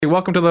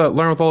Welcome to the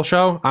Learn with Lowell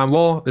show. I'm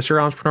Lowell, the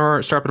serial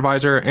entrepreneur, startup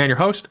advisor, and your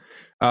host.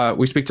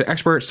 We speak to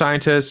experts,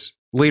 scientists,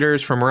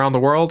 leaders from around the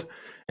world.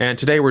 And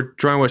today we're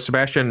joined with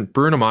Sebastian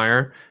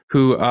Brunemeier,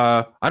 who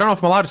I don't know if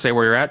I'm allowed to say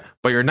where you're at,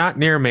 but you're not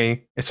near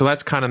me. So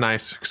that's kind of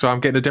nice. So I'm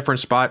getting a different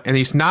spot. And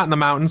he's not in the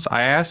mountains.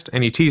 I asked,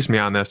 and he teased me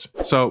on this.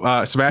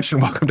 So Sebastian,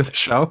 welcome to the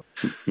show.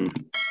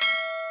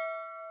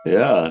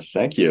 Yeah,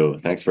 thank you.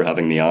 Thanks for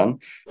having me on.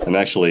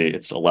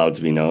 It's allowed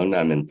to be known,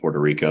 I'm in Puerto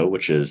Rico,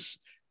 which is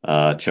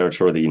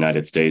territory of the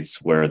United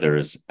States where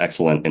there's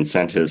excellent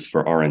incentives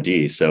for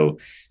R&D. So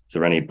if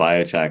there are any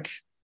biotech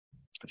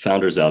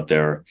founders out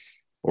there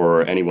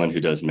or anyone who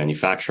does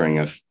manufacturing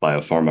of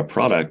biopharma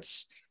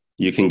products,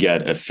 you can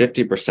get a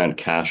 50%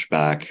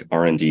 cashback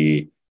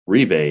R&D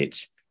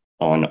rebate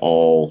on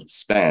all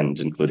spend,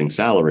 including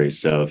salaries.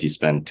 So if you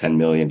spend $10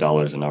 million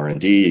in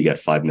R&D, you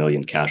get $5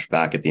 million cash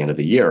back at the end of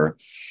the year,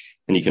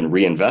 and you can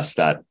reinvest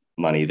that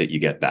money that you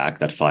get back,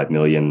 that 5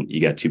 million, you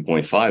get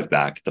 2.5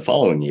 back the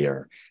following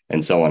year,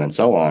 and so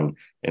on,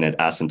 and it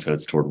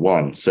asymptotes toward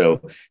one.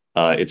 So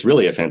it's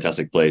really a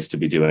fantastic place to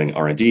be doing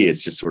R&D. It's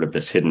just sort of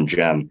this hidden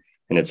gem,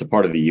 and it's a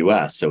part of the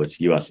US, so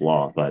it's US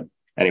law. But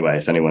anyway,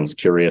 if anyone's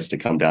curious to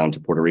come down to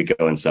Puerto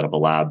Rico and set up a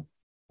lab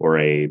or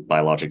a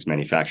biologics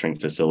manufacturing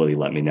facility,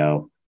 let me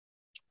know.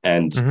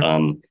 And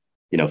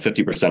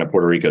 50% of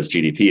Puerto Rico's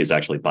GDP is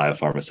actually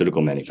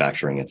biopharmaceutical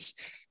manufacturing. It's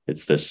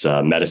this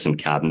medicine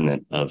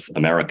cabinet of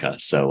America.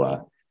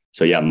 So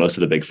yeah, most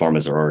of the big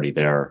pharmas are already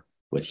there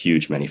with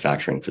huge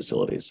manufacturing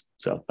facilities.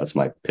 So that's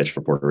my pitch for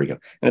Puerto Rico,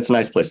 and it's a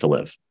nice place to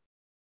live.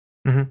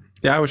 Mm-hmm.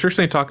 Yeah, I was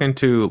recently talking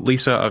to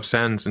Lisa of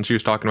Sens, and she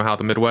was talking about how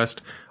the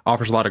Midwest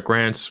offers a lot of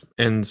grants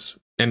and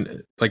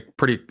like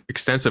pretty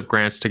extensive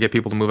grants to get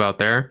people to move out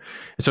there.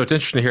 And so it's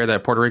interesting to hear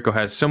that Puerto Rico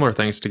has similar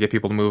things to get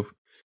people to move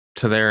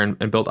to there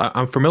and build.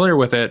 I'm familiar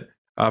with it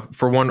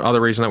for one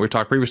other reason that we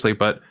talked previously,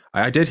 but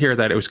I did hear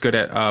that it was good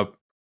at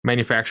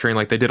manufacturing.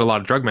 Like they did a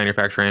lot of drug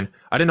manufacturing.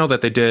 I didn't know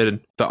that they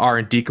did the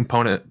R&D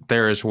component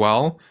there as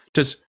well.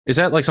 Is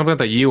that like something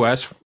that the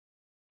U.S.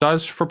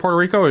 does for Puerto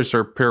Rico, or is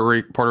there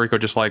Puerto Rico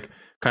just like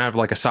kind of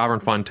like a sovereign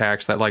fund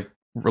tax that like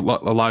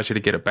allows you to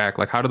get it back?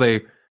 Like how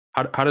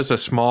does a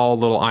small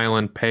little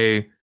island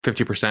pay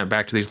 50%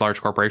 back to these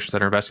large corporations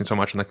that are investing so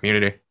much in the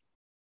community?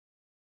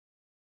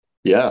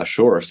 Yeah,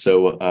 sure.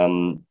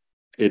 So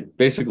it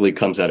basically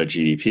comes out of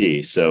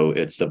GDP. So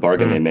it's the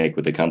bargain they make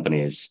with the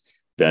companies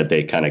that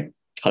they kind of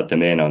cut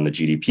them in on the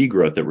GDP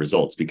growth that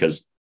results,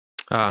 because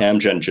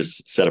Amgen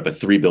just set up a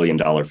 $3 billion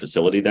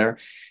facility there,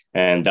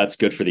 and that's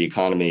good for the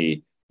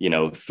economy,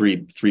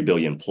 three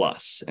billion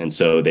plus. And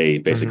so they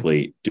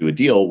basically do a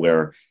deal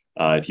where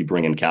if you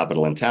bring in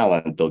capital and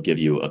talent, they'll give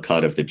you a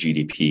cut of the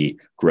GDP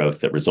growth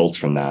that results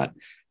from that.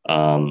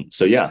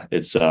 So yeah,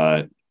 it's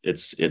a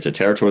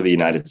territory of the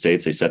United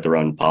States. They set their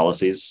own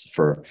policies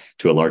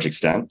to a large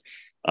extent.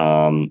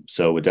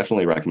 So would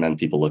definitely recommend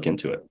people look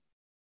into it.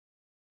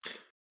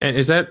 And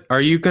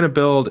are you going to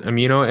build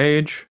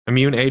ImmuneAGE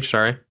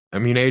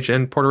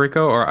in Puerto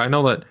Rico? Or I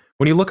know that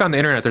when you look on the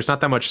internet, there's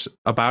not that much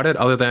about it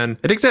other than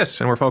it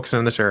exists and we're focusing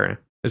in this area.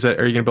 Are you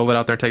going to build it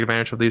out there and take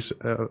advantage of these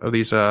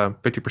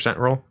 50%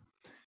 rule?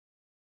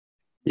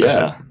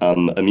 Yeah,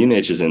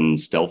 ImmuneAGE is in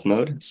stealth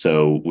mode,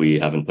 so we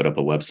haven't put up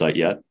a website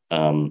yet.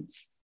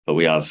 But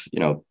we have,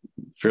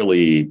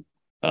 fairly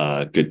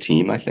good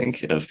team, I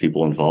think, of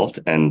people involved.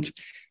 And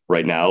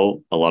right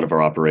now, a lot of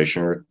our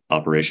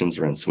operations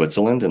are in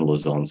Switzerland, in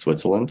Lausanne,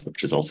 Switzerland,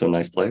 which is also a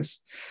nice place.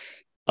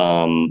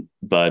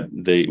 But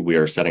we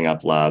are setting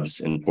up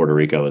labs in Puerto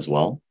Rico as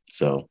well.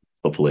 So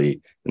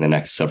hopefully in the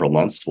next several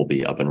months, we'll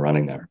be up and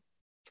running there.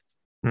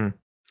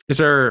 Is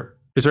there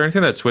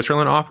anything that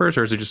Switzerland offers,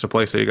 or is it just a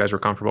place that you guys were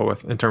comfortable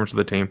with in terms of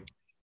the team?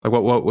 Like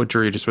what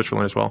drew you to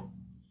Switzerland as well?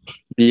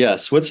 Yeah,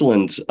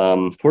 Switzerland,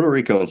 Puerto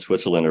Rico and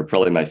Switzerland are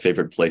probably my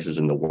favorite places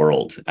in the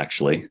world,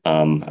 actually.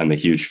 I'm a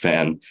huge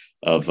fan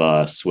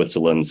of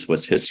Switzerland,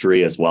 Swiss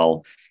history as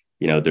well.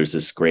 There's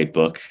this great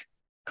book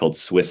called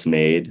Swiss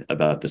Made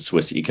about the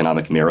Swiss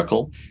economic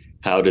miracle.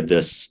 How did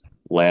this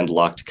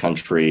landlocked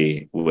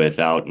country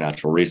without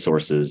natural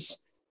resources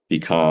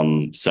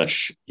become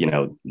such,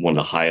 one of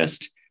the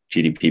highest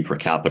GDP per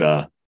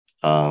capita,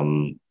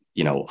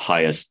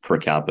 highest per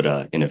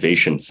capita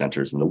innovation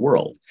centers in the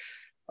world?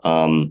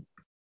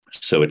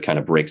 So it kind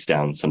of breaks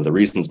down some of the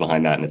reasons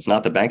behind that. And it's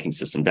not the banking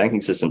system.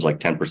 Banking system's like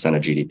 10%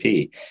 of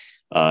GDP.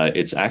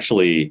 It's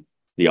actually,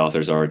 the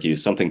authors argue,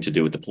 something to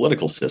do with the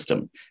political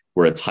system,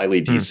 where it's highly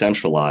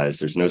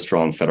decentralized. There's no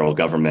strong federal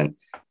government.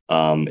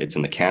 It's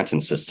in the canton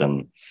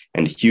system,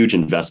 and huge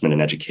investment in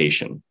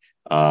education.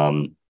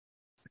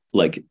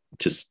 Like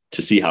to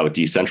see how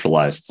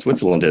decentralized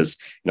Switzerland is,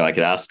 I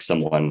could ask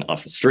someone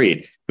off the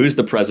street, who's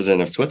the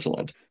president of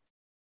Switzerland?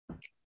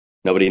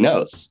 Nobody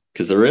knows,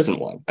 because there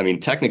isn't one. I mean,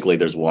 technically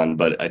there's one,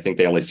 but I think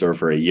they only serve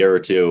for a year or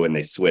two, and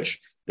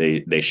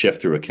they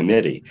shift through a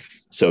committee.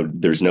 So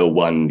there's no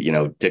one,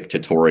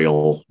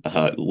 dictatorial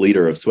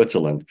leader of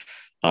Switzerland.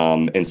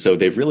 And so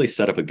they've really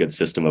set up a good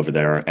system over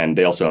there. And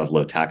they also have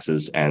low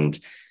taxes and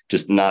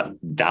just not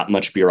that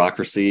much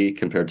bureaucracy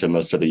compared to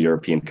most other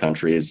European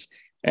countries.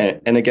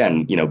 And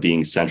again,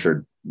 being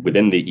centered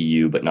within the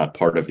EU, but not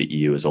part of the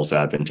EU is also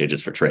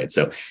advantageous for trade.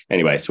 So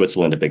anyway,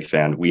 Switzerland, a big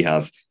fan. We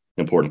have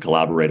an important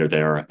collaborator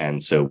there.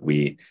 And so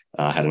we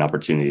had an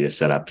opportunity to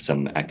set up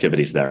some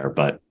activities there,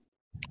 but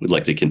we'd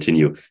like to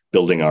continue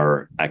building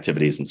our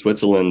activities in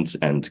Switzerland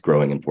and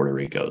growing in Puerto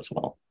Rico as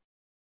well.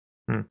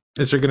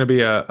 Is there going to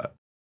be a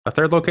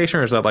third location,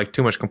 or is that like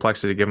too much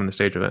complexity given the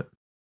stage of it?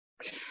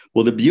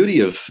 Well, the beauty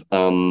of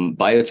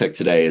biotech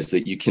today is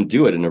that you can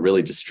do it in a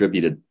really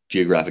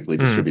geographically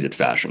distributed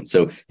fashion.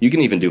 So you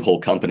can even do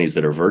whole companies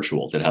that are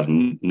virtual, that have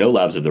no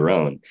labs of their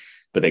own,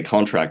 but they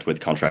contract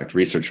with contract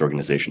research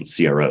organizations,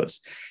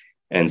 CROs.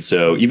 And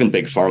so even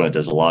big pharma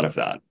does a lot of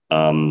that.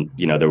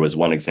 There was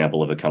one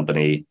example of a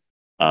company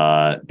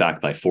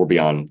backed by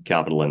Forbion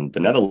Capital in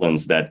the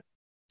Netherlands that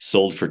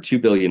sold for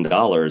 $2 billion,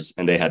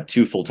 and they had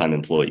 2 full-time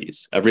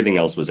employees. Everything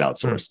else was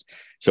outsourced.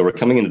 So we're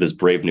coming into this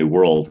brave new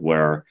world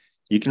where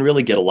you can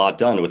really get a lot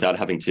done without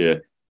having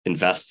to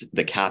invest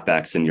the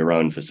CapEx in your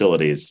own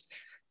facilities.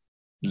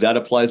 That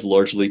applies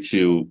largely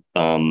to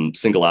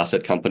single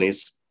asset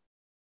companies,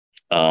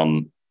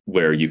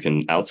 where you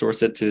can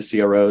outsource it to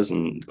CROs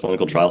and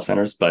clinical trial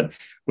centers. But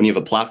when you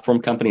have a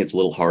platform company, it's a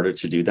little harder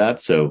to do that.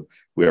 So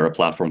we are a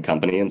platform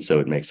company, and so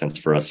it makes sense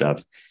for us to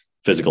have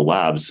physical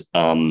labs.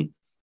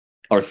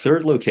 Our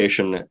third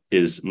location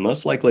is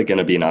most likely going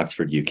to be in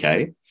Oxford,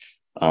 UK.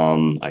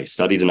 I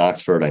studied in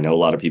Oxford. I know a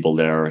lot of people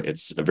there.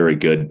 It's a very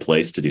good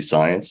place to do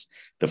science.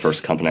 The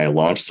first company I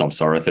launched,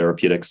 Samsara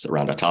Therapeutics,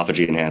 around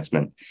autophagy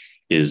enhancement,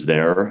 is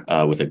there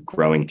with a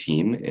growing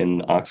team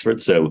in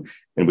Oxford.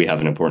 And we have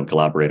an important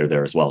collaborator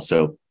there as well.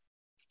 So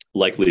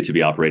likely to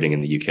be operating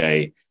in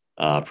the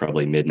UK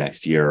probably mid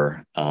next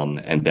year.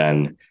 And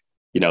then,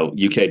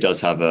 UK does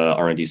have a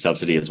R&D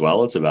subsidy as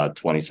well. It's about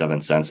 27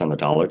 cents on the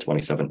dollar,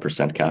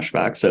 27% cash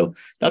back. So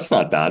that's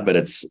not bad, but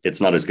it's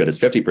not as good as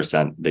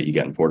 50% that you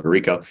get in Puerto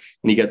Rico.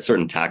 And you get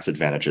certain tax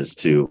advantages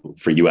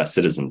for US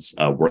citizens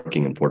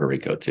working in Puerto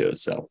Rico too.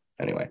 So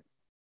anyway.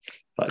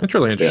 That's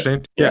really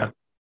interesting. Yeah.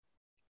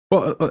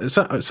 Well,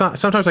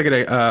 sometimes I get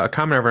a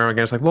comment every now and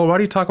again. It's like, well, why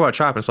do you talk about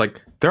CHOP? And it's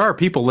like, there are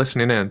people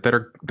listening in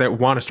that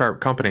want to start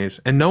companies,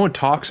 and no one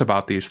talks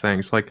about these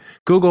things. Like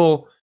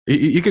Google,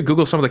 you could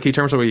Google some of the key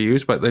terms that we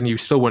use, but then you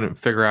still wouldn't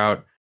figure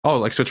out, oh,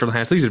 like Switzerland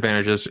has these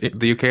advantages,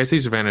 the UK has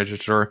these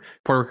advantages, or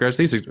Puerto Rico has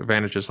these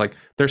advantages. Like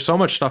there's so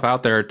much stuff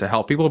out there to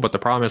help people, but the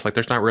problem is like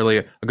there's not really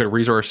a good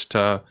resource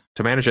to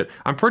manage it.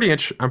 I'm pretty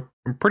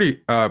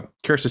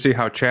curious to see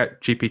how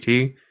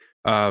ChatGPT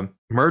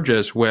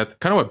merges with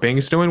kind of what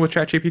Bing's doing with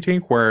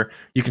ChatGPT, where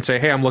you can say,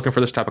 hey, I'm looking for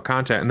this type of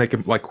content, and they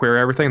can like query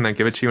everything and then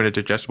give it to you in a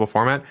digestible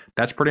format.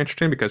 That's pretty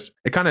interesting because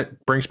it kind of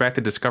brings back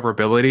the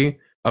discoverability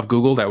of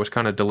Google that was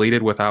kind of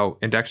deleted with how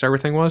indexed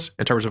everything was,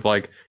 in terms of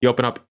like you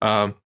open up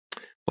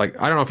like,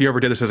 I don't know if you ever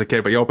did this as a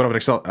kid, but you open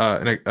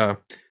up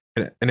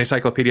an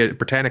Encyclopedia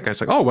Britannica, and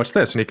it's like, oh, what's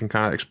this? And you can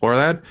kind of explore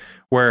that,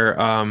 where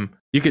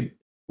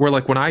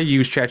like when I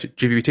use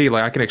ChatGPT,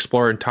 like I can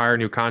explore entire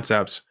new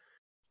concepts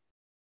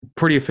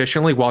pretty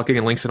efficiently while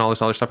getting links and all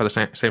this other stuff at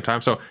the same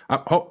time. So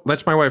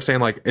that's my way of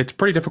saying like it's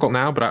pretty difficult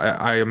now, but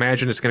I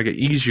imagine it's going to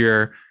get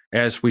easier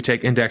as we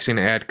take indexing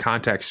and add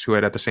context to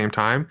it at the same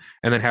time,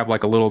 and then have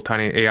like a little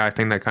tiny AI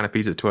thing that kind of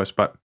feeds it to us.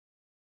 But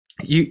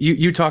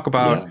you talk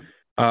about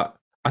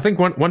I think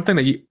one thing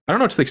that I don't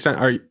know to the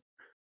extent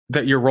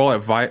that your role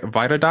at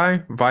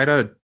vitaDAO.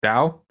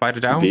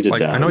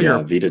 Like I know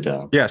you're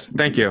vitaDAO. Yes,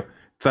 thank you.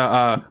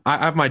 I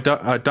have my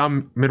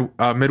dumb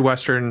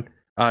Midwestern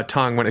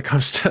tongue when it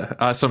comes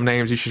to some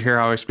names. You should hear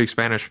how I speak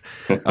Spanish.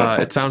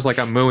 It sounds like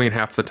I'm mooing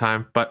half the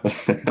time, but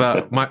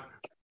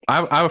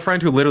I have a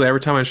friend who literally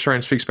every time I try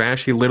and speak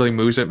Spanish, he literally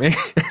moos at me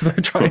as I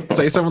try to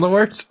say some of the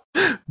words.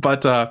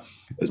 But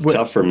it's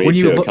tough for me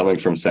too, coming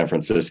from San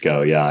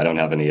Francisco. Yeah, I don't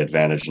have any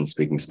advantage in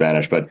speaking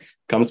Spanish, but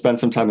come spend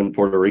some time in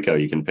Puerto Rico,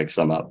 you can pick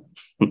some up.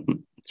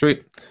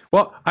 Sweet.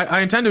 Well,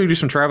 I intend to do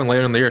some traveling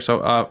later in the year,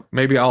 so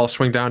maybe I'll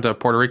swing down to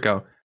Puerto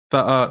Rico.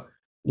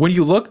 When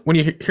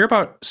you hear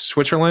about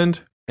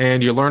Switzerland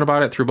and you learn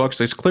about it through books,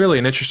 it's clearly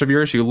an interest of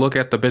yours. You look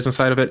at the business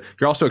side of it.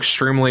 You're also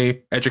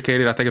extremely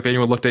educated. I think if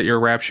anyone looked at your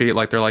rap sheet,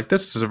 like they're like,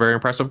 this is a very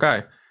impressive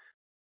guy.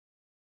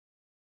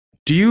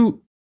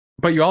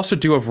 But you also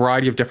do a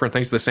variety of different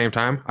things at the same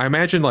time. I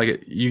imagine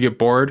like you get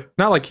bored,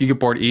 not like you get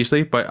bored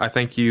easily, but I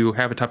think you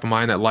have a type of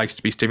mind that likes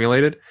to be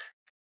stimulated.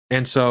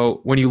 And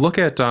so when you look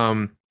at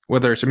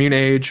whether it's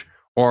ImmuneAGE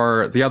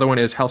or the other one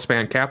is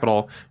Healthspan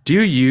Capital,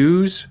 did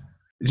you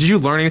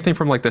learn anything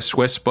from like the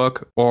Swiss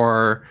book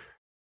or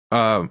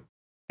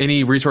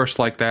any resource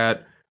like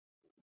that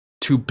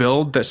to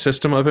build that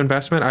system of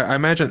investment? I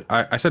imagine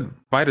I said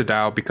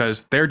vitaDAO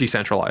because they're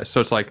decentralized. So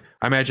it's like,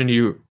 I imagine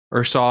you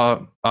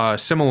saw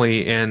simile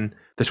in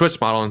the Swiss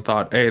model and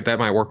thought, hey, that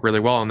might work really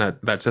well in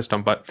that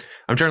system. But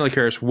I'm generally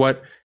curious,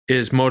 what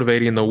is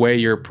motivating the way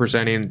you're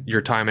presenting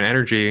your time and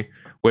energy,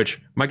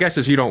 which my guess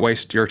is you don't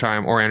waste your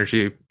time or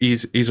energy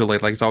easily.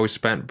 Like it's always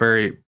spent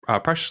very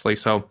preciously.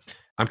 So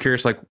I'm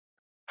curious, like,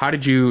 how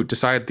did you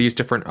decide these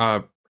different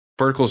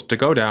verticals to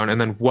go down,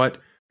 and then what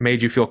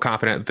made you feel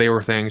confident they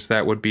were things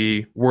that would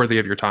be worthy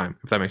of your time,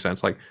 if that makes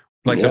sense? Like,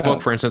 Like the book,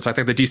 Yeah. for instance, I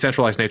think the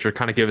decentralized nature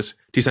kind of gives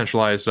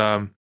decentralized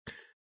like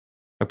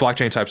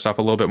blockchain type stuff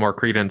a little bit more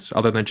credence,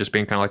 other than just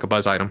being kind of like a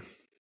buzz item.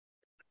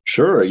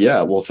 Sure.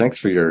 Yeah. Well, thanks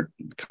for your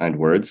kind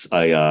words.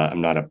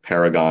 I'm not a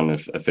paragon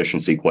of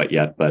efficiency quite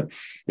yet, but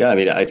yeah, I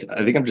mean, I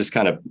think I'm just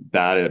kind of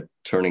bad at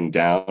turning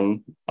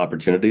down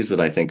opportunities that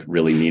I think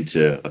really need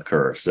to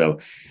occur. So,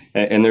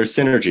 and there's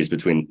synergies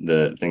between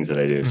the things that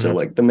I do. So, Mm-hmm.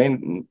 like the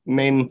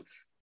main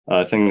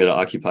thing that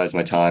occupies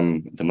my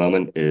time at the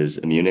moment is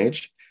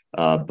ImmuneAGE.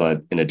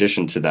 But in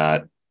addition to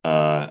that,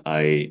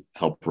 I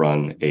help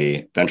run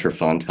a venture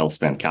fund,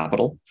 Healthspan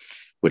Capital,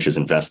 which is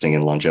investing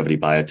in longevity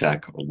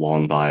biotech,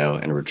 long bio,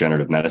 and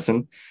regenerative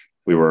medicine.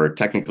 We were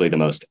technically the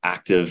most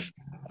active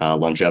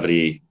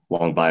longevity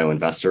long bio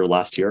investor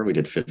last year. We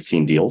did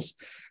 15 deals.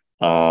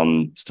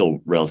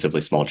 Still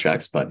relatively small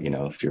checks, but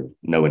if you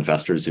know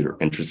investors who are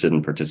interested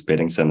in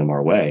participating, send them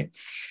our way.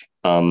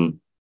 And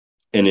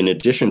in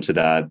addition to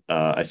that,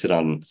 I sit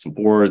on some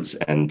boards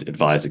and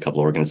advise a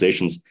couple of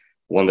organizations.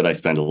 One that I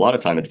spend a lot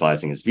of time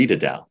advising is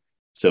vitaDAO.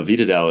 So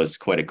vitaDAO is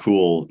quite a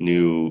cool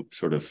new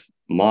sort of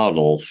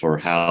model for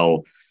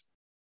how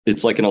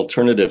it's like an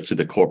alternative to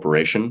the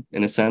corporation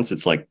in a sense.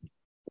 It's like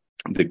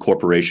the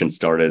corporation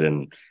started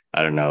in,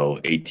 I don't know,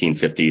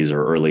 1850s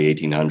or early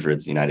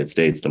 1800s, United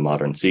States, the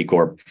modern C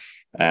Corp.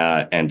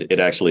 And it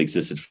actually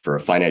existed for a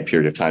finite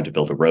period of time to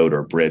build a road or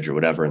a bridge or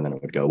whatever, and then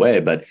it would go away.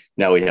 But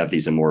now we have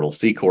these immortal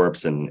C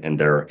Corps, and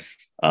they're,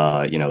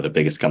 the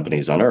biggest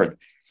companies on earth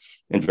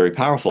and very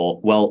powerful.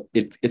 Well,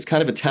 it's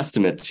kind of a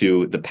testament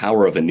to the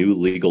power of a new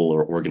legal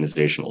or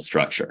organizational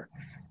structure.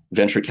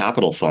 Venture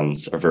capital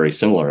funds are very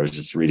similar. I was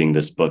just reading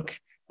this book,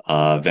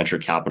 Venture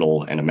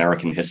Capital and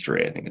American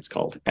History, I think it's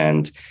called.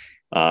 And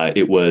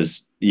it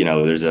was,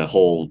 there's a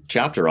whole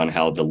chapter on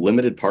how the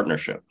limited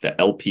partnership, the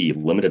LP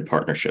limited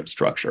partnership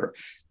structure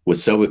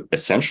was so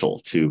essential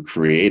to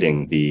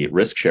creating the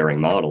risk sharing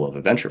model of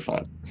a venture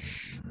fund.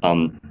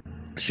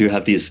 So you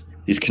have these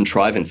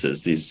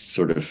contrivances, these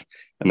sort of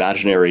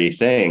imaginary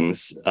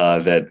things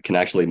that can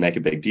actually make a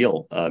big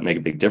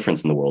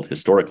difference in the world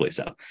historically.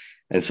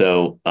 And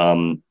so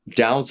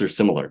DAOs are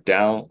similar. A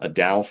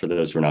DAO, for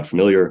those who are not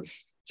familiar,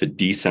 it's a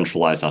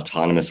decentralized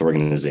autonomous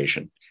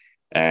organization.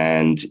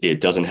 And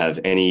it doesn't have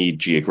any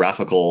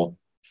geographical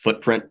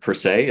footprint per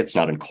se. It's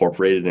not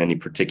incorporated in any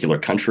particular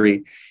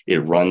country. It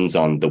runs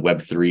on the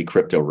Web3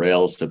 crypto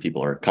rails. So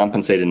people are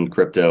compensated in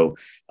crypto.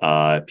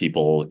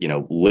 People,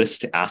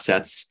 list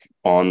assets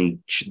on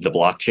the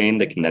blockchain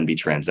that can then be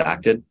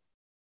transacted.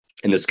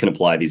 And this can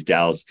apply, these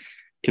DAOs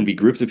can be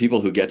groups of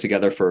people who get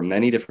together for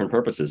many different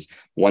purposes.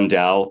 One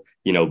DAO,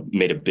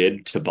 made a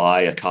bid to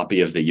buy a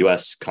copy of the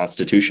US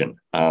Constitution.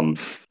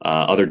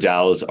 Other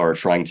DAOs are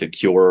trying to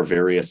cure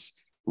various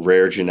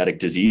rare genetic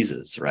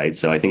diseases, right?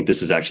 So I think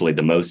this is actually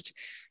the most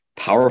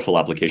powerful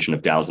application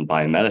of DAOs in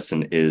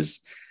biomedicine is,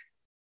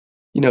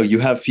 you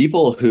have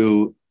people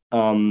who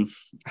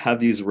have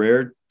these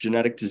rare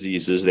genetic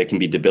diseases. They can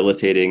be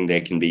debilitating.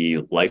 They can be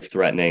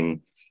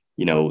life-threatening.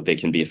 They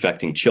can be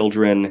affecting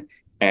children,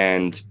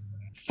 and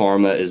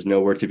pharma is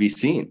nowhere to be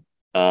seen.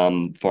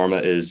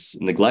 Pharma is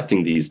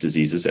neglecting these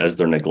diseases as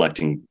they're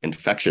neglecting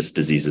infectious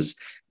diseases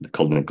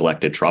called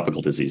neglected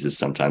tropical diseases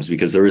sometimes,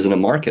 because there isn't a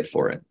market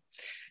for it.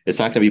 It's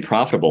not going to be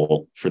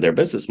profitable for their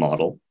business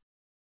model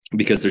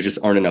because there just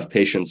aren't enough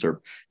patients,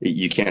 or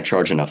you can't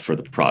charge enough for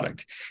the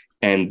product.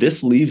 And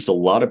this leaves a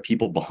lot of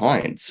people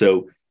behind.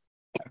 So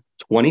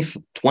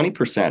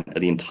 20%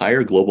 of the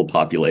entire global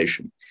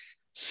population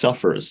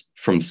suffers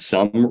from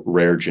some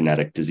rare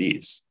genetic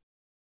disease.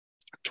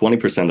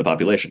 20% of the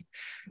population.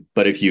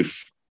 But if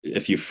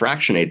you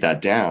fractionate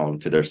that down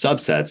to their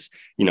subsets,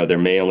 there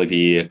may only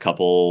be a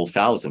couple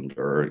thousand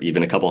or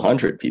even a couple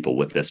hundred people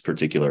with this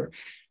particular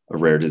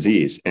rare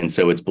disease. And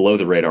so it's below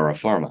the radar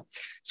of pharma.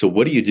 So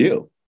what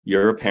do?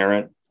 You're a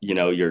parent,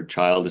 your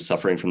child is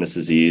suffering from this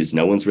disease.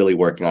 No one's really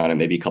working on it.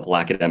 Maybe a couple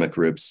academic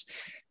groups.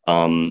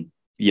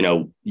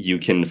 You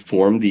can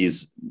form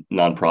these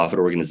nonprofit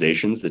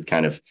organizations that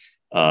kind of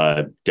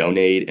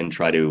donate and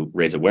try to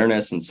raise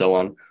awareness and so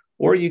on.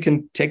 Or you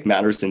can take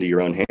matters into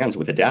your own hands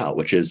with a DAO,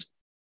 which is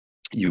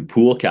you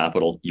pool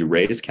capital, you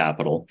raise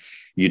capital,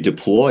 you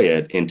deploy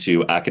it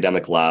into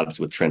academic labs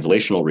with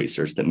translational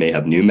research that may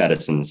have new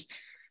medicines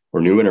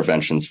or new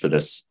interventions for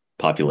this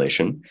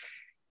population.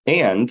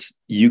 And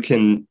you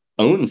can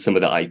own some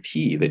of the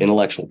IP, the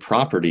intellectual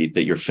property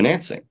that you're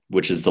financing,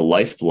 which is the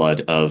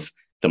lifeblood of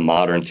the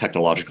modern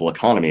technological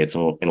economy. It's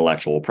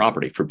intellectual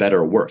property, for better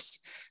or worse.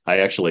 I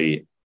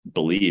actually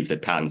believe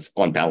that patents,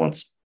 on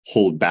balance,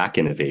 hold back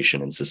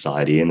innovation in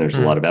society. And there's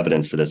a lot of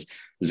evidence for this.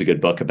 There's a good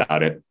book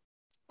about it,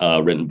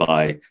 written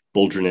by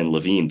Boldrin and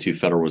Levine, two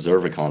Federal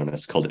Reserve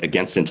economists, called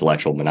Against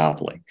Intellectual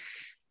Monopoly.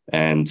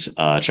 And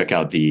check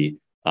out the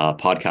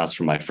podcast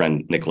from my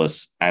friend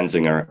Nicholas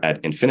Anzinger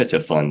at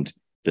Infinitive Fund,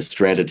 the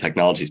Stranded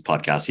Technologies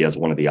podcast. He has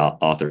one of the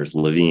authors,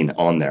 Levine,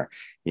 on there,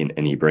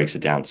 and he breaks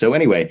it down. So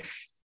anyway,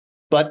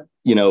 but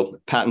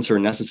patents are a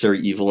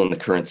necessary evil in the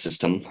current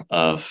system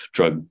of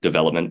drug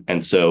development.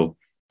 And so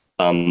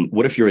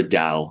what if you're a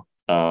DAO?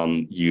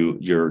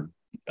 You're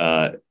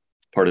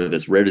part of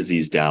this rare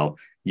disease DAO,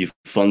 you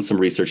fund some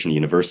research in a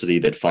university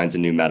that finds a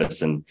new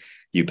medicine,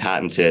 you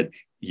patent it,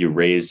 you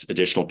raise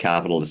additional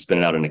capital to spin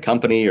it out in a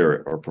company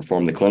or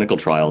perform the clinical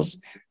trials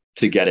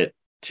to get it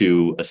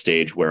to a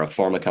stage where a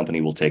pharma company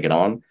will take it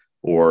on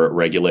or a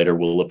regulator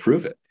will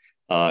approve it,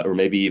 or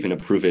maybe even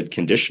approve it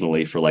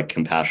conditionally for like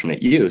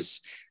compassionate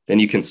use. Then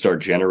you can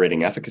start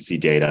generating efficacy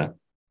data,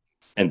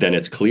 and then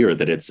it's clear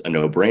that it's a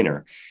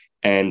no-brainer.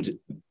 And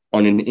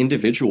on an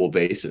individual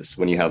basis,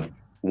 when you have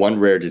one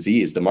rare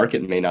disease, the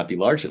market may not be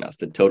large enough.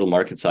 The total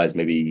market size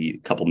may be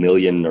a couple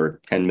million or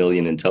 10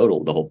 million in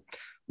total, the whole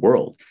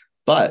world.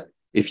 But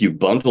if you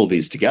bundle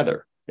these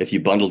together, if you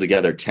bundle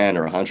together 10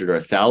 or 100 or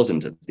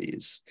 1,000 of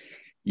these,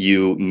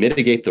 you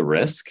mitigate the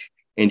risk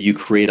and you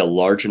create a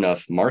large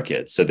enough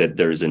market so that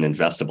there's an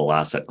investable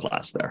asset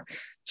class there.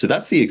 So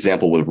that's the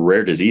example with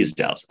rare disease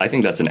DAOs. I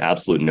think that's an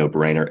absolute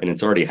no-brainer, and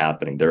it's already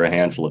happening. There are a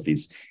handful of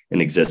these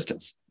in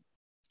existence.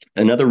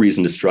 Another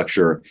reason to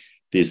structure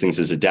these things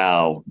as a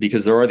DAO,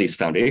 because there are these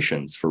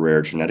foundations for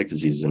rare genetic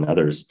diseases and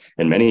others,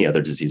 and many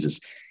other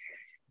diseases,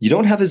 you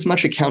don't have as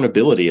much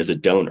accountability as a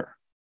donor.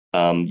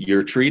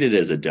 You're treated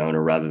as a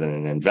donor rather than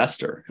an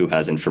investor who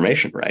has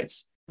information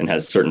rights and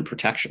has certain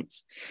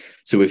protections.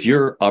 So if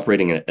you're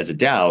operating as a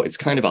DAO, it's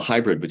kind of a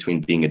hybrid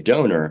between being a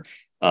donor,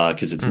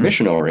 because it's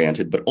mission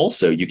oriented, but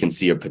also you can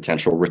see a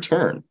potential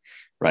return,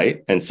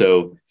 right? And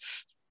so,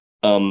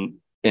 and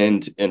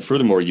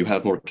furthermore, you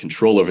have more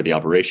control over the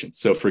operation.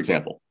 So for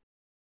example,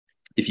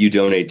 if you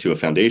donate to a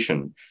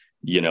foundation,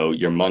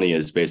 your money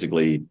is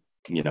basically,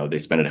 they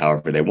spend it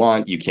however they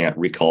want. You can't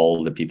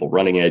recall the people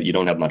running it. You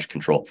don't have much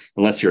control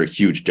unless you're a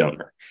huge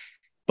donor.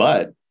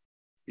 But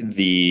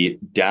the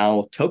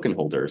DAO token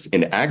holders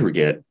in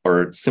aggregate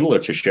are similar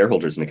to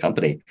shareholders in a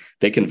company.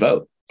 They can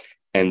vote.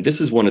 And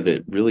this is one of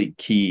the really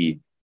key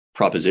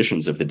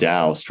propositions of the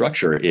DAO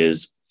structure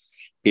is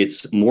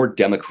it's more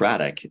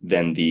democratic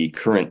than the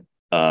current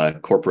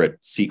corporate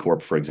C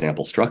Corp, for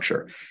example,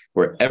 structure,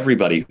 where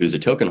everybody who's a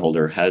token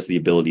holder has the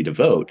ability to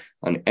vote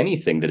on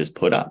anything that is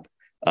put up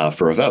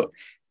for a vote.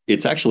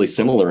 It's actually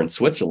similar in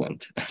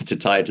Switzerland, to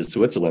tie it to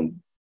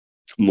Switzerland,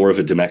 more of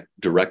a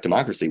direct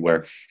democracy,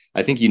 where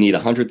I think you need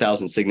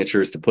 100,000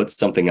 signatures to put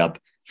something up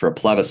for a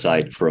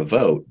plebiscite for a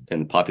vote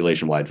and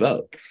population-wide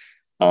vote.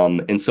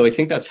 And so I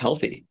think that's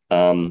healthy.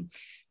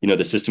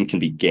 The system can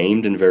be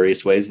gamed in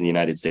various ways in the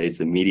United States.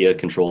 The media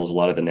controls a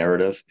lot of the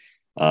narrative.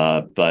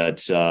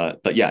 But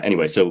yeah,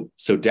 anyway, so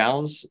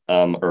DAOs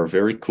are a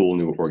very cool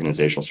new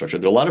organizational structure.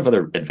 There are a lot of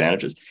other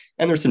advantages,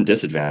 and there's some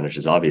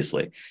disadvantages,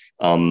 obviously.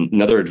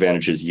 Another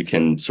advantage is you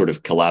can sort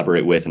of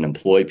collaborate with and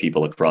employ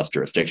people across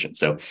jurisdictions.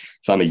 So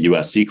if I'm a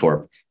US C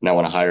Corp and I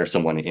want to hire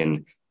someone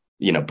in,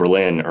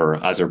 Berlin or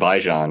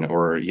Azerbaijan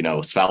or,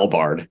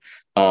 Svalbard,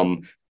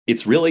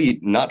 it's really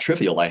not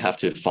trivial. I have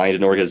to find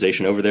an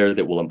organization over there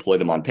that will employ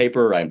them on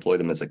paper. I employ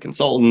them as a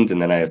consultant,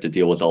 and then I have to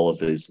deal with all of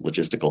this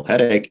logistical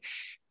headache.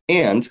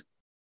 And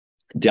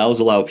DAOs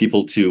allow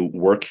people to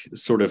work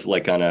sort of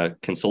like on a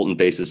consultant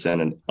basis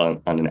and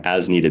on an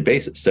as needed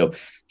basis. So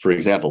for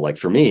example, like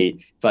for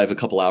me, if I have a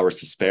couple hours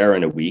to spare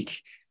in a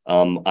week,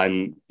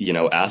 I'm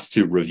asked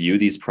to review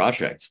these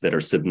projects that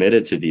are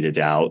submitted to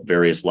vitaDAO,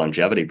 various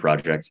longevity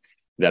projects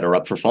that are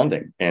up for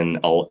funding. And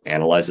I'll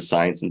analyze the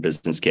science and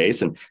business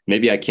case. And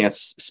maybe I can't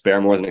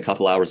spare more than a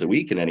couple hours a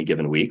week in any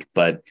given week,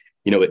 but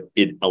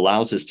it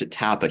allows us to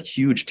tap a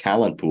huge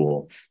talent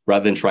pool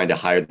rather than trying to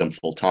hire them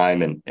full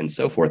time and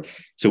so forth.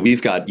 So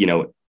we've got,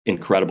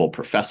 incredible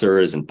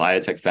professors and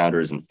biotech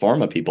founders and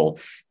pharma people,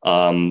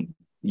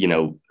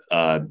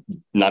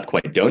 not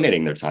quite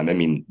donating their time. I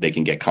mean, they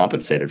can get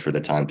compensated for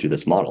the time through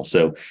this model.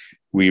 So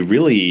we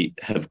really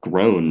have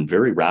grown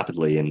very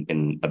rapidly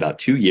in about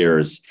 2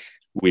 years.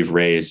 We've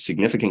raised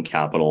significant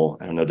capital.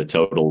 I don't know the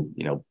total,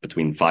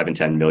 between 5 and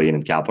 10 million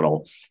in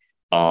capital.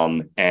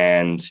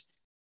 And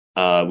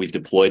we've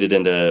deployed it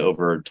into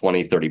over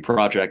 20, 30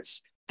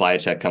 projects,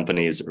 biotech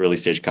companies, early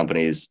stage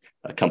companies,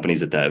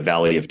 companies at the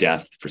valley of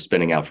death for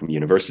spinning out from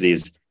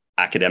universities,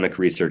 academic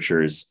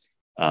researchers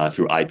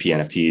through IP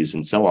NFTs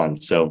and so on.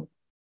 So,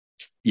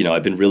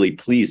 I've been really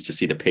pleased to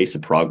see the pace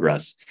of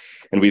progress.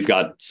 And we've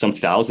got some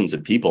thousands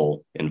of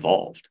people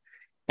involved.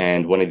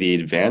 And one of the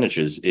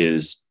advantages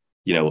is,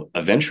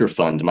 a venture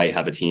fund might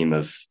have a team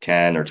of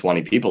 10 or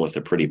 20 people if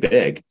they're pretty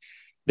big.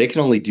 They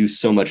can only do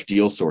so much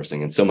deal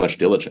sourcing and so much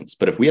diligence.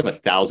 But if we have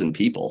 1,000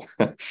 people,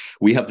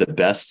 we have the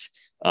best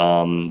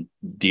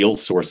deal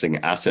sourcing,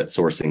 asset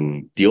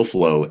sourcing, deal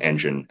flow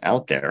engine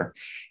out there.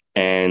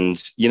 And,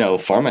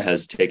 pharma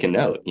has taken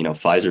note.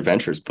 Pfizer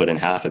Ventures put in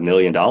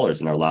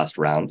 $500,000 in our last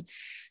round.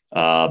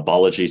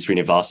 Balaji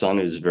Srinivasan,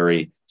 who's a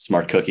very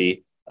smart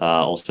cookie,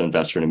 also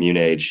investor in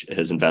ImmuneAGE,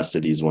 has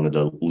invested. He's one of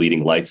the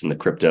leading lights in the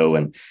crypto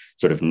and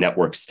sort of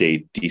network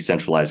state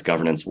decentralized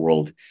governance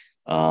world.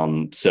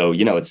 So,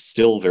 it's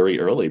still very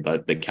early,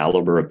 but the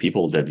caliber of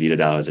people that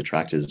vitaDAO has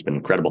attracted has been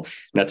incredible.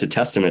 And that's a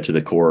testament to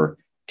the core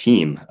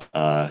team.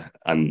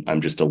 I'm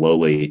just a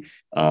lowly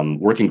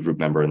working group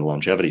member in the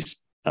longevity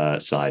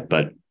side,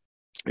 but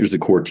there's a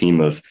core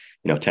team of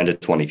 10 to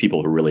 20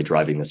 people who are really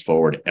driving this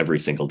forward every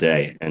single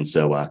day. And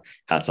so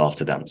hats off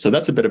to them. So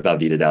that's a bit about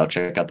vitaDAO.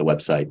 Check out the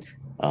website.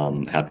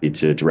 Happy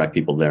to direct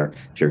people there.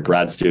 If you're a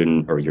grad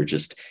student or you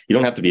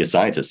don't have to be a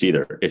scientist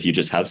either. If you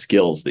just have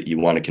skills that you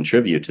want to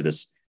contribute to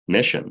this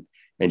mission,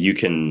 and you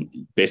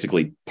can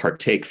basically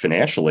partake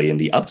financially in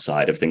the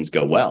upside if things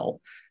go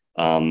well,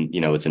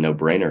 it's a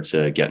no-brainer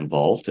to get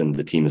involved, and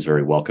the team is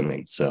very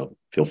welcoming. So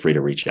feel free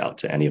to reach out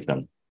to any of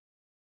them.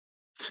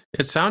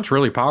 It sounds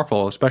really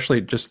powerful,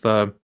 especially just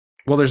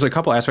there's a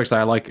couple aspects that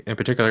I like in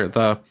particular.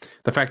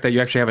 The fact that you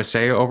actually have a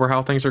say over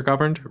how things are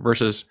governed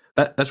versus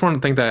that's one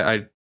of the things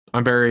that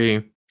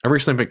I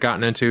recently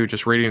gotten into,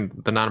 just reading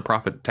the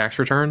nonprofit tax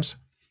returns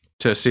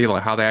to see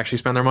like how they actually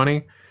spend their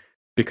money,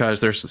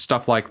 because there's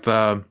stuff like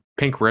the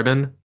pink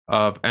ribbon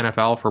of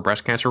NFL for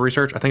breast cancer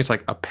research. I think it's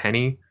like a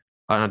penny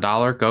on a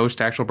dollar goes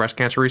to actual breast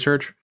cancer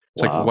research.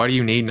 It's Wow. like, why do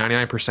you need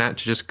 99%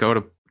 to just go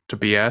to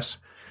BS?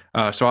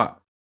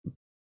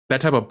 That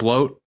type of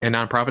bloat in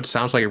nonprofits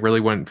sounds like it really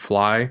wouldn't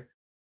fly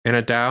in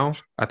a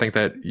DAO. I think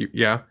that,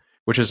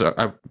 which is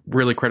a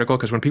really critical,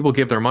 because when people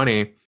give their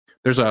money,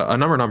 there's a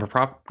number of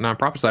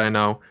nonprofits that I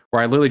know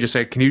where I literally just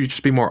say, can you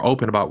just be more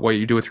open about what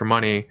you do with your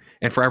money?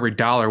 And for every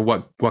dollar,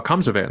 what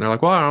comes of it? And they're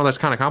like, well, I don't know, that's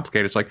kind of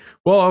complicated. It's like,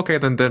 well, okay,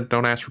 then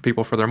don't ask for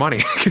people for their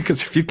money.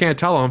 Because if you can't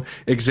tell them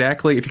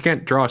exactly, if you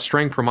can't draw a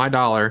string from my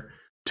dollar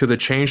to the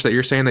change that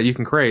you're saying that you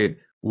can create,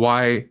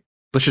 why,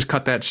 let's just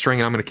cut that string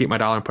and I'm going to keep my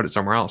dollar and put it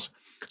somewhere else.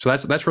 So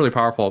that's really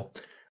powerful.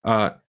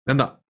 Then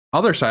the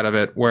other side of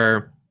it,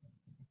 where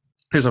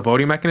there's a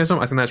voting mechanism,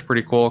 I think that's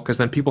pretty cool, because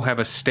then people have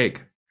a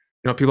stake.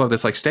 People have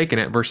this like stake in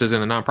it, versus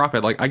in a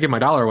nonprofit, like I give my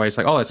dollar away. It's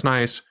like, oh, that's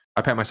nice.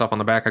 I pat myself on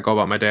the back. I go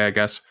about my day, I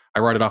guess. I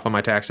write it off on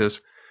my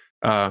taxes.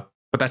 But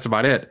that's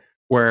about it.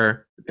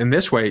 Where in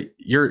this way,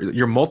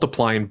 you're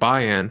multiplying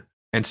buy-in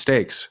and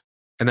stakes.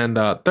 And then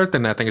the third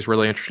thing that I think is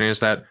really interesting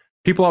is that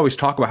people always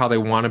talk about how they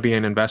want to be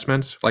in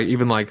investments, like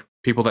even like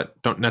people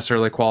that don't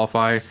necessarily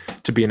qualify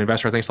to be an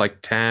investor. I think it's like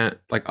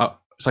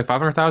it's like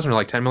 500,000 or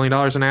like $10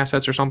 million in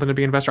assets or something to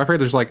be an investor. I've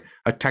heard there's like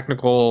a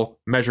technical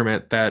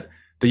measurement that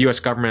the U.S.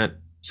 government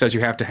says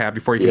you have to have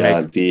before you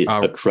can make the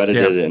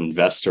accredited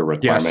investor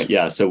requirement. Yes.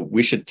 Yeah, so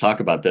we should talk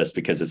about this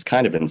because it's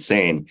kind of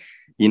insane.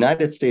 The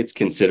United States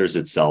considers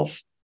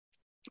itself,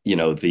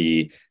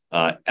 the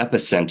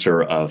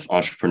epicenter of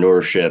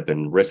entrepreneurship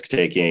and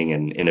risk-taking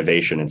and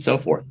innovation and so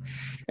forth.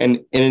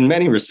 And in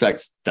many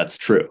respects, that's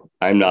true.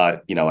 I'm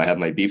not, I have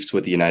my beefs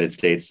with the United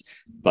States,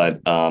 but,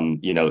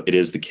 it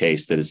is the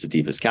case that it's the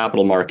deepest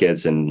capital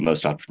markets and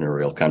most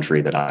entrepreneurial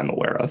country that I'm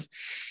aware of.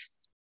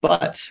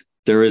 But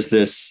there is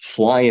this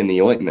fly in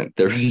the ointment.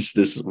 There is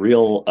this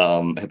real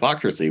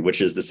hypocrisy,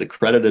 which is this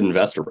accredited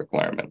investor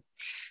requirement.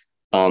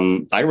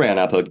 I ran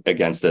up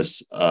against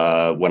this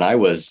when I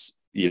was,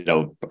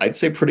 I'd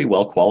say pretty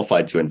well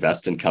qualified to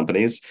invest in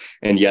companies.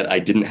 And yet I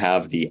didn't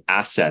have the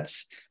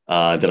assets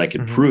that I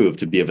could prove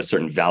to be of a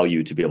certain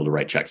value to be able to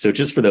write checks. So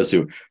just for those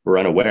who were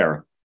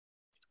unaware,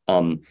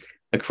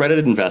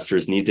 accredited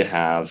investors need to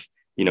have,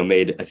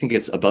 made, I think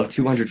it's above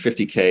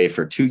 250K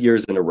for 2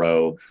 years in a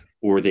row,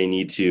 or they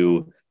need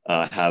to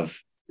have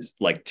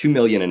like 2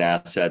 million in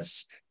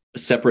assets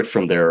separate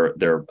from their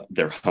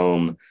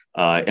home,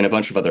 and a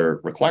bunch of other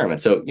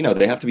requirements. So,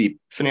 they have to be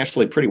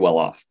financially pretty well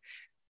off,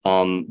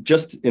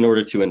 just in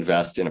order to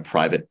invest in a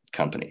private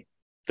company.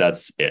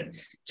 That's it.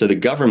 So the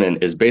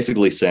government is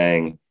basically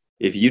saying,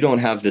 if you don't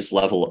have this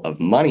level of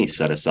money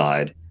set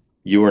aside,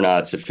 you are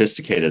not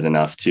sophisticated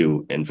enough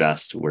to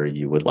invest where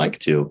you would like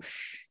to.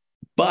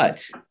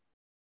 But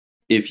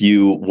if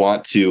you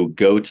want to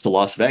go to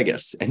Las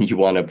Vegas and you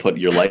want to put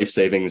your life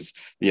savings,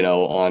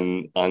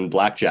 on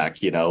blackjack,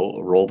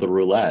 roll the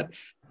roulette,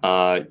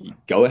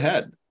 go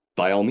ahead,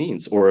 by all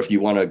means. Or if you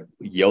want to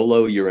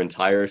YOLO your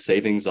entire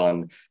savings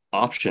on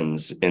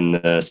options in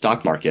the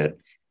stock market,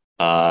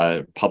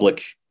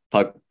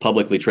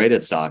 publicly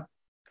traded stock,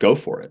 go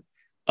for it.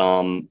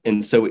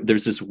 And so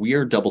there's this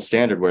weird double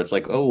standard where it's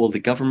like, oh, well, the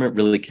government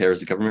really cares.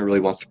 The government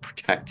really wants to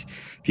protect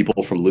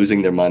people from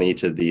losing their money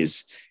to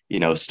these,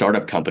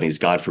 startup companies,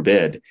 God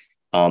forbid.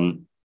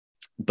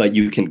 But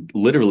you can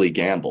literally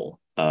gamble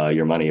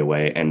your money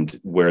away, and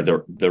where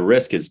the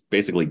risk is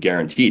basically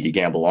guaranteed. You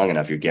gamble long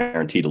enough, you're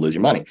guaranteed to lose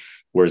your money.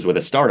 Whereas with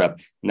a startup,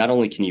 not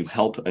only can you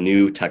help a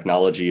new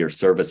technology or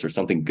service or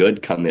something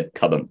good come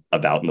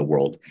about in the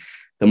world,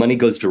 the money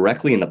goes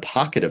directly in the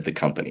pocket of the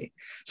company.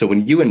 So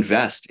when you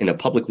invest in a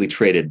publicly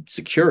traded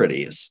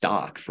security, a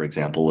stock, for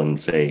example,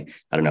 and say,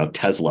 I don't know,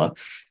 Tesla,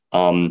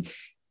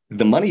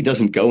 the money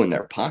doesn't go in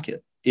their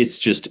pocket. It's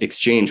just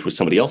exchanged with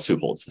somebody else who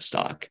holds the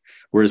stock.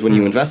 Whereas when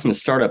you invest in a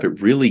startup,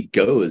 it really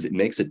goes, it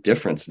makes a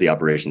difference to the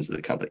operations of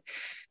the company.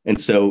 And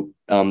so,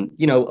 a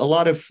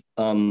lot of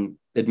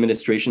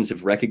administrations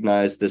have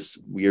recognized this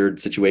weird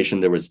situation.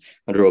 There was,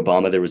 under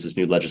Obama, there was this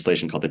new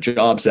legislation called the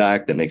Jobs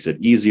Act that makes it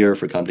easier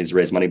for companies to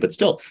raise money, but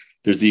still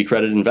there's the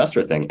accredited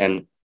investor thing.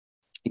 And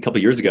a couple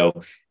of years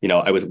ago,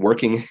 I was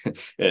working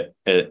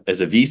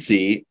as a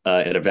VC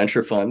at a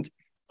venture fund.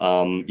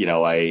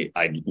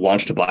 I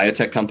launched a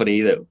biotech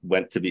company that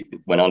went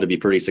on to be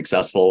pretty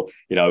successful.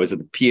 I was at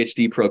the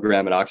PhD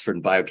program at Oxford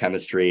in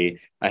biochemistry.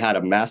 I had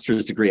a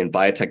master's degree in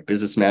biotech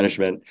business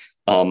management.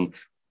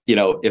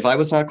 If I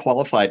was not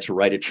qualified to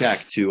write a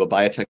check to a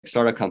biotech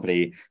startup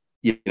company,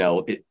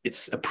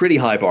 it's a pretty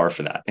high bar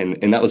for that.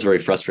 And that was very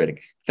frustrating.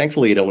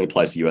 Thankfully, it only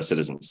applies to US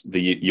citizens.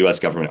 The US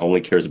government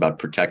only cares about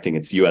protecting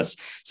its US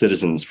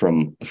citizens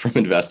from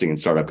investing in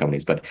startup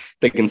companies. But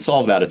they can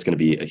solve that. It's going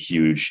to be a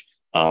huge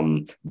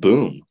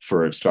boom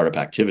for startup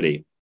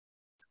activity,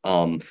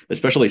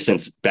 especially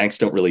since banks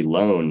don't really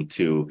loan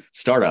to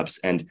startups.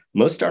 And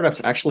most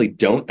startups actually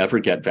don't ever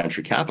get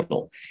venture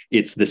capital.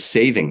 It's the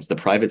savings, the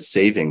private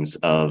savings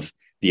of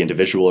the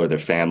individual or their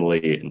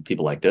family and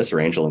people like this, or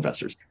angel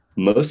investors.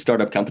 Most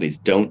startup companies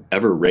don't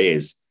ever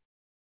raise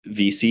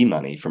VC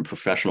money from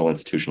professional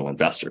institutional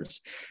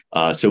investors.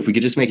 So if we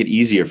could just make it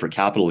easier for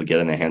capital to get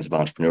in the hands of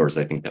entrepreneurs,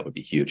 I think that would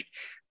be huge.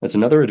 That's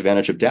another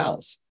advantage of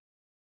DAOs.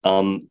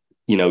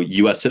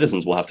 US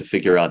citizens will have to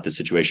figure out the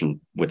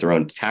situation with their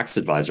own tax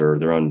advisor or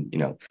their own,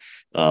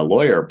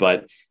 lawyer.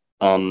 But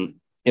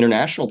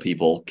international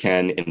people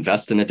can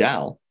invest in a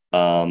DAO,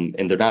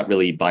 and they're not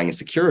really buying a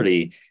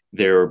security.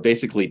 They're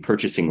basically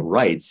purchasing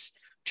rights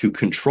to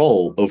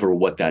control over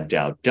what that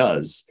DAO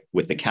does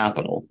with the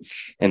capital.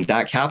 And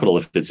that capital,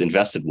 if it's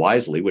invested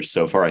wisely, which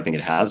so far I think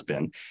it has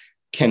been,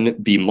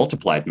 can be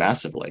multiplied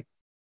massively.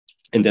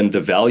 And then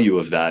the value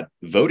of that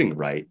voting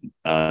right,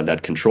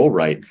 that control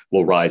right,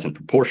 will rise in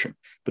proportion.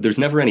 But there's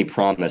never any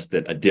promise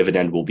that a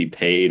dividend will be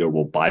paid or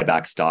will buy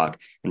back stock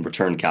and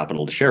return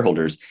capital to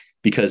shareholders,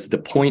 because the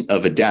point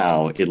of a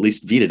DAO, at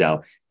least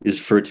vitaDAO, is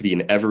for it to be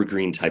an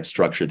evergreen type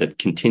structure that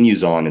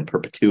continues on in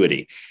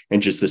perpetuity,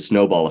 and just the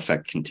snowball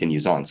effect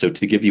continues on. So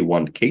to give you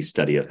one case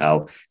study of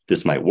how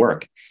this might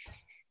work,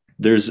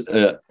 there's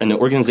an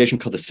organization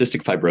called the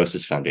Cystic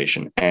Fibrosis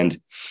Foundation,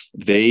 and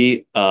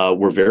they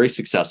were very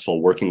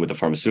successful working with a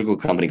pharmaceutical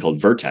company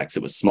called Vertex.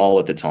 It was small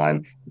at the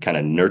time, kind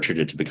of nurtured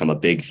it to become a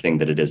big thing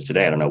that it is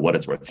today. I don't know what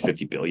it's worth,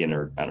 50 billion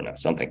or I don't know,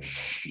 something.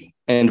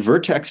 And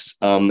Vertex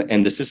and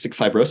the Cystic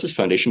Fibrosis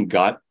Foundation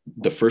got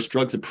the first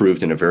drugs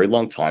approved in a very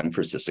long time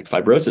for cystic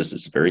fibrosis.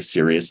 It's a very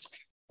serious,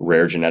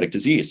 rare genetic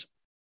disease.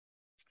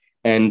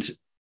 And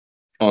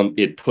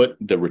it put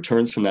the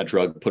returns from that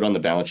drug, put on the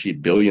balance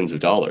sheet billions of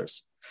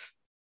dollars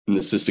in the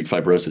Cystic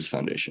Fibrosis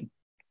Foundation.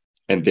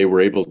 And they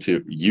were able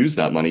to use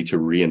that money to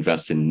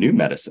reinvest in new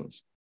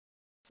medicines.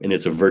 And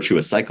it's a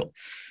virtuous cycle,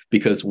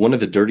 because one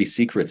of the dirty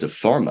secrets of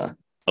pharma,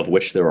 of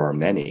which there are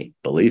many,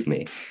 believe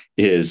me,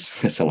 is,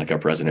 I sound like our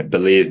president,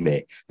 believe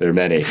me, there are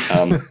many,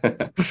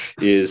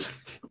 is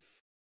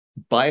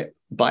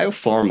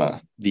biopharma,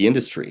 the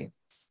industry,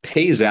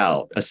 pays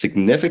out a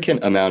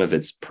significant amount of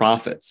its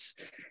profits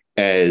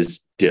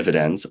as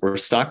dividends or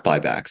stock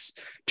buybacks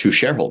to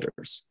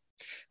shareholders.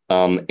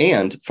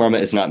 And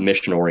pharma is not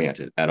mission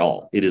oriented at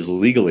all. It is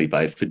legally,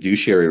 by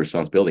fiduciary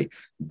responsibility,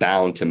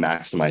 bound to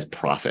maximize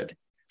profit,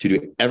 to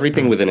do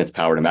everything within its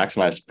power to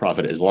maximize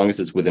profit, as long as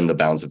it's within the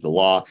bounds of the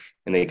law.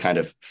 And they kind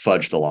of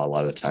fudge the law a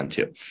lot of the time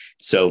too.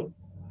 So,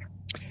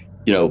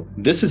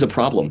 this is a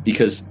problem,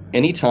 because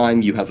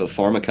anytime you have a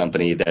pharma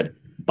company that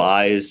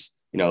buys,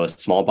 a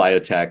small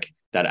biotech,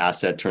 that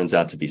asset turns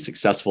out to be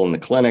successful in the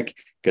clinic,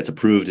 gets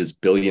approved as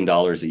 $1 billion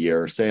a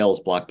year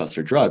sales,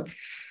 blockbuster drug,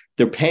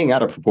 they're paying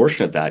out a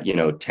proportion of that,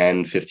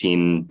 10,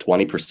 15,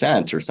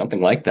 20% or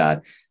something like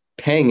that,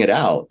 paying it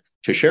out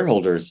to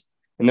shareholders.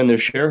 And then their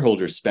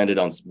shareholders spend it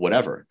on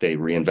whatever. They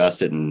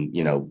reinvest it in,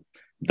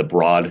 the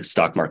broad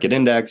stock market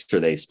index, or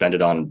they spend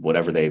it on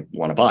whatever they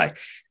want to buy.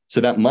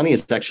 So that money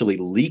is actually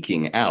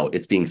leaking out.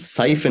 It's being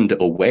siphoned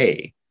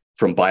away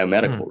from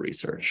biomedical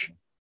research.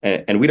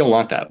 And we don't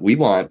want that. We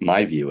want,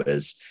 my view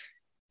is,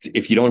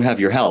 if you don't have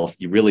your health,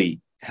 you really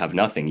have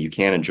nothing. You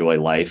can't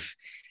enjoy life.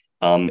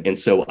 And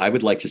so I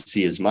would like to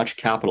see as much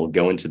capital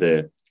go into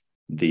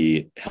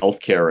the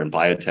healthcare and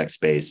biotech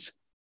space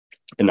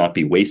and not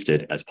be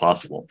wasted as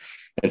possible.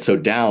 And so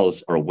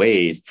DAOs are a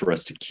way for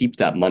us to keep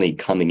that money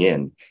coming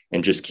in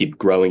and just keep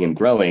growing and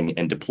growing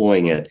and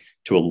deploying it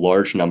to a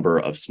large number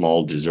of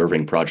small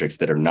deserving projects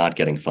that are not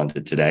getting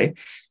funded today.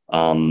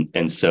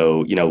 And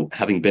so,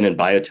 having been in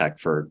biotech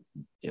for,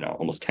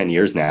 almost 10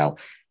 years now,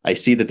 I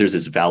see that there's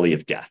this valley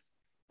of death.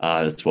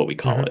 That's what we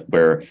call it,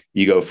 where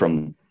you go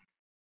from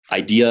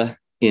idea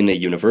in a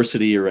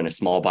university or in a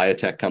small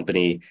biotech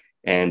company,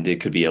 and it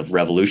could be a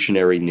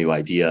revolutionary new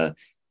idea,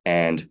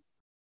 and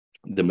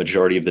the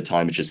majority of the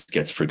time it just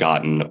gets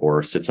forgotten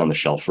or sits on the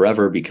shelf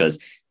forever, because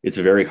it's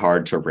very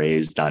hard to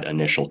raise that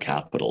initial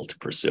capital to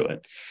pursue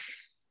it.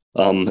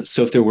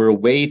 So if there were a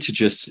way to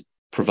just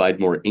provide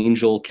more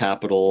angel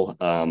capital,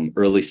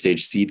 early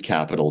stage seed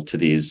capital to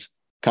these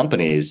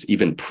companies,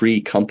 even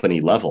pre-company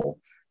level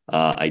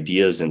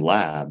ideas and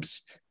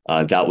labs,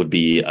 that would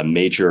be a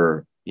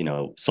major,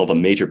 solve a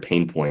major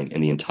pain point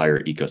in the entire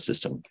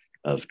ecosystem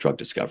of drug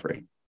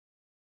discovery.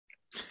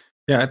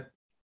 Yeah.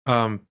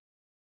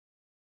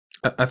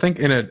 I think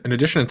in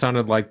addition, it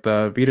sounded like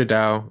the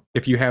vitaDAO,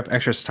 if you have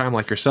extra time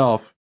like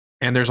yourself,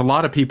 and there's a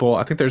lot of people,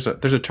 I think there's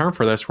a term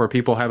for this, where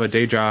people have a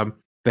day job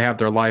they have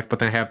their life, but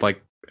they have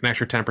like an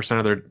extra 10%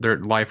 of their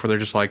life where they're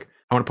just like,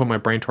 I want to put my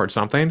brain towards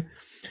something.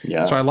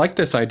 Yeah. So I like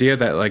this idea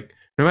that like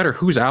no matter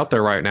who's out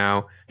there right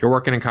now, you're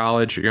working in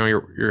college, you know,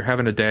 you're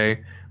having a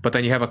day, but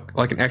then you have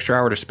like an extra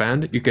hour to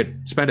spend. You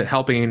could spend it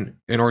helping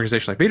an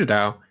organization like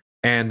vitaDAO,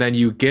 and then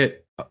you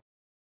get,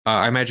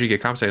 I imagine you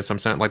get compensated in some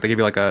sense, like they give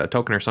you like a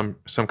token or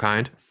some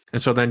kind,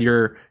 and so then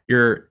you're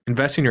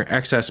investing your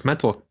excess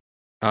mental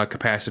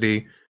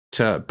capacity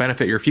to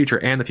benefit your future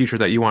and the future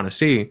that you want to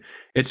see.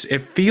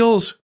 It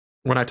feels,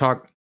 when I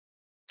talk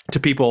to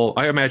people,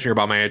 I imagine you're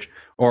about my age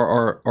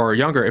or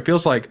younger, it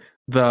feels like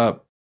the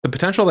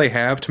potential they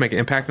have to make an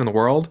impact in the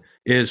world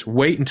is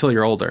wait until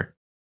you're older.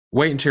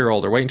 Wait until you're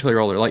older. Wait until you're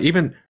older. Like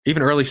even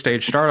early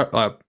stage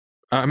startup.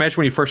 Imagine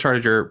when you first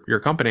started your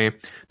company,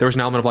 there was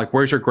an element of like,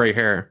 where's your gray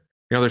hair?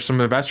 You know, there's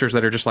some investors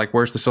that are just like,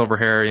 where's the silver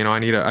hair? You know, I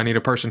need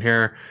a person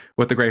here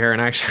with the gray hair.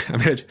 And actually,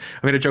 I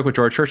made a joke with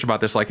George Church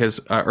about this. Like his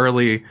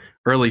early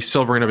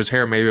silvering of his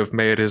hair maybe have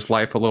made his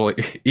life a little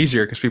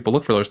easier because people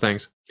look for those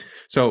things.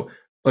 So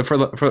like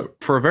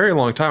for a very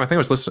long time, I think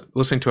I was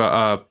listening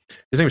to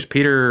his name is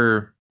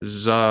Peter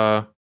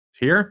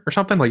here or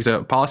something. Like he's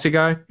a policy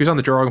guy. He was on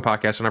the Joe Rogan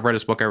podcast, and I've read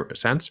his book ever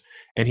since.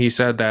 And he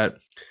said that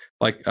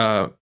like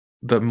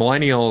the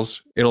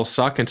millennials, it'll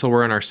suck until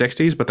we're in our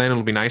 60s, but then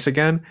it'll be nice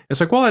again. It's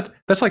like, well,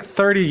 that's like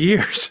 30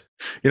 years.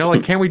 You know,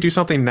 like, can't we do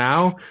something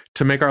now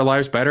to make our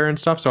lives better and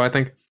stuff? So I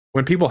think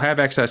when people have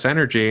excess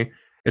energy,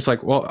 it's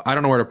like, well, I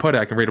don't know where to put it.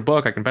 I can read a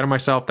book. I can better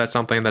myself. That's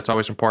something that's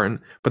always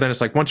important. But then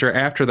it's like, once you're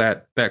after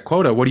that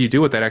quota, what do you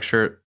do with that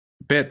extra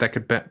bit that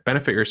could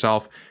benefit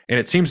yourself? And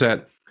it seems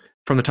that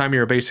from the time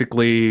you're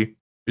basically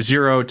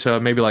 0 to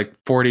maybe like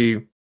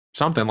 40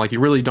 something, like you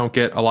really don't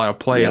get a lot of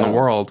play in the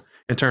world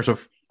in terms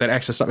of that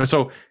excess stuff. And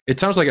so it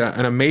sounds like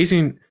an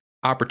amazing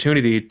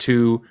opportunity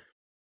to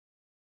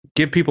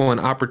give people an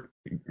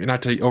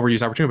not to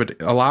overuse opportunity,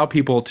 but allow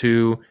people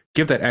to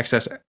give that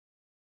excess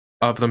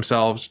of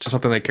themselves to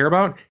something they care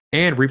about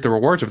and reap the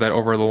rewards of that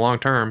over the long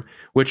term,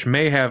 which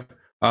may have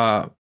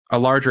a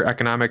larger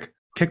economic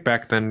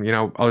kickback than, you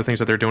know, other things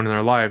that they're doing in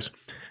their lives.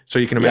 So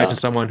you can imagine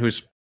someone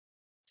who's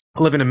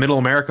living in middle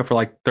America for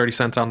like 30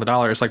 cents on the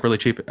dollar. It's like really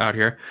cheap out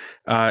here.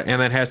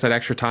 And then has that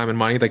extra time and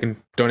money. They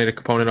can donate a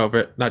component of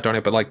it, not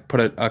donate, but like put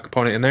a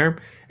component in there,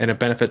 and it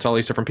benefits all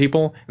these different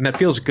people. And that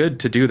feels good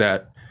to do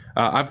that.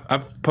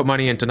 I've put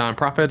money into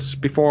nonprofits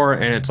before,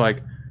 and it's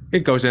like, it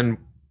goes in,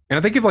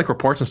 and they give like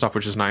reports and stuff,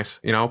 which is nice,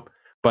 you know,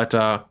 but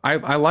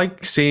I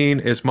like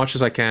seeing as much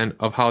as I can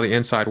of how the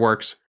inside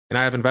works. And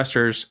I have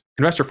investor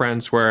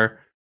friends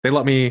where they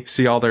let me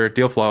see all their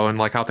deal flow and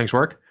like how things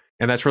work.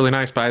 And that's really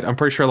nice. But I'm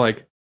pretty sure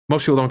like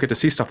most people don't get to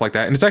see stuff like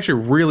that. And it's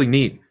actually really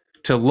neat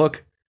to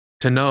look,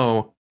 to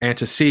know, and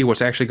to see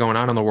what's actually going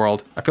on in the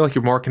world. I feel like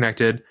you're more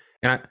connected.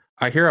 And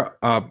I hear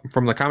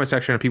from the comment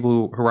section of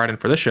people who write in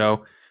for this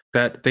show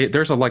that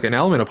there's like an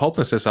element of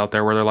hopelessness out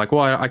there where they're like,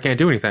 well, I can't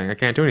do anything. I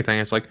can't do anything.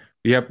 It's like,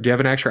 do you have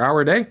an extra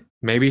hour a day?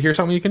 Maybe here's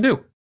something you can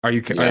do. Are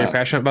you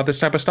passionate about this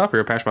type of stuff? Are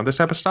you passionate about this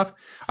type of stuff?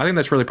 I think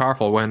that's really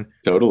powerful when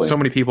so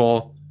many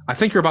people, I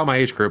think you're about my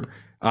age group,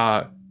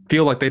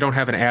 feel like they don't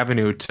have an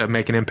avenue to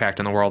make an impact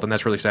in the world. And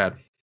that's really sad.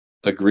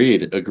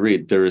 Agreed.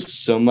 There is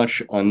so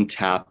much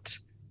untapped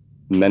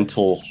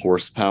mental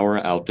horsepower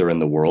out there in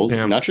the world,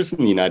 not just in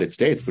the United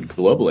States, but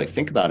globally.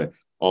 Think about it.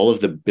 All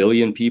of the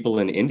billion people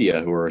in India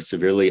who are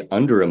severely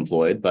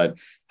underemployed, but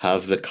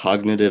have the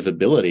cognitive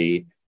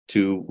ability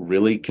to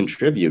really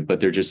contribute, but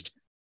they're just,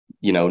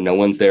 you know, no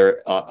one's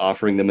there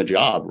offering them a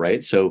job,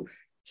 right? So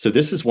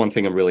this is one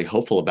thing I'm really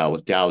hopeful about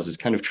with DAOs, is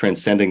kind of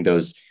transcending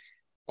those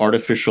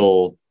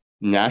artificial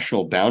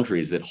national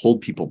boundaries that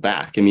hold people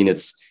back. I mean,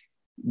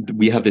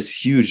 we have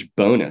this huge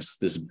bonus,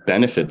 this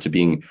benefit to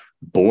being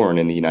born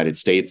in the United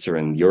States or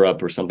in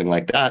Europe or something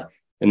like that.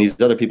 And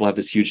these other people have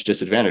this huge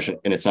disadvantage,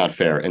 and it's not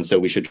fair. And so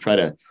we should try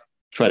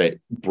to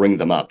bring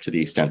them up to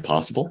the extent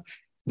possible.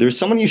 There's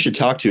someone you should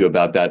talk to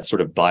about that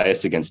sort of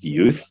bias against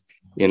youth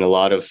in a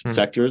lot of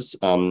sectors,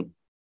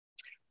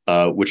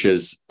 which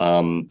is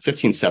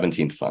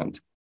 1517 Fund.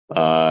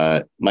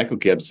 Michael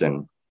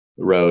Gibson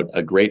wrote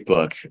a great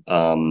book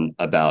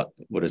about,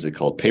 what is it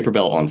called? Paper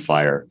Bell on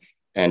Fire.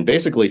 And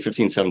basically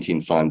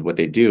 1517 Fund, what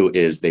they do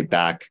is they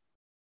back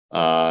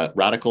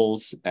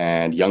radicals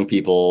and young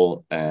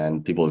people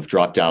and people who've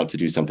dropped out to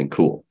do something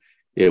cool.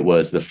 It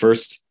was the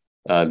first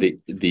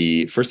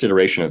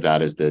iteration of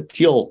that is the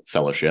Teal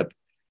Fellowship.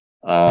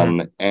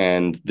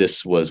 And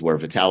this was where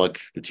Vitalik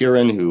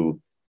Buterin,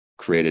 who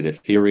created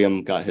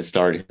Ethereum, got his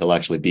start. He'll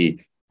actually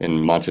be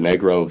in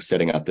Montenegro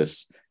setting up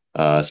this,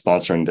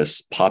 sponsoring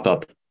this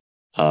pop-up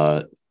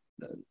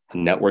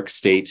network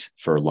state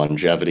for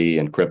longevity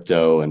and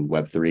crypto and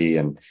Web3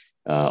 and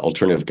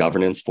alternative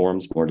governance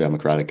forms, more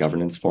democratic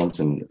governance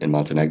forms in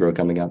Montenegro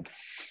coming up.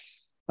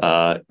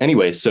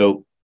 Anyway,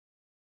 so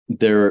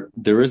there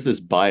is this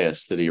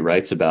bias that he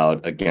writes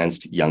about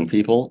against young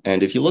people.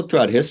 And if you look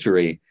throughout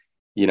history,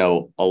 you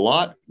know, a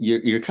lot,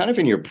 you're kind of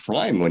in your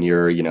prime when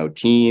you're, you know,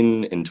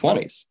 teen and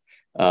 20s.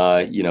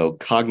 You know,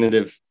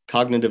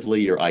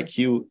 cognitively, your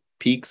IQ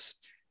peaks,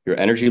 your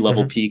energy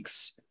level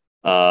peaks.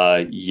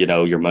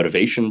 Your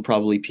motivation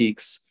probably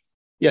peaks.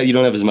 Yeah, you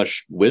don't have as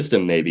much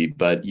wisdom maybe,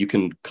 but you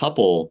can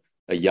couple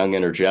a young,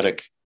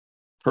 energetic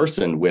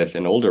person with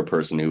an older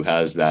person who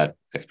has that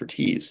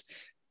expertise.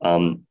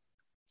 And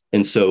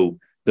so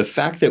the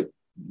fact that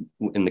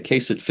in the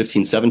case that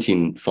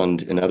 1517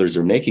 Fund and others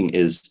are making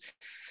is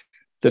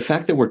the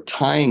fact that we're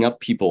tying up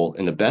people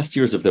in the best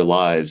years of their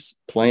lives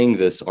playing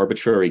this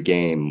arbitrary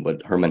game,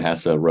 what Hermann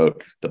Hesse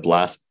wrote, the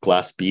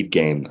glass bead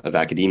game of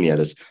academia,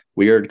 this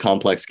weird,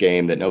 complex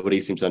game that nobody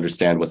seems to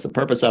understand what's the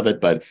purpose of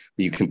it, but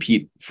you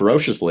compete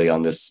ferociously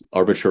on this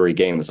arbitrary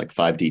game. It's like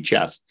 5D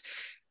chess.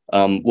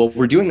 Well,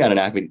 we're doing that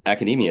in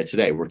academia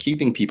today. We're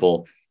keeping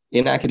people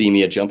in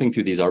academia, jumping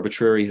through these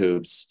arbitrary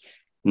hoops,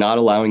 not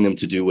allowing them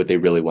to do what they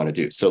really want to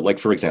do. So like,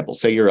 for example,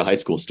 say you're a high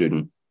school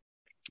student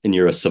and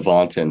you're a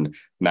savant in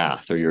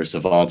math or you're a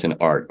savant in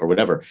art or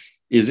whatever.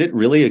 Is it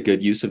really a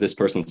good use of this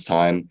person's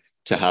time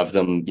to have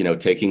them,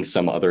 taking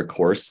some other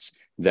course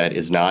that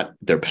is not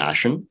their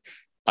passion?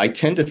 I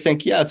tend to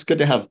think, yeah, it's good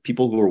to have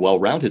people who are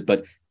well-rounded,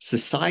 but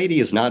society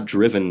is not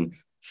driven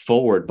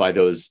forward by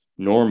those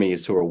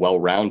normies who are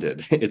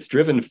well-rounded. It's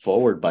driven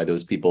forward by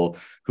those people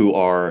who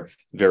are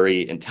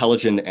very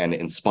intelligent and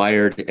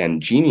inspired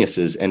and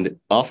geniuses, and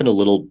often a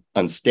little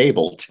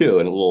unstable too,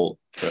 and a little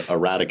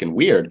erratic and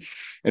weird.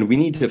 And we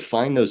need to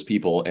find those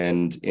people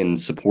and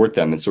support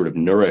them and sort of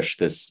nourish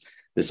this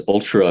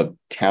ultra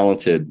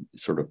talented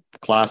sort of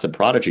class of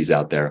prodigies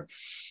out there.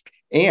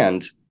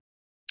 And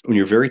when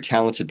you're a very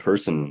talented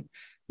person,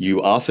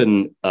 you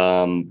often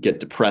get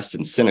depressed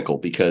and cynical,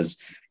 because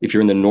if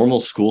you're in the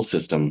normal school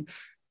system,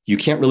 you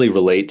can't really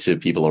relate to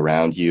people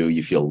around you.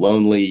 You feel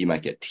lonely, you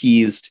might get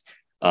teased,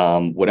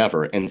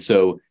 whatever. And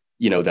so,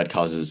 that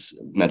causes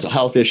mental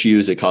health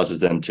issues. It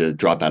causes them to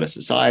drop out of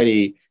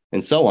society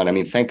and so on. I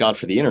mean, thank God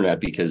for the internet,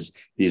 because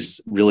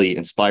these really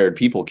inspired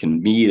people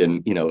can meet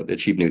and,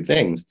 achieve new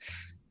things.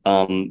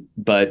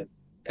 But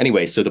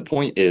anyway, so the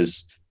point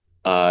is,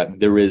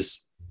 there is,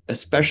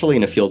 especially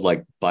in a field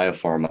like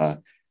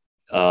biopharma,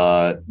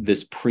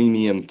 this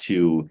premium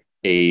to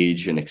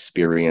age and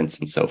experience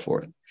and so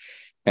forth.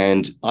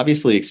 And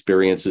obviously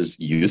experience is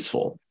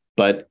useful,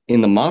 but in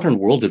the modern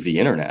world of the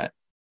internet,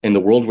 in the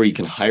world where you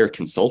can hire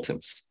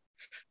consultants,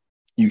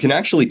 you can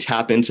actually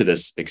tap into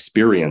this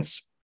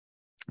experience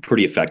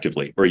pretty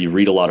effectively, or you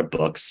read a lot of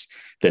books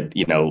that,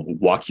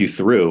 walk you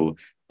through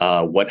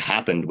what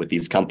happened with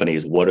these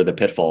companies, what are the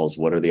pitfalls,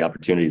 what are the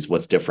opportunities,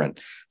 what's different.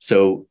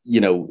 So,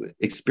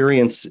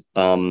 experience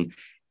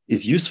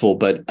is useful,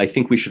 but I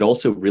think we should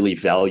also really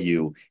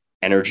value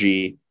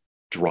energy,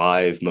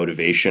 drive,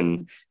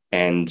 motivation,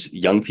 and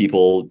young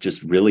people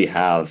just really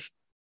have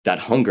that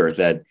hunger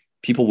that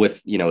people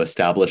with,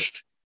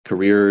 established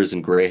careers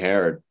and gray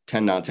hair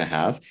tend not to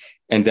have.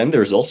 And then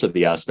there's also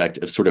the aspect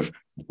of sort of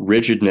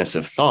rigidness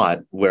of thought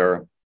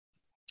where,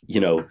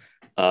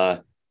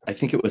 I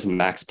think it was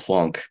Max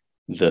Planck,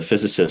 the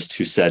physicist,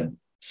 who said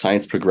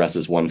science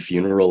progresses one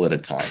funeral at a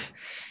time,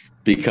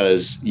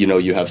 because,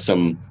 you have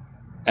some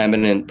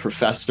eminent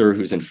professor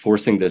who's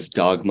enforcing this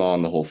dogma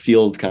on the whole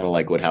field, kind of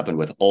like what happened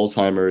with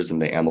Alzheimer's and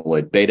the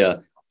amyloid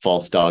beta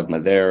false dogma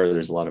there.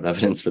 There's a lot of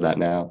evidence for that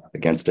now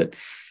against it.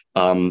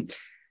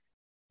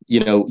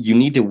 You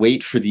need to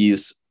wait for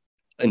these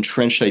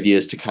entrenched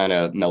ideas to kind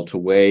of melt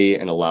away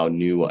and allow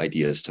new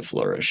ideas to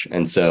flourish.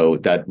 And so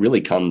that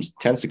really tends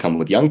to come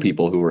with young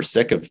people who are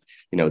sick of,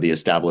 the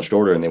established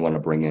order, and they want to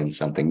bring in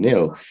something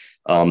new.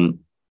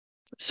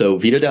 So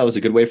vitaDAO is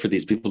a good way for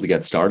these people to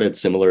get started.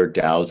 Similar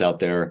DAOs out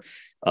there.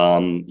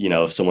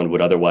 If someone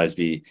would otherwise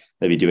be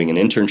maybe doing an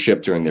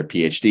internship during their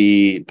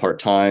PhD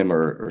part-time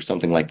or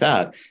something like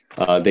that,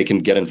 they can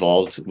get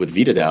involved with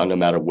vitaDAO no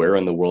matter where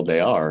in the world they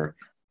are.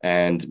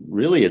 And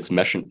really it's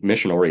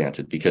mission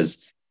oriented, because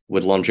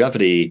with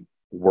longevity,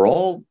 we're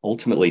all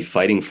ultimately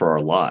fighting for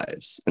our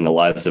lives and the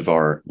lives of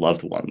our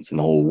loved ones in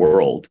the whole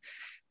world.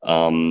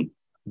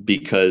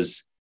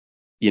 Because,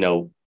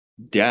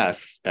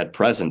 death at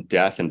present,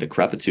 death and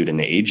decrepitude and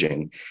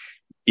aging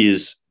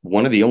is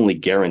one of the only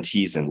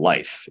guarantees in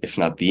life, if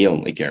not the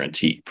only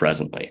guarantee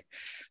presently.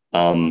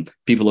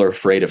 People are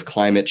afraid of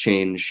climate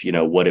change,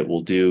 what it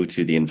will do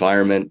to the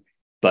environment,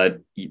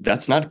 but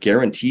that's not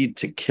guaranteed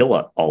to kill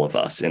all of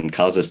us and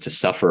cause us to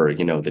suffer,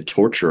 the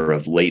torture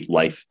of late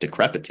life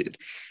decrepitude.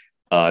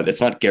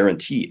 That's not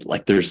guaranteed.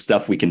 Like, there's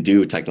stuff we can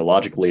do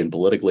technologically and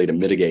politically to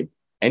mitigate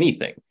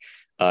anything,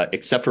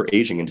 except for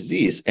aging and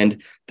disease.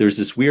 And there's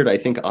this weird, I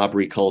think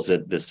Aubrey calls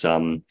it this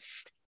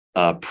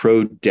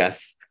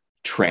pro-death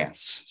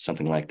trance,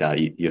 something like that.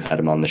 You had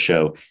him on the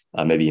show.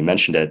 Maybe you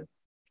mentioned it,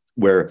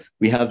 where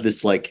we have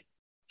this like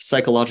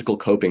psychological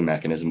coping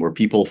mechanism where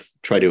people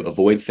try to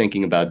avoid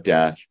thinking about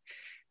death,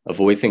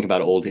 avoid thinking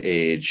about old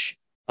age.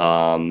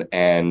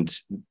 And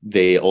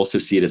they also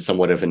see it as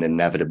somewhat of an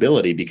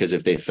inevitability, because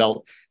if they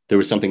felt there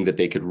was something that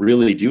they could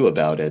really do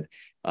about it,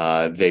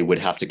 they would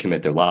have to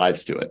commit their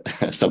lives to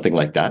it, something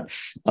like that.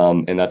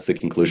 And that's the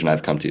conclusion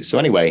I've come to. So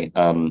anyway,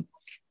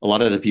 a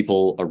lot of the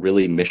people are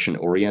really mission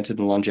oriented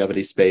in the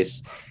longevity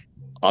space.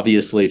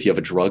 Obviously, if you have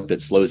a drug that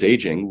slows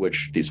aging,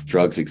 which these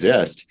drugs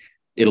exist,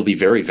 it'll be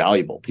very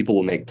valuable. People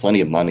will make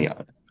plenty of money on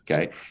it.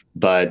 Okay.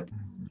 But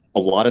a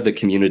lot of the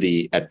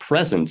community at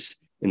present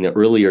in the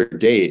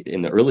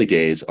early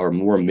days are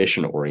more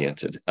mission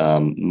oriented.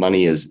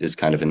 Money is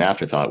kind of an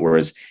afterthought,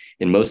 whereas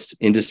in most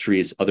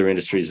industries, other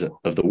industries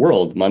of the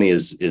world, money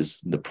is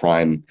the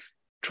prime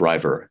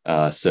driver.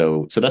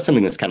 So that's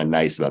something that's kind of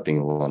nice about being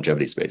in the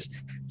longevity space.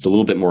 It's a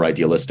little bit more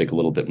idealistic, a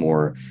little bit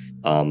more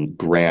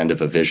grand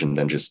of a vision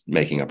than just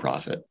making a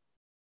profit.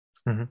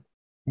 Mm-hmm.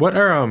 What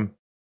are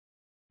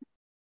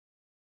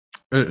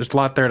there's a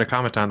lot there to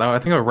comment on, though. I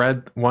think I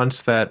read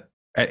once that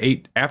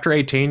after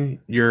 18,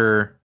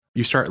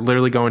 you start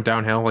literally going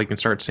downhill. Like you can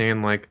start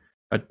seeing like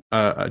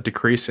a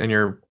decrease in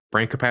your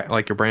brain capacity,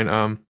 like your brain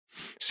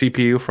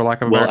CPU, for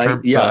lack of a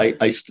better term.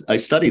 I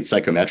studied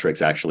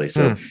psychometrics actually,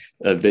 so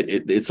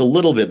it's a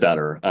little bit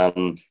better.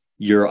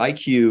 Your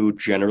IQ,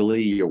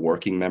 generally, your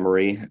working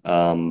memory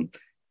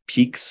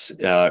peaks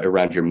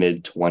around your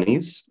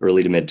mid-20s,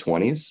 early to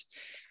mid-20s.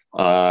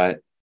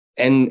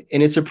 And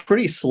it's a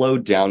pretty slow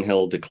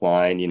downhill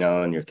decline, in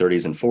your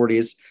 30s and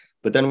 40s.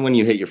 But then when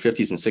you hit your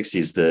 50s and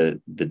 60s,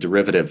 the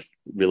derivative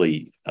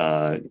really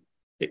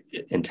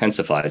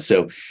intensifies.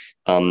 So,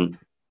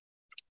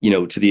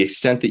 to the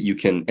extent that you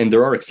can, and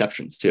there are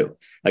exceptions too.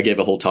 I gave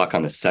a whole talk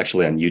on this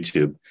actually on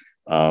YouTube,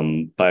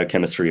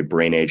 biochemistry of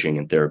brain aging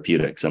and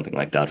therapeutics, something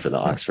like that, for the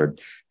Oxford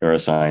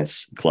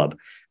Neuroscience Club.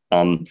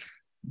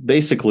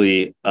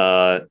 Basically,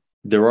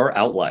 there are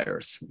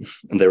outliers.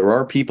 And there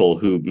are people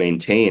who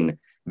maintain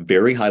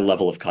very high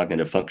level of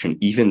cognitive function,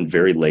 even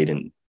very late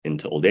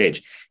into old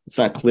age. It's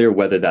not clear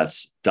whether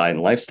that's diet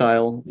and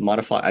lifestyle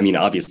modify. I mean,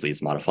 obviously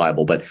it's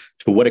modifiable, but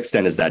to what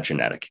extent is that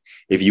genetic?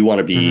 If you want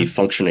to be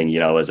functioning,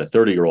 as a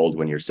 30-year-old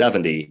when you're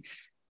 70,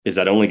 is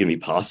that only going to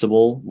be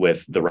possible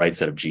with the right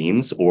set of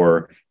genes?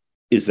 Or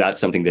is that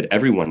something that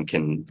everyone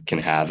can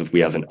have if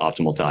we have an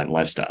optimal diet and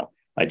lifestyle?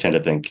 I tend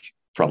to think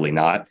probably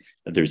not.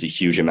 There's a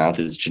huge amount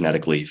that's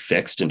genetically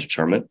fixed and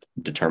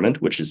determined,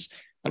 which is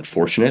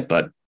unfortunate,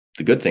 but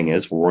the good thing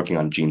is we're working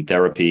on gene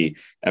therapy,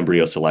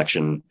 embryo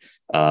selection,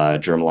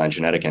 germline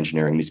genetic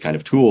engineering, these kind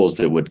of tools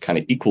that would kind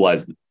of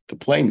equalize the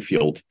playing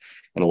field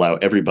and allow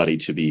everybody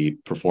to be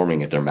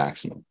performing at their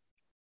maximum.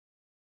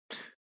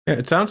 Yeah,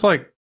 it sounds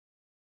like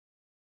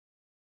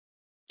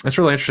it's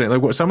really interesting.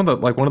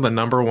 Like one of the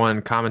number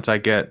one comments I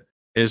get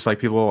is like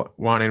people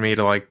wanting me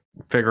to like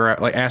figure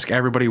out, like ask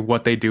everybody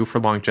what they do for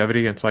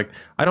longevity. It's like,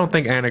 I don't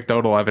think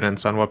anecdotal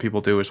evidence on what people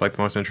do is like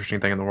the most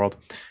interesting thing in the world.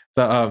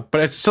 But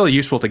it's still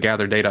useful to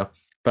gather data.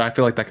 But I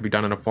feel like that could be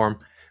done in a form.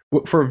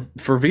 For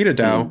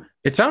vitaDAO,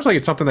 it sounds like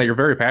it's something that you're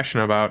very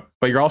passionate about,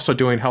 but you're also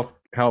doing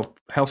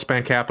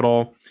Healthspan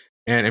Capital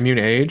and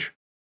ImmuneAGE.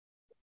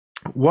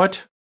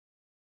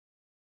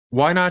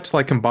 Why not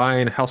like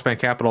combine Healthspan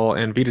Capital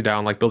and vitaDAO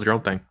and like build your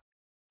own thing?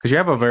 Because you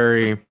have a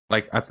very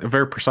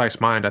precise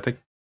mind. I don't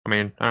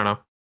know.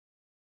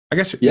 I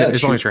guess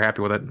as long as you're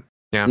happy with it.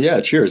 Yeah.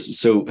 Yeah. Cheers.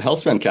 So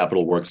Healthspan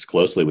Capital works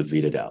closely with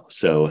vitaDAO.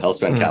 So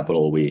Healthspan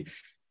Capital, we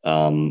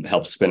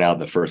helped spin out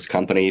the first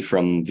company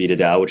from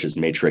vitaDAO, which is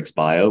Matrix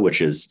Bio,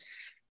 which is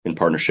in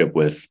partnership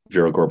with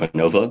Vera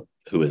Gorbanova,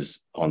 who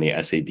is on the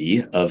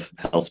SAB of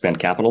Healthspan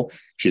Capital.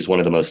 She's one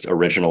of the most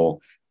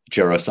original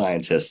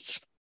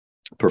geroscientists,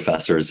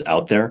 professors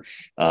out there.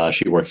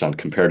 She works on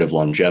comparative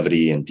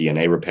longevity and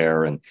DNA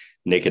repair and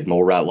naked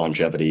mole rat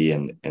longevity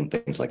and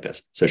things like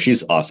this. So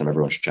she's awesome.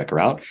 Everyone should check her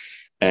out.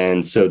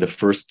 And so the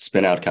first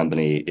spin out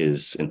company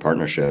is in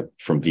partnership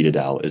from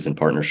vitaDAO, is in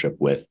partnership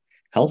with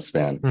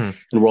Healthspan.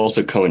 And we're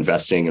also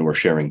co-investing and we're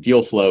sharing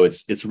deal flow.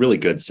 It's really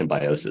good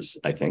symbiosis,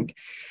 I think.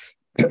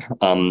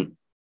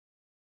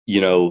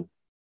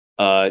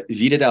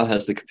 vitaDAO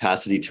has the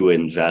capacity to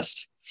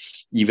invest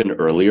even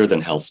earlier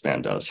than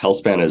Healthspan does.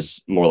 Healthspan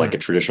is more like a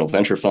traditional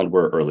venture fund.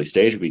 We're early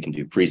stage. We can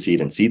do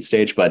pre-seed and seed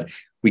stage, but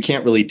we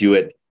can't really do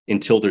it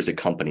until there's a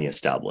company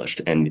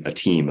established and a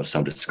team of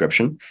some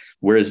description.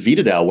 Whereas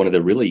vitaDAO, one of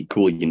the really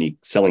cool, unique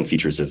selling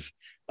features of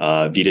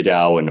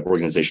vitaDAO and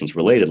organizations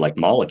related like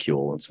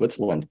Molecule in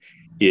Switzerland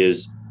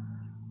is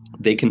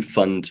they can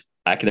fund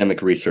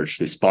academic research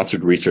through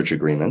sponsored research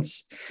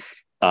agreements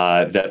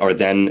that are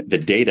then the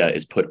data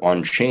is put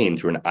on chain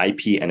through an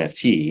IP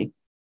NFT,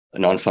 a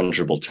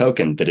non-fungible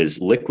token that is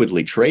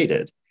liquidly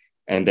traded.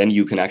 And then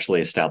you can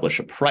actually establish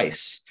a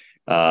price,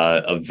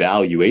 a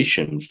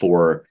valuation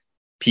for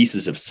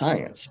pieces of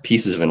science,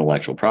 pieces of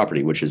intellectual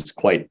property, which is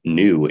quite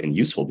new and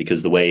useful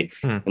because the way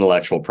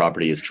intellectual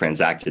property is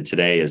transacted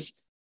today is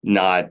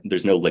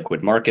there's no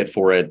liquid market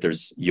for it.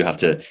 You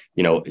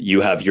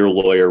have your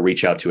lawyer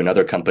reach out to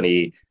another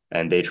company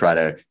and they try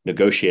to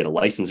negotiate a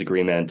license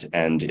agreement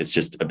and it's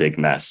just a big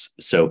mess.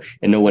 So,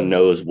 and no one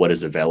knows what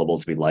is available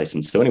to be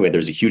licensed. So anyway,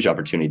 there's a huge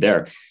opportunity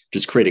there,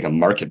 just creating a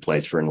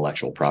marketplace for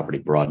intellectual property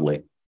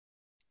broadly.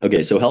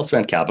 Okay, so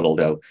Healthspan Capital,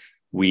 though,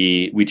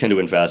 we tend to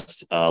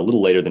invest a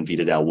little later than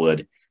vitaDAO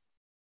would.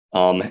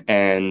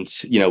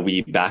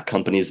 We back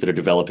companies that are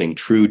developing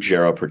true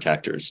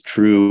geroprotectors,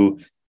 true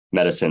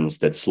medicines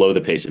that slow the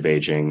pace of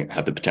aging,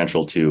 have the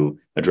potential to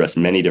address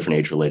many different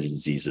age-related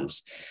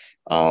diseases.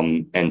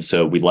 And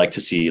so we'd like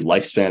to see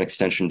lifespan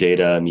extension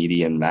data,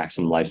 median,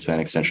 maximum lifespan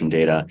extension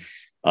data,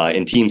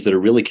 in teams that are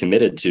really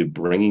committed to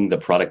bringing the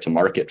product to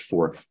market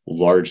for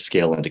large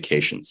scale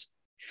indications.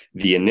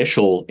 The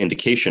initial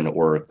indication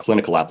or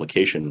clinical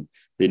application,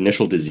 the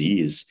initial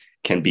disease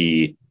can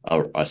be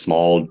a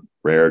small,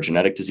 rare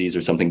genetic disease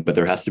or something, but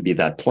there has to be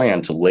that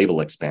plan to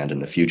label expand in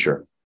the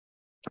future.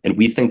 And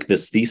we think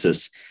this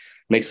thesis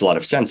makes a lot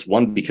of sense.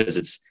 One, because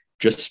it's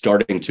just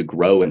starting to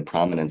grow in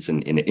prominence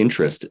and in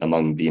interest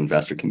among the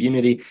investor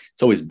community.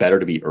 It's always better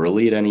to be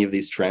early at any of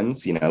these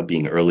trends,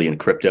 being early in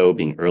crypto,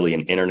 being early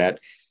in internet,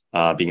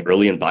 being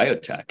early in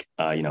biotech,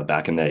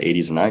 back in the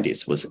 80s and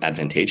 90s was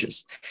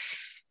advantageous.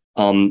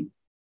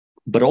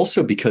 But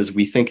also because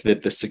we think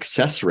that the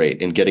success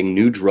rate in getting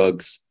new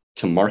drugs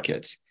to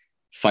market,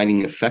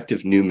 finding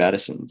effective new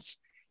medicines,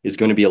 is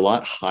going to be a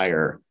lot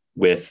higher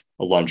with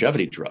a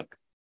longevity drug.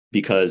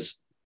 Because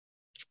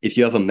if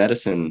you have a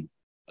medicine,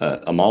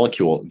 a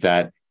molecule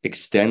that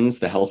extends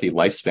the healthy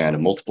lifespan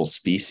of multiple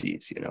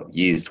species,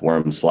 yeast,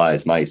 worms,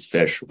 flies, mice,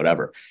 fish,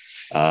 whatever,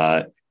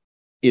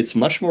 it's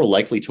much more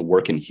likely to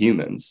work in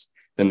humans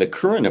than the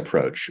current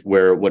approach,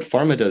 where what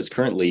pharma does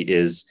currently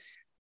is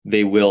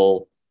they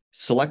will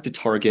select a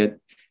target,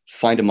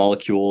 find a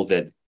molecule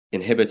that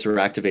inhibits or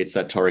activates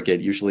that target,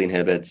 usually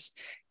inhibits,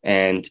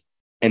 and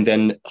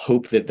then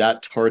hope that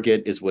that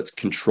target is what's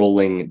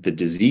controlling the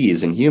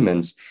disease in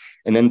humans.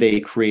 And then they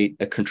create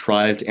a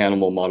contrived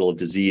animal model of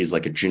disease,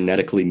 like a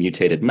genetically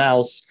mutated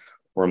mouse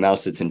or a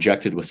mouse that's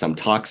injected with some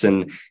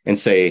toxin, and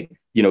say,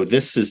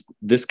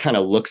 this kind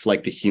of looks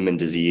like the human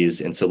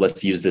disease. And so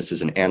let's use this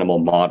as an animal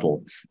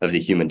model of the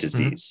human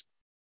disease.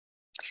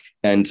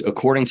 And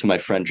according to my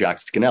friend Jack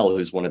Scannell,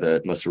 who's one of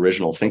the most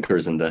original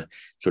thinkers in the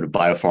sort of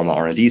biopharma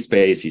R&D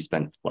space, he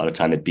spent a lot of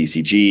time at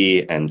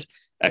BCG and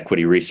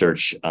equity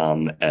research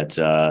at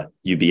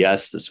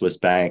UBS, the Swiss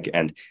bank,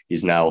 and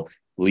he's now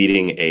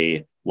leading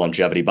a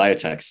longevity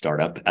biotech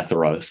startup,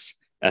 Etheros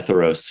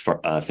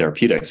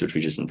Therapeutics, which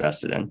we just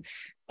invested in.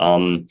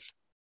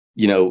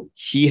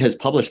 He has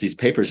published these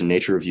papers in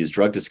Nature Reviews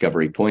Drug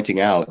Discovery,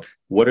 pointing out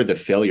what are the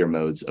failure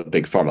modes of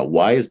big pharma.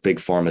 Why is big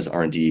pharma's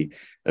R&D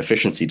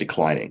efficiency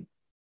declining?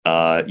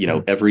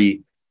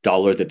 Every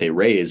dollar that they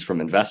raise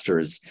from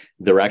investors,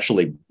 they're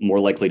actually more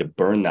likely to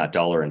burn that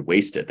dollar and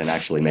waste it than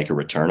actually make a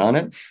return on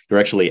it.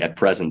 They're actually, at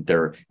present,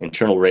 their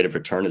internal rate of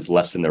return is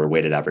less than their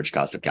weighted average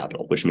cost of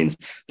capital, which means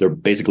they're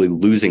basically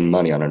losing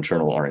money on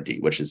internal R&D,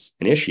 which is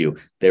an issue.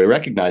 They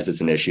recognize it's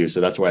an issue, so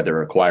that's why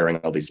they're acquiring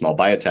all these small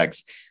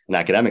biotechs and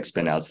academic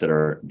spinouts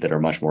that are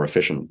much more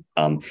efficient.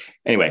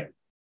 Anyway,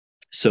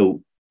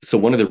 so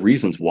one of the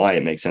reasons why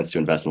it makes sense to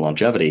invest in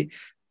longevity,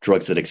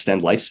 drugs that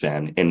extend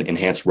lifespan and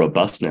enhance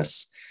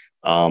robustness,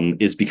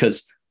 is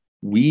because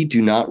we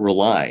do not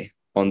rely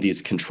on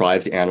these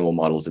contrived animal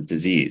models of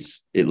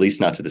disease, at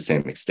least not to the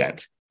same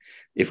extent.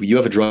 If you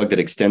have a drug that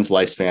extends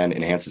lifespan,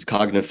 enhances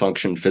cognitive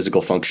function,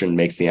 physical function,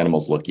 makes the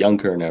animals look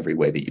younger in every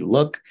way that you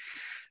look,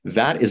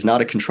 that is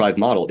not a contrived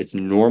model. It's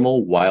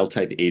normal wild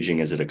type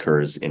aging as it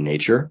occurs in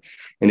nature.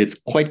 And it's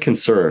quite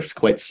conserved,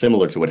 quite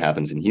similar to what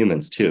happens in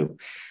humans too.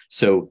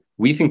 So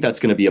we think that's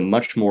going to be a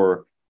much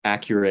more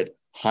accurate,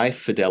 high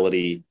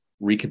fidelity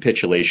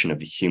recapitulation of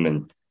the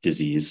human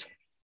disease.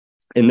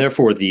 And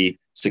therefore, the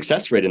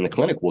success rate in the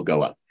clinic will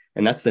go up.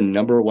 And that's the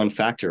number one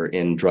factor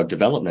in drug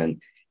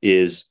development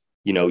is,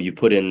 you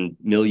put in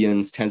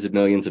millions, tens of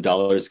millions of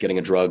dollars getting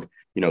a drug,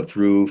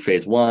 through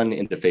phase 1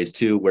 into phase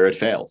 2 where it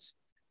fails.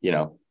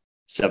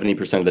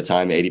 70% of the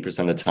time, 80%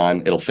 of the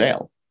time, it'll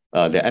fail,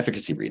 the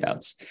efficacy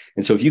readouts.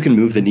 And so if you can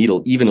move the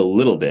needle even a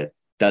little bit,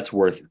 that's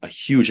worth a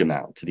huge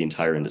amount to the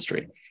entire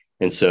industry.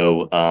 And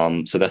so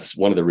that's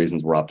one of the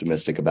reasons we're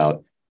optimistic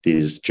about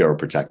these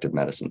geroprotective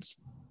medicines.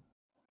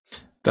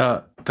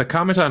 The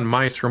comment on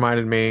mice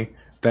reminded me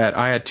that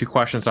I had two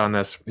questions on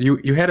this.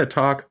 You had a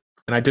talk,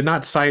 and I did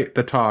not cite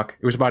the talk.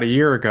 It was about a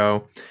year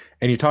ago,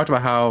 and you talked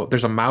about how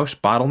there's a mouse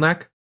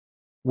bottleneck,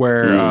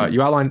 where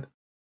you outlined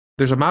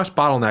there's a mouse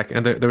bottleneck,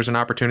 and there was an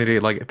opportunity.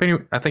 Like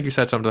I think you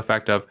said something to the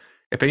effect of,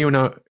 if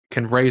anyone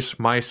can raise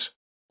mice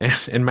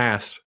in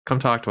mass, come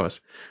talk to us.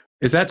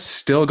 Is that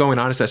still going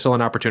on? Is that still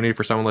an opportunity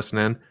for someone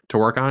listening to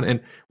work on?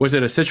 And was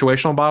it a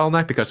situational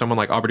bottleneck because someone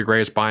like Aubrey Gray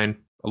is buying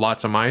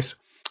lots of mice?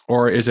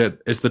 Or is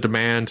the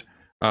demand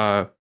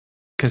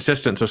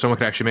consistent so someone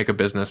could actually make a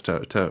business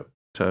to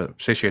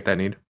satiate that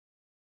need?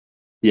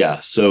 Yeah,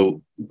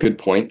 so good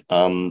point.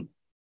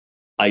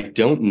 I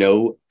don't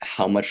know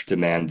how much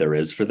demand there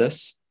is for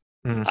this.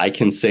 I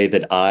can say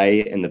that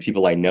I and the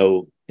people I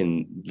know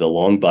in the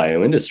long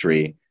bio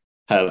industry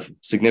have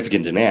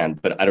significant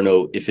demand, but I don't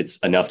know if it's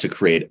enough to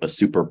create a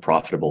super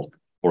profitable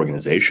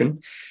organization.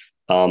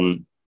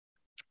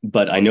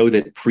 But I know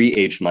that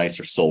pre-aged mice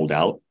are sold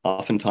out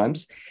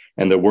oftentimes,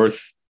 and they're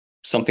worth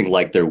something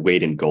like their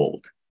weight in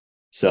gold.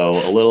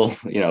 So a little,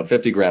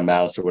 50-gram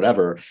mouse or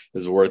whatever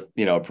is worth,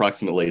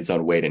 approximately its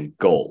own weight in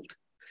gold.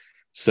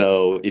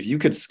 So if you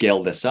could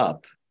scale this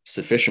up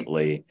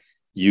sufficiently,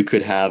 you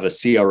could have a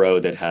CRO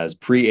that has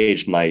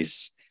pre-aged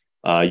mice.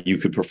 You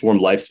could perform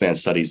lifespan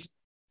studies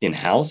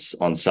in-house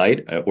on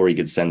site, or you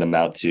could send them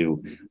out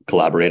to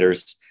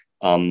collaborators.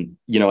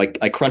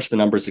 I crunched the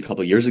numbers a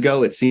couple of years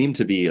ago. It seemed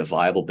to be a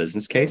viable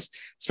business case,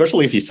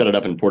 especially if you set it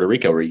up in Puerto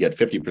Rico where you get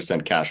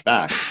 50% cash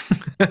back.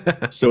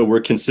 So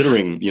we're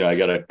considering, I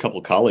got a couple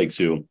of colleagues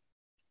who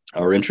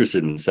are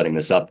interested in setting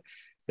this up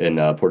in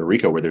Puerto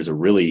Rico, where there's a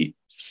really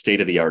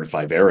state-of-the-art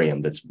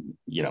vivarium that's,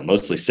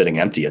 mostly sitting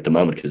empty at the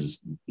moment because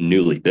it's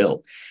newly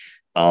built.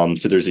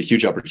 So there's a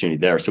huge opportunity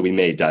there. So we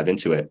may dive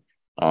into it.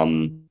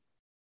 And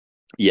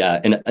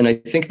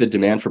I think the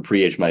demand for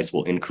pre-age mice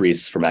will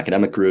increase from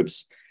academic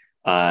groups.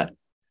 I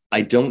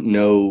don't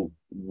know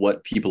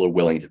what people are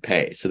willing to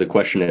pay. So the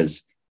question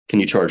is, can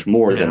you charge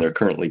more than they're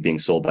currently being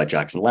sold by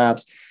Jackson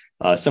Labs?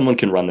 Someone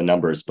can run the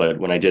numbers, but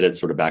when I did it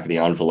sort of back of the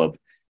envelope,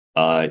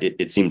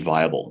 it seemed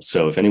viable.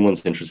 So if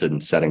anyone's interested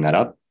in setting that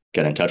up,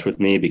 get in touch with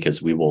me,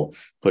 because we will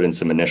put in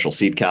some initial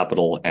seed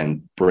capital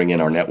and bring in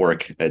our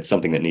network. It's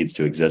something that needs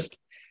to exist.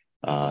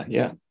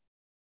 Sweet.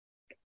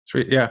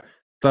 Yeah.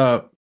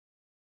 I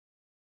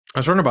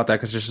was wondering about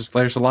that because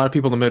there's a lot of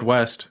people in the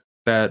Midwest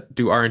that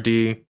do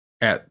R&D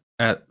at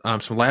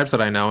some labs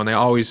that I know, and they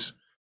always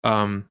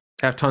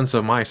have tons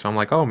of mice. So I'm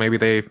like, oh,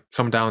 maybe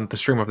someone down the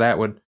stream of that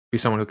would be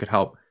someone who could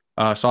help.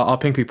 So I'll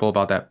ping people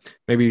about that.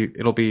 Maybe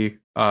it'll be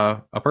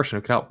a person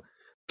who could help.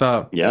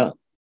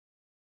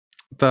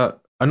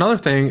 Another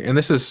thing, and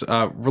this is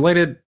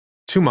related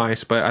to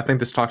mice, but I think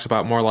this talks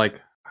about more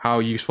like how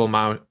useful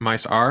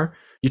mice are.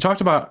 You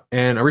talked about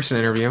in a recent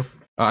interview,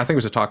 I think it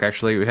was a talk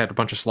actually, we had a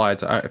bunch of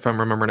slides, if I'm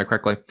remembering it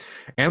correctly.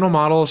 Animal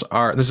models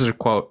are, this is a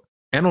quote,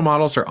 animal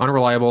models are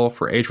unreliable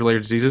for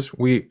age-related diseases.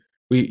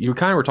 You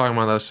kind of were talking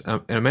about this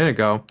in a minute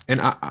ago, and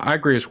I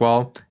agree as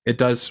well. It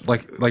does,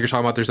 like you're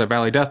talking about, there's that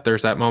valley death,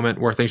 there's that moment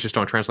where things just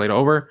don't translate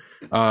over.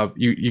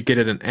 You get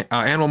it in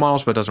animal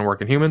models, but it doesn't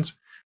work in humans.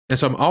 And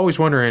so I'm always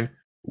wondering,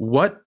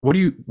 what do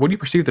you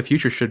perceive the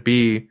future should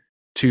be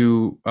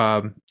to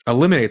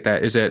eliminate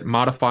that? Is it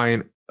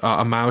modifying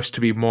a mouse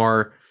to be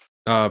more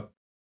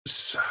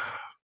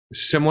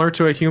similar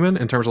to a human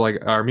in terms of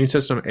like our immune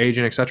system,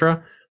 aging,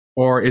 etc.,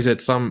 or is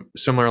it some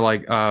similar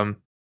like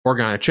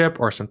organ on a chip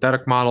or a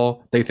synthetic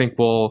model they think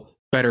will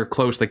better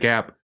close the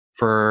gap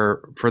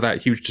for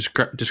that huge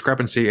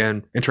discrepancy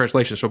in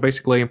translation? So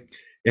basically,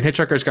 in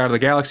Hitchhiker's Guide to the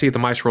Galaxy, the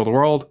mice rule the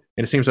world,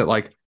 and it seems that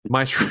like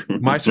mice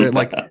are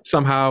like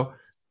somehow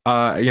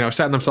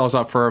setting themselves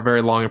up for a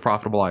very long and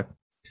profitable life.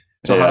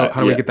 So how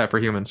do we get that for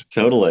humans?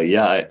 Totally.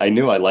 Yeah, I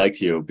knew I liked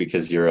you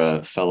because you're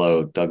a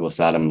fellow Douglas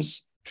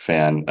Adams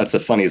fan. That's the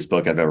funniest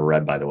book I've ever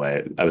read, by the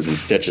way. I was in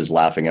stitches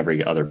laughing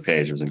every other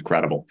page. It was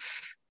incredible.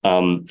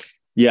 So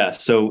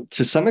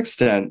to some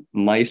extent,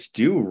 mice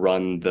do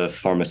run the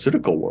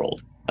pharmaceutical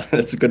world.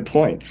 That's a good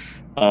point.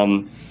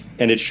 And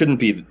it shouldn't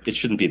be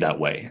that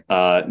way.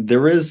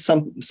 There is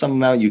some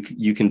amount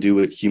you can do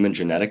with human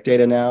genetic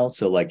data now.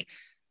 So like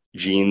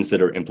genes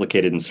that are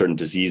implicated in certain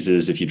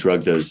diseases, if you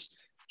drug those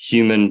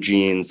human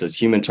genes, those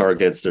human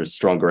targets, there's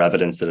stronger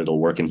evidence that it'll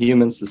work in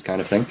humans, this kind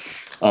of thing.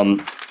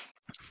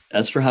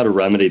 As for how to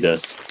remedy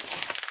this,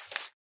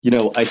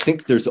 I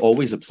think there's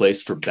always a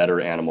place for better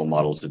animal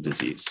models of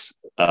disease.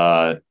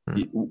 And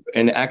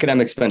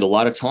academics spend a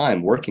lot of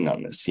time working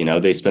on this.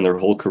 They spend their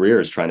whole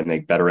careers trying to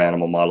make better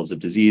animal models of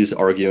disease,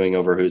 arguing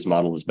over whose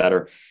model is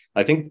better.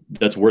 I think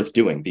that's worth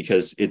doing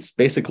because it's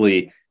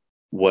basically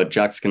what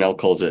Jacques Scannell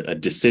calls a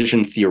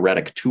decision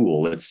theoretic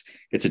tool. It's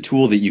a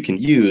tool that you can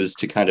use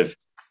to kind of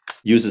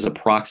use as a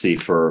proxy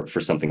for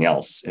something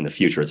else in the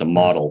future. It's a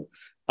model.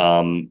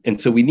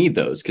 And so we need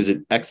those because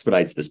it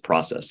expedites this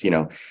process.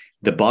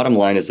 The bottom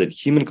line is that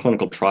human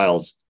clinical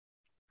trials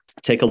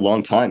take a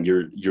long time.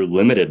 You're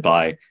limited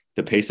by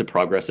the pace of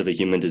progress of a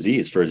human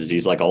disease. For a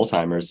disease like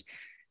Alzheimer's,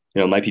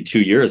 it might be 2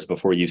 years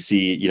before you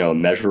see, a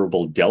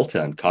measurable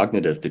delta in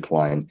cognitive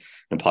decline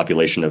in a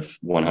population of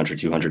 100,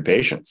 200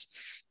 patients.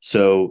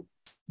 So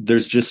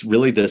there's just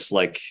really this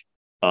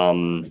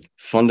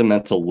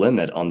fundamental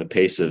limit on the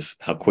pace of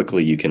how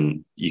quickly you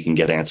can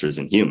get answers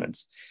in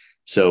humans.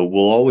 So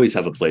we'll always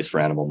have a place for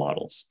animal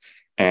models.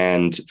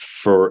 And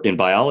in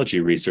biology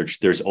research,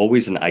 there's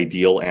always an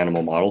ideal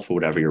animal model for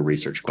whatever your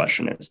research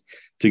question is.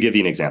 To give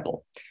you an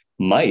example,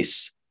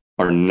 mice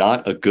are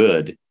not a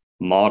good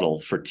model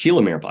for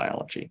telomere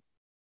biology.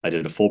 I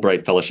did a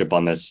Fulbright fellowship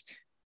on this.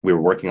 We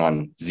were working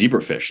on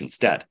zebrafish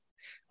instead,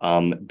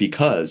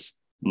 because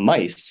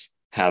mice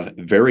have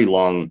very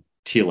long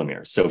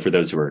telomeres. So for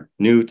those who are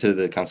new to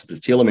the concept of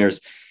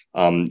telomeres,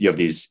 you have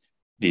these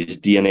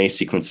DNA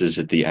sequences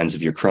at the ends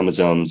of your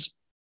chromosomes.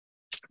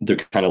 They're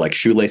kind of like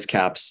shoelace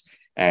caps,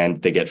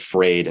 and they get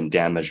frayed and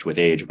damaged with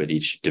age, with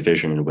each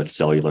division, and with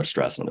cellular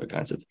stress and other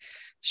kinds of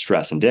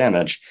stress and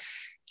damage.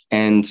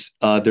 And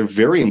they're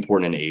very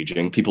important in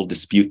aging. People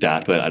dispute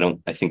that, but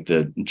I think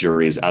the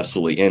jury is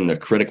absolutely in. They're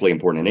critically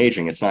important in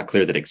aging. It's not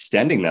clear that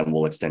extending them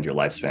will extend your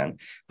lifespan,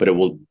 but it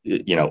will,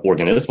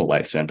 organismal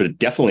lifespan, but it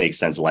definitely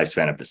extends the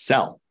lifespan of the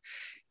cell.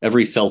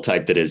 Every cell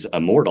type that is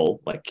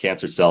immortal, like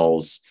cancer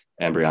cells,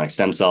 embryonic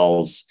stem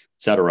cells,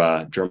 et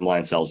cetera,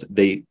 germline cells,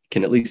 they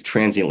can at least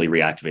transiently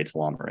reactivate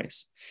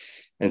telomerase.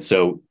 And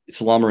so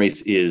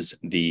telomerase is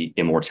the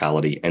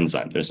immortality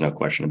enzyme. There's no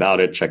question about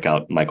it. Check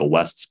out Michael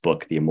West's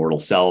book, The Immortal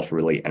Cell, for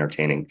really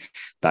entertaining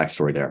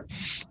backstory there.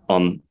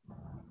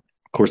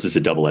 Of course, it's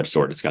a double-edged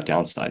sword. It's got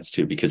downsides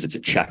too, because it's a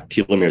check.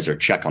 Telomeres are a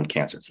check on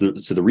cancer.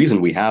 So the reason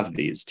we have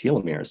these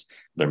telomeres,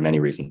 there are many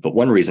reasons, but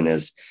one reason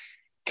is,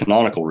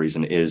 canonical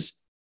reason is,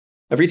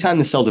 every time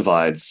the cell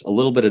divides, a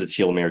little bit of the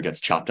telomere gets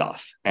chopped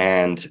off.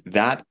 And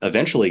that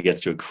eventually gets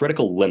to a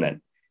critical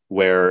limit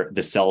where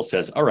the cell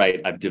says, all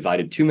right, I've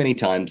divided too many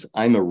times.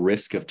 I'm a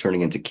risk of turning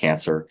into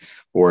cancer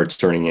or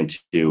turning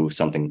into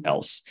something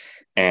else.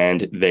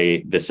 And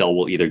the cell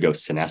will either go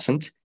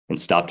senescent and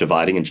stop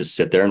dividing and just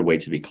sit there and wait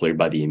to be cleared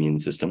by the immune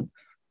system,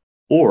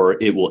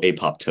 or it will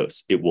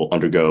apoptose. It will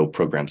undergo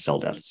programmed cell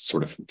death,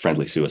 sort of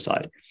friendly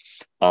suicide.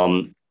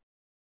 And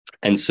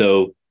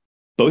so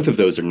both of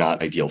those are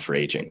not ideal for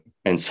aging.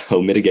 And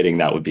so mitigating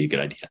that would be a good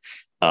idea,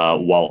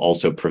 while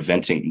also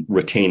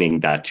retaining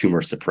that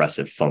tumor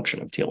suppressive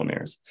function of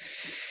telomeres.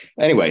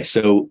 Anyway,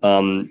 so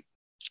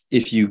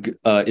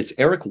it's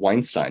Eric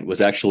Weinstein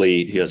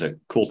he has a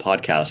cool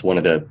podcast. One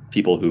of the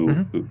people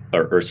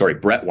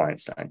Brett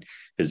Weinstein,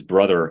 his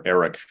brother,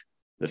 Eric,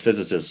 the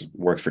physicist,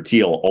 worked for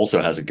Thiel,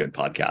 also has a good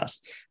podcast.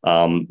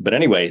 But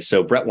anyway,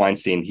 so Brett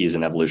Weinstein, he's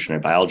an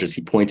evolutionary biologist.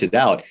 He pointed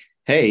out,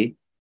 hey,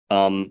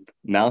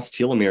 mouse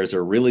telomeres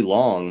are really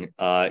long.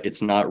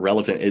 It's not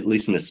relevant, at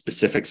least in the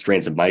specific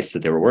strains of mice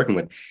that they were working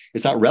with.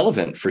 It's not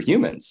relevant for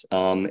humans.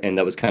 And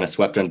that was kind of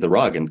swept under the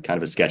rug in kind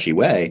of a sketchy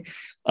way.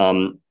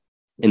 And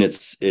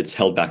it's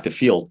held back the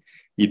field.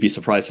 You'd be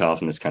surprised how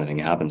often this kind of thing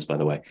happens, by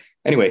the way.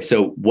 Anyway,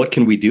 so what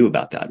can we do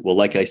about that? Well,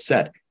 like I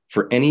said,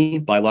 for any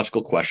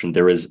biological question,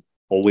 there is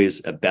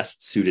always a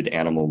best suited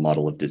animal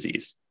model of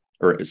disease,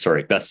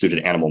 best suited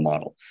animal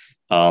model.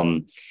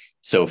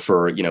 So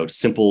for,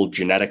 simple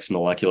genetics,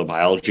 molecular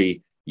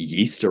biology,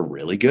 yeast are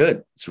really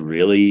good. It's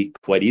really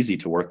quite easy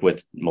to work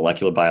with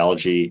molecular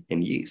biology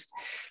in yeast.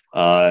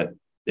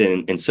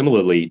 And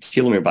similarly,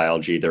 telomere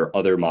biology, there are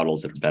other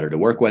models that are better to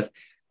work with.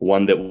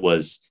 One that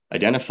was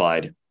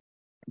identified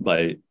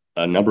by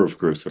a number of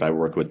groups, but I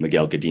work with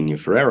Miguel Godinho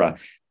Ferreira,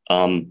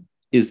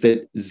 is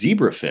that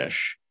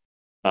zebrafish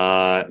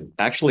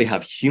actually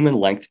have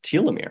human-length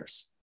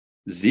telomeres.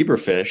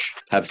 Zebrafish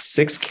have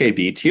 6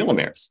 kb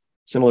telomeres,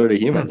 similar to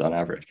humans on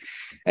average.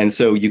 And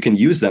so you can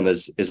use them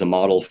as a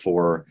model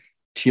for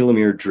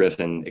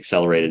telomere-driven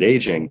accelerated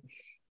aging,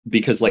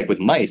 because like with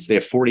mice, they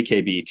have 40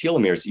 kb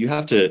telomeres. You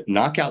have to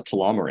knock out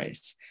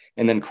telomerase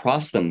and then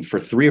cross them for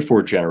 3 or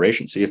 4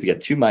 generations. So you have to get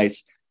 2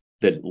 mice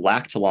that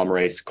lack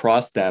telomerase,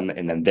 cross them,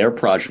 and then their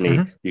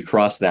progeny, you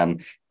cross them,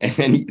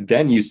 and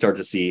then you start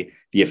to see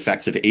the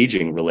effects of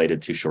aging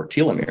related to short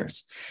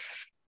telomeres.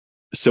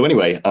 So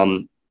anyway,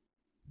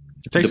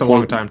 it takes a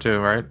long time too,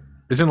 right?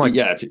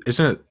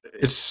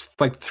 It's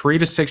like 3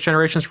 to 6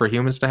 generations for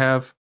humans to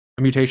have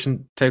a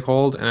mutation take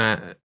hold,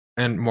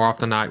 and more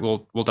often than not,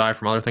 we'll die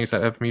from other things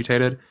that have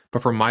mutated.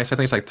 But for mice, I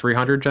think it's like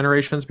 300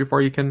 generations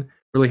before you can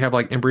really have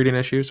like inbreeding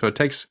issues. So it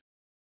takes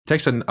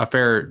a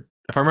fair,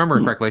 if I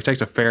remember correctly, it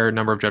takes a fair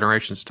number of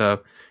generations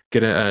to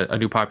get a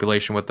new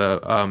population with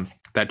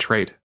that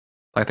trait.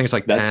 I think it's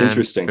like that's 10,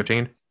 interesting.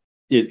 15.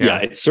 Yeah,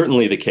 it's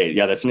certainly the case.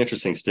 Yeah, that's an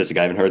interesting statistic.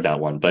 I haven't heard that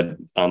one, but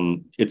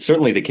it's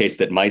certainly the case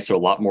that mice are a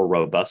lot more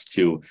robust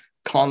to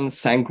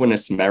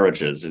consanguineous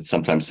marriages. It's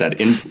sometimes said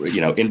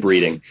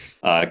inbreeding.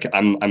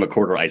 I'm a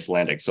quarter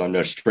Icelandic, so I'm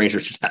no stranger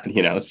to that.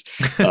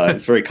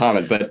 It's very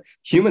common, but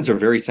humans are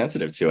very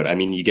sensitive to it. I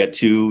mean, you get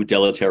 2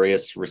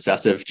 deleterious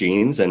recessive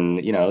genes, and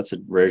it's a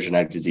rare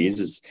genetic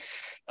disease.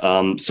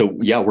 So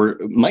yeah,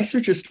 mice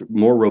are just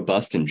more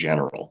robust in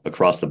general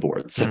across the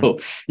board. So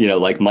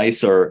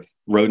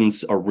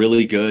rodents are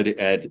really good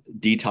at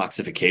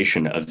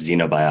detoxification of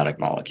xenobiotic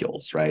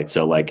molecules, right?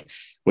 So like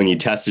when you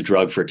test a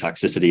drug for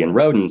toxicity in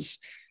rodents,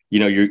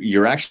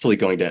 you're actually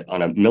going to,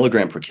 on a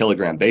milligram per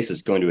kilogram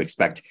basis, going to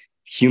expect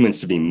humans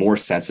to be more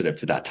sensitive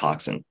to that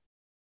toxin,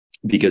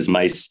 because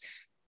mice,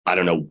 I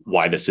don't know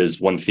why this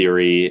is. One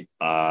theory,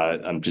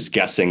 I'm just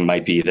guessing,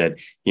 might be that,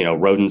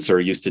 rodents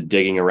are used to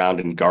digging around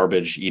in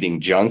garbage,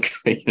 eating junk.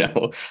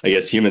 I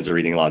guess humans are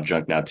eating a lot of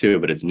junk now too,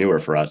 but it's newer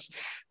for us.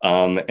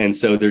 And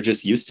so they're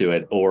just used to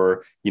it,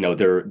 or,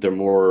 they're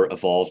more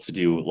evolved to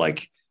do,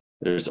 like,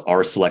 there's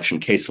R selection,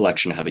 K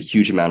selection, have a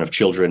huge amount of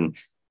children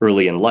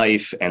early in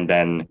life. And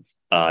then,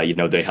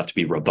 they have to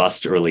be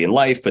robust early in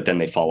life, but then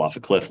they fall off a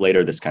cliff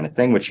later, this kind of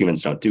thing, which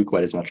humans don't do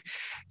quite as much.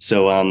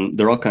 So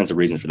there are all kinds of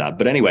reasons for that.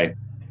 But anyway,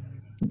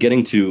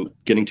 getting to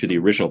the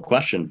original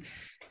question,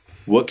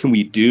 what can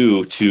we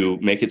do to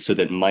make it so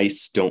that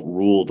mice don't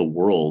rule the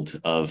world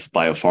of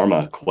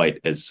biopharma quite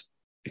as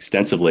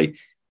extensively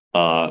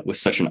with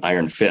such an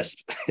iron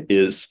fist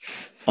is,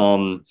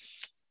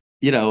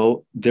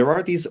 there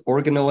are these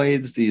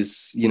organoids,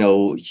 these,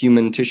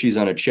 human tissues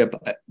on a chip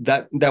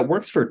that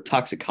works for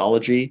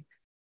toxicology,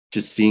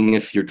 just seeing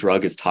if your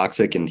drug is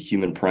toxic in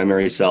human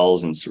primary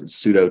cells and sort of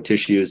pseudo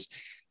tissues.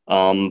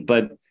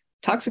 But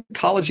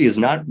toxicology is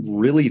not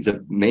really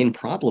the main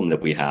problem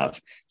that we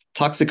have.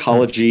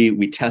 Toxicology,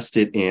 we test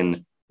it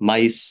in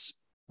mice,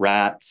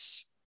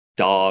 rats,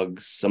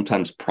 dogs,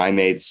 sometimes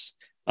primates,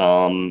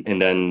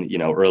 and then,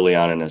 early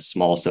on in a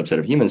small subset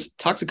of humans.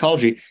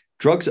 Toxicology,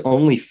 drugs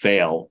only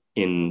fail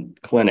in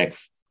clinic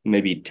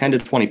maybe 10 to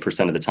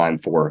 20% of the time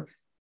for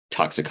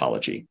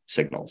toxicology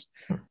signals.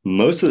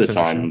 Most of the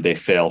time, they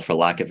fail for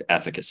lack of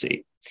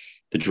efficacy.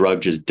 The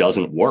drug just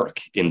doesn't work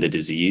in the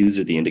disease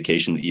or the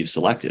indication that you've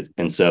selected.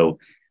 And so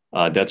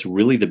that's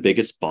really the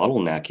biggest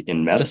bottleneck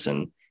in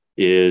medicine,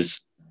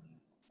 is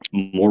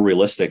more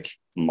realistic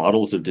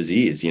models of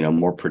disease,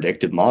 more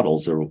predictive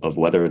models of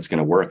whether it's going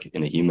to work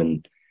in a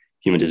human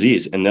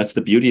disease. And that's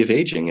the beauty of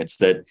aging. It's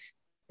that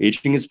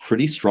aging is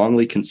pretty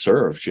strongly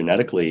conserved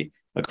genetically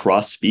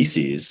across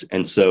species.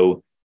 And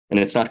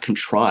it's not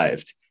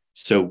contrived.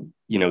 So,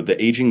 the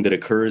aging that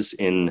occurs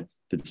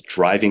that's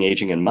driving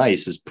aging in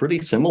mice is pretty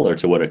similar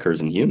to what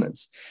occurs in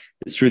humans.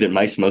 It's true that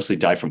mice mostly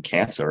die from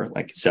cancer,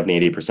 like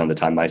 70-80% of the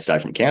time mice die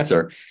from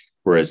cancer,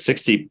 whereas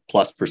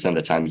 60+% of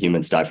the time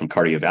humans die from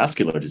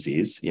cardiovascular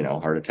disease,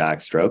 heart attack,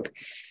 stroke.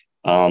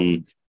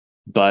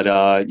 But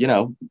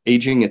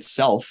aging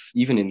itself,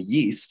 even in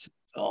yeast,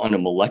 on a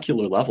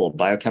molecular level,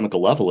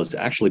 biochemical level, is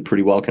actually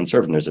pretty well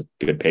conserved. And there's a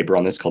good paper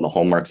on this called The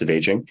Hallmarks of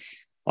Aging.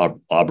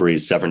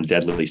 Aubrey's 7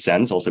 Deadly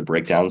Sins also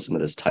break down some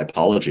of this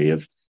typology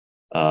of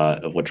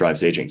what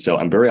drives aging. So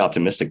I'm very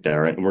optimistic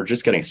there, and we're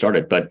just getting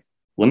started. But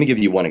let me give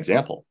you one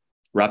example.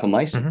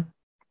 Rapamycin.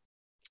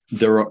 Mm-hmm.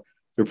 There are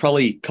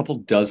probably a couple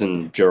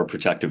dozen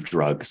geroprotective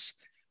drugs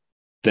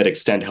that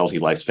extend healthy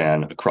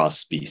lifespan across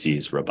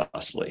species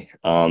robustly.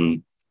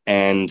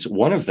 And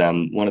one of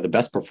the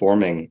best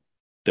performing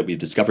that we've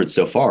discovered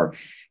so far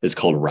is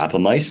called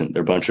rapamycin.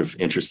 There are a bunch of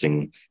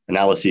interesting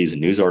analyses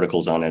and news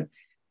articles on it,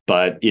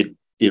 but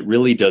it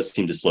really does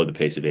seem to slow the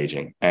pace of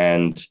aging,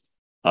 and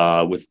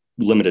with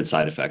limited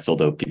side effects,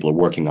 although people are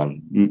working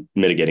on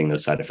mitigating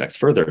those side effects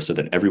further so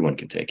that everyone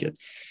can take it.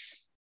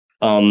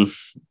 And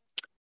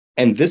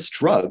this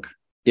drug,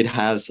 it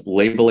has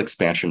label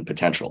expansion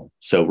potential.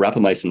 So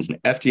rapamycin is an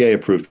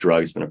FDA-approved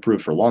drug. It's been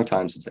approved for a long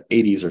time, since the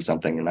 80s or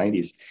something, or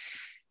 90s.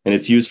 And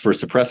it's used for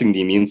suppressing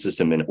the immune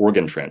system in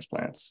organ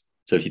transplants.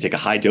 So if you take a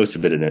high dose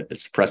of it, and it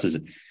suppresses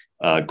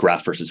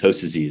graft versus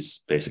host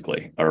disease,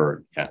 basically,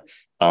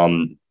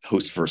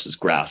 host versus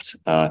graft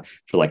for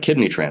like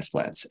kidney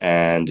transplants.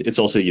 And it's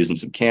also used in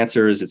some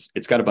cancers.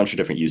 It's got a bunch of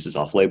different uses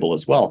off label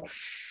as well.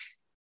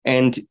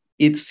 And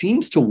it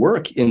seems to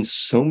work in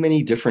so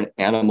many different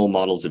animal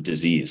models of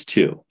disease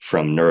too,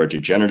 from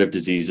neurodegenerative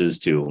diseases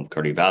to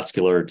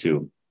cardiovascular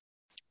to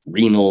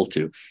renal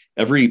to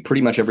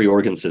pretty much every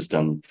organ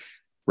system.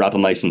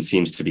 Rapamycin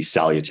seems to be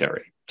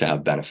salutary, to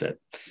have benefit.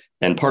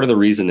 And part of the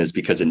reason is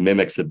because it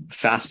mimics the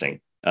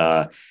fasting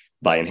by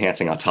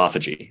enhancing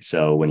autophagy.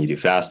 So when you do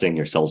fasting,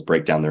 your cells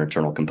break down their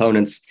internal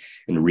components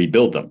and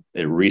rebuild them.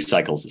 It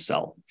recycles the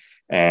cell.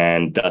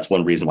 And that's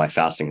one reason why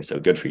fasting is so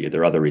good for you.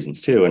 There are other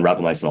reasons too. And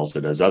rapamycin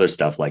also does other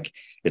stuff, like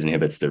it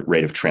inhibits the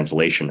rate of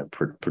translation of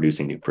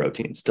producing new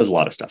proteins. It does a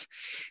lot of stuff.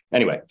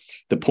 Anyway,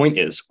 the point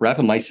is,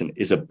 rapamycin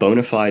is a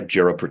bona fide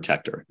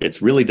geroprotector.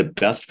 It's really the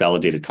best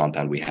validated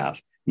compound we have.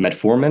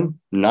 Metformin,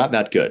 not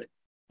that good.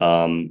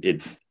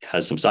 It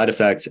has some side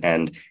effects,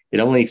 and it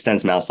only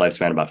extends mouse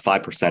lifespan about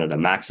 5% at a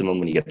maximum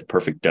when you get the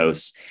perfect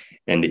dose.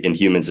 And in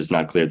humans, it's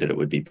not clear that it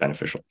would be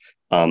beneficial.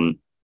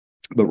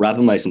 But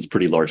rapamycin's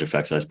pretty large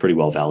effect size, pretty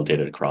well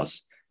validated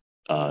across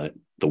the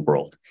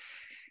world.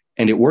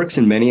 And it works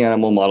in many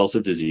animal models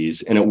of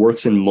disease, and it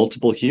works in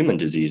multiple human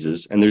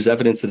diseases. And there's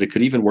evidence that it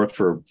could even work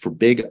for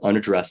big,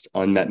 unaddressed,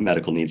 unmet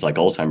medical needs like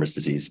Alzheimer's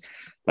disease.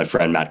 My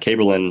friend Matt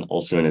Kaberlin,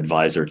 also an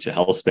advisor to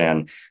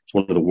Healthspan, is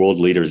one of the world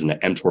leaders in the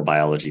mTOR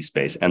biology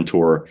space.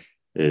 mTOR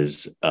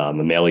is a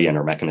mammalian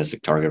or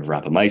mechanistic target of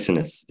rapamycin.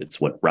 It's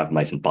what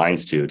rapamycin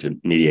binds to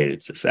mediate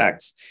its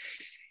effects.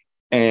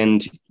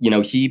 And,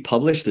 he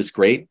published this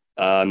great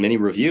mini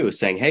review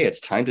saying, hey, it's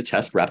time to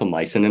test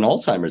rapamycin in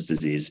Alzheimer's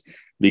disease,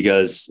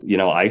 because,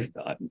 I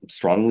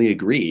strongly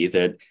agree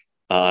that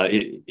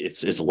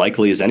it's as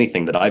likely as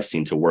anything that I've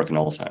seen to work in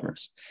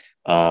Alzheimer's.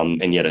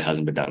 And yet it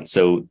hasn't been done.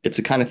 So it's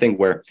the kind of thing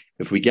where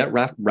if we get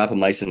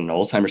rapamycin in an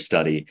Alzheimer's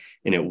study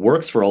and it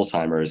works for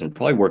Alzheimer's, and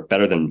probably work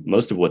better than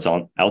most of what's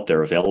out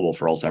there available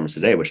for Alzheimer's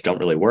today, which don't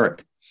really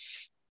work,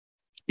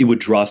 it would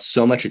draw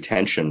so much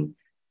attention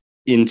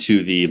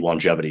into the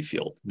longevity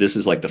field. This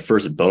is like the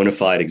first bona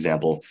fide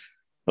example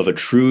of a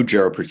true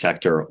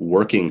geroprotector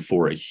working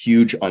for a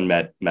huge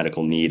unmet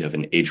medical need of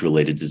an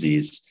age-related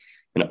disease.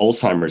 And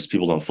Alzheimer's,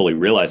 people don't fully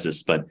realize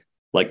this, but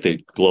like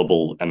the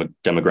global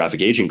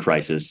demographic aging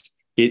crisis,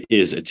 it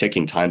is a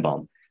ticking time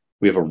bomb.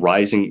 We have a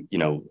rising,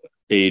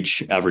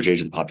 average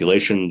age of the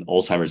population.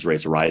 Alzheimer's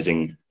rates are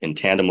rising in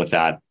tandem with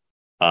that.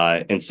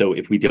 And so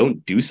if we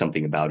don't do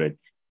something about it,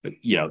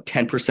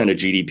 10% of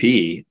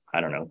GDP,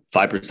 5%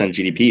 of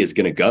GDP is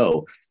going to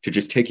go to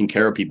just taking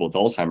care of people with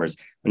Alzheimer's,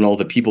 and all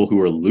the people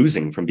who are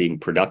losing from being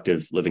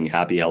productive, living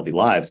happy, healthy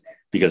lives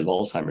because of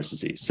Alzheimer's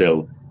disease.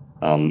 So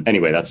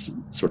anyway, that's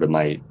sort of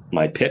my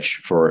pitch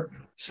for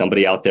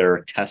somebody out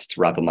there: test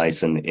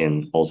rapamycin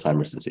in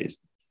Alzheimer's disease.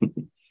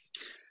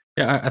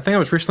 Yeah, I think I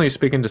was recently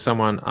speaking to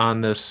someone on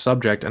this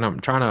subject, and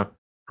I'm trying to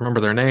remember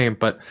their name,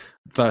 but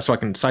so I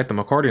can cite them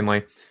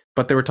accordingly.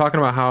 But they were talking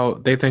about how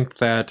they think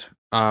that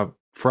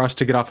for us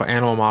to get off of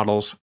animal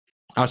models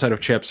outside of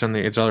chips and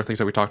the other things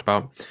that we talked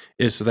about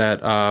is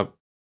that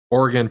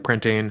organ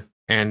printing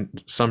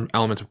and some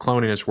elements of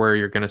cloning is where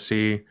you're going to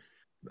see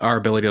our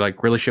ability to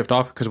like really shift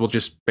off, because we'll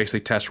just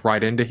basically test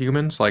right into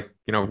humans, like,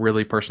 you know,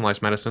 really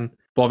personalized medicine.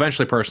 Well,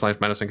 eventually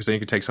personalized medicine, because then you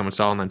could take someone's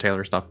cell and then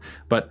tailor stuff.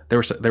 But they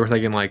were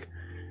thinking like,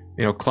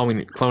 you know,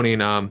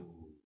 cloning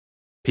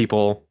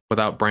people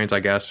without brains, I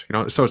guess, you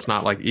know, so it's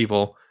not like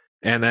evil.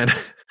 And then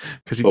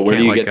because you But where can't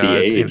do you like get the you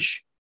know,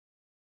 age?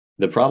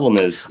 The problem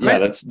is, I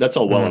mean, that's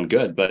all well mhm. and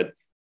good, but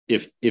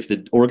if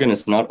the organ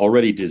is not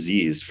already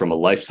diseased from a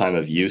lifetime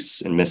of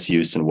use and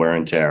misuse and wear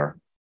and tear,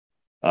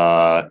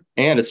 and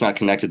it's not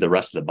connected to the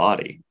rest of the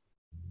body,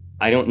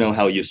 I don't know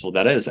how useful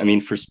that is. I mean,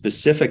 for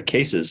specific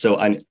cases, so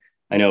I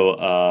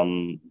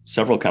know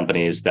several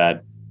companies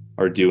that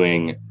are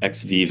doing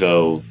ex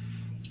vivo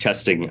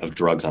testing of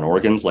drugs on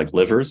organs like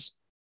livers,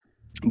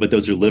 but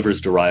those are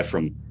livers derived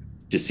from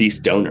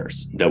deceased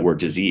donors that were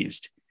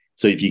diseased.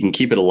 So if you can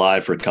keep it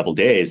alive for a couple of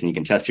days and you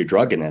can test your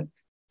drug in it,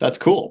 that's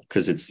cool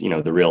because it's, you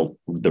know, the real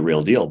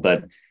deal.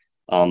 But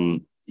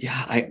I'm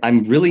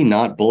really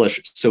not bullish.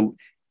 So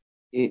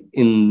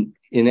in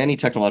any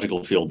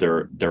technological field,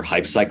 there are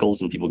hype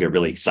cycles and people get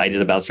really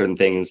excited about certain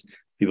things.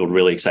 People are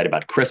really excited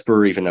about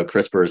CRISPR, even though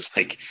CRISPR is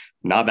like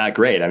not that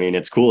great. I mean,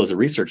 it's cool as a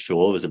research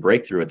tool. It was a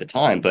breakthrough at the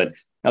time, but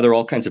now there are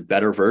all kinds of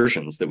better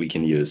versions that we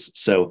can use.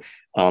 So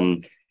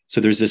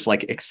there's this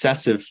like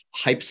excessive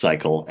hype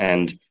cycle.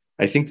 And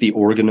I think the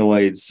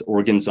organoids,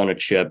 organs on a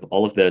chip,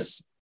 all of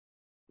this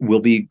will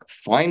be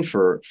fine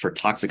for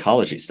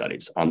toxicology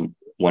studies. I'm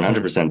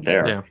 100%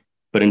 there. Yeah.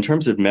 But in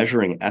terms of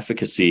measuring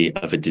efficacy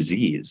of a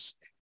disease,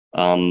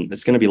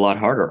 it's going to be a lot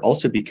harder.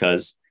 Also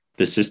because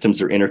the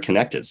systems are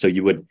interconnected. So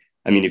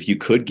if you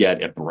could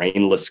get a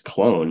brainless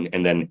clone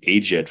and then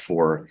age it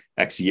for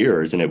X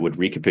years and it would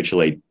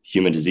recapitulate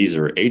human disease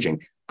or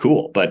aging,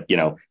 cool. But, you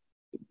know,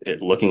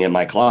 looking at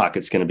my clock,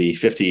 it's going to be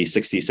 50,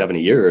 60, 70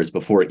 years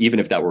before, even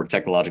if that were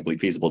technologically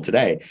feasible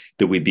today,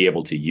 that we'd be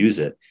able to use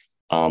it.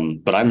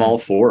 But I'm all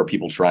for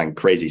people trying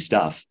crazy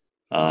stuff.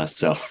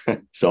 So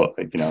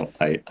you know,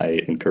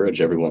 I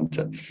encourage everyone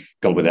to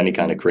come up with any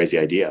kind of crazy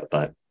idea.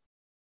 But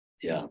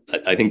yeah,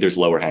 I think there's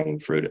lower hanging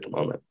fruit at the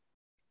moment.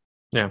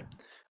 Yeah.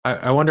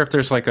 I wonder if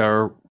there's like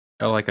a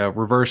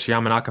reverse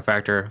Yamanaka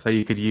factor that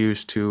you could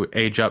use to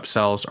age up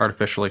cells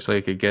artificially, so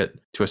you could get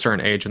to a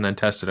certain age and then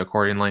test it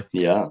accordingly.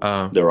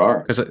 Yeah, there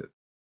are.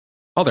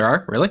 Oh, there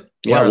are? Really?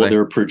 Yeah, well,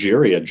 there are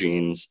progeria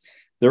genes.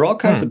 There are all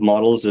kinds of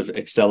models of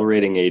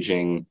accelerating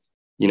aging,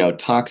 you know,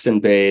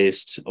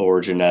 toxin-based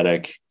or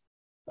genetic.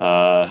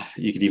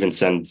 You could even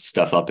send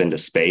stuff up into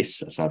space.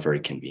 That's not very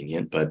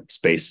convenient, but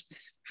space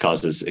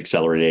causes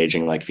accelerated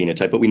aging like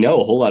phenotype. But we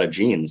know a whole lot of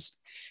genes,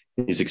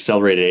 these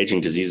accelerated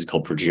aging diseases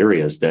called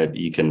progerias, that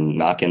you can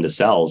knock into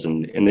cells,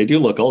 and they do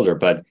look older.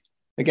 But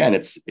again,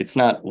 it's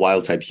not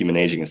wild type human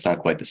aging. It's not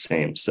quite the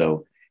same.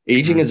 So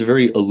aging is a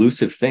very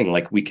elusive thing.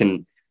 Like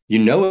you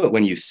know it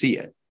when you see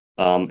it.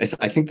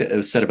 I think that it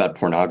was said about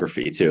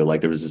pornography too. Like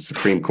there was a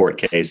Supreme Court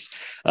case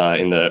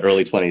in the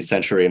early 20th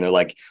century, and they're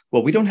like,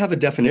 well, we don't have a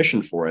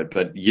definition for it,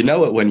 but you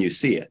know it when you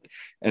see it.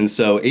 And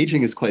so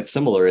aging is quite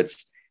similar.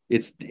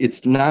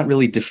 It's not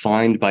really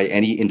defined by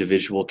any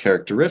individual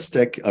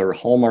characteristic or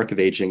hallmark of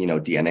aging, you know,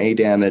 DNA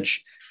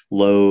damage,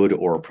 load,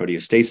 or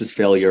proteostasis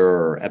failure,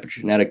 or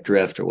epigenetic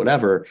drift, or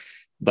whatever.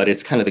 But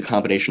it's kind of the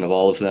combination of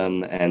all of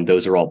them, and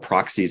those are all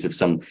proxies of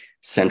some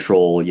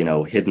central, you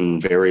know,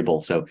 hidden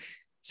variable. So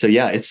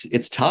yeah,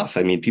 it's tough.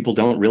 I mean, people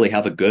don't really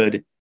have a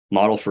good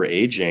model for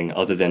aging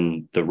other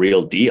than the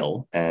real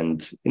deal.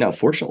 And, you know,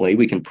 fortunately,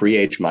 we can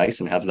pre-age mice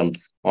and have them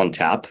on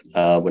tap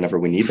whenever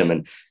we need them.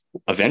 And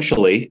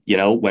eventually, you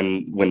know,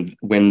 when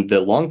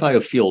the long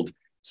bio field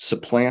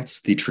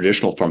supplants the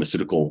traditional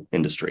pharmaceutical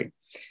industry,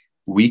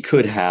 we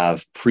could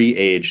have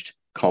pre-aged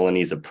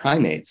colonies of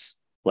primates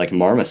like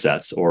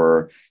marmosets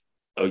or,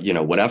 you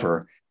know,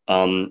 whatever.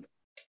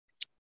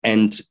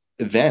 And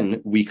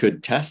then we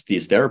could test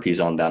these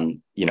therapies on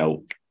them, you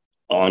know,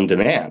 on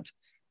demand.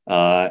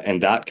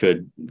 And that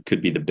could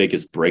be the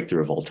biggest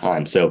breakthrough of all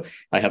time. So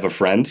I have a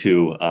friend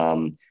who,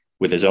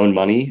 with his own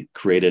money,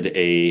 created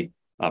a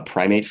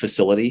primate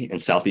facility in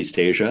Southeast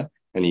Asia,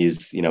 and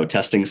he's, you know,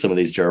 testing some of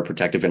these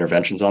geroprotective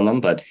interventions on them.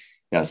 But, you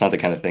know, it's not the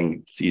kind of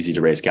thing it's easy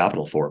to raise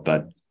capital for.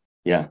 But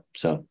yeah,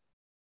 so.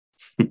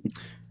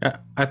 Yeah,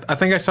 I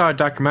think I saw a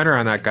documentary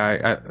on that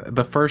guy.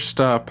 The first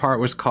part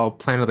was called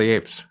Planet of the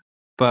Apes.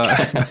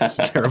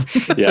 That's terrible.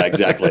 Yeah,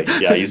 exactly.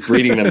 Yeah, he's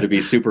breeding them to be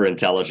super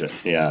intelligent.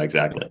 Yeah,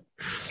 exactly.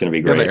 It's going to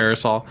be great. Yeah, the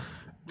aerosol.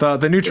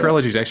 The new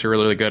trilogy is actually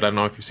really, really good. I don't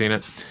know if you've seen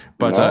it,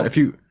 but No.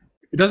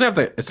 it doesn't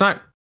have it's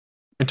not,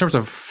 in terms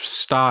of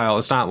style,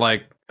 it's not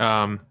like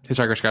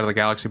Hitchhiker's Guide to the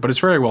Galaxy, but it's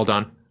very well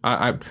done.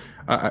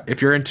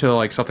 If you're into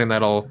like something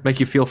that'll make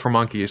you feel for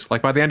monkeys,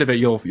 like by the end of it,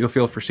 you'll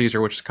feel for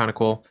Caesar, which is kind of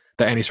cool.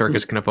 That any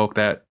circus can evoke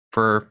that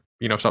for,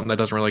 you know, something that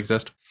doesn't really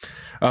exist.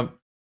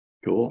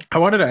 Cool. I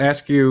wanted to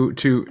ask you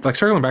to, like,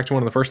 circling back to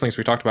one of the first things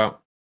we talked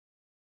about.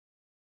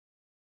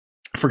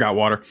 I forgot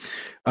water.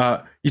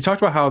 You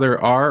talked about how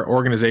there are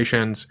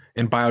organizations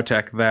in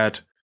biotech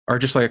that are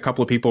just like a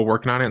couple of people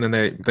working on it, and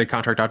then they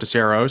contract out to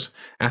CROs.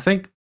 And I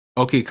think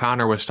Oki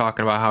Connor was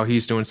talking about how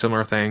he's doing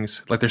similar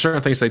things. Like there's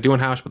certain things they do in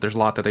house, but there's a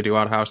lot that they do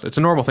out house. It's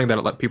a normal thing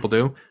that let people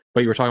do.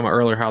 But you were talking about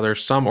earlier how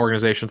there's some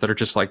organizations that are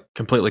just like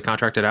completely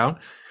contracted out.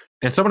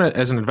 And someone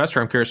as an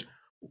investor, I'm curious.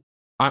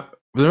 The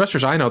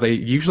investors I know, they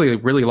usually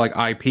really like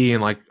IP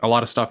and like a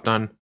lot of stuff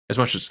done as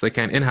much as they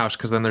can in house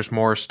because then there's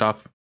more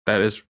stuff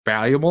that is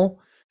valuable.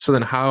 So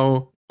then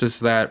how does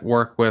that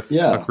work with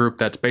a group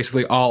that's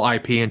basically all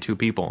IP and two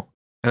people,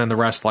 and then the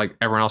rest, like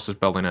everyone else is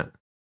building it?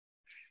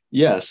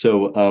 Yeah.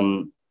 So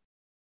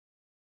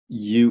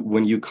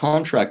when you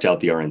contract out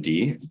the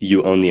R&D,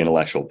 you own the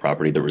intellectual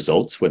property that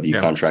results, whether you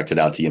contract it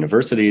out to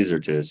universities or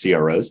to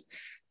CROs.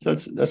 So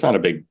that's not a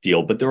big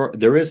deal, but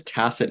there is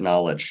tacit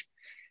knowledge.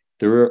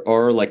 There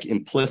are like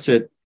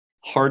implicit,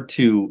 hard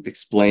to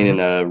explain in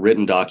a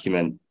written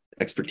document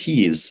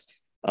expertise,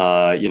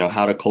 how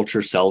to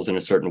culture cells in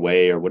a certain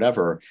way or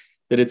whatever,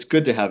 that it's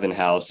good to have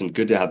in-house and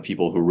good to have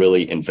people who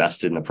really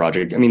invested in the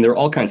project. I mean, there are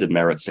all kinds of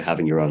merits to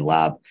having your own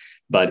lab,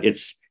 but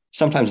it's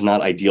sometimes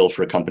not ideal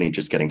for a company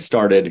just getting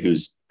started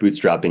who's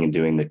bootstrapping and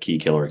doing the key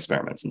killer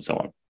experiments and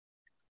so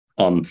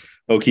on.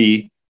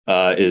 Oki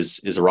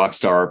is a rock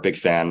star, big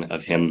fan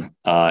of him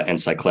and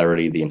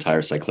Cyclarity, the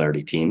entire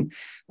Cyclarity team.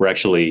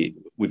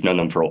 We've known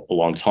them for a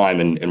long time,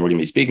 and we're going to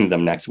be speaking to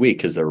them next week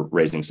because they're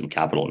raising some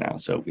capital now,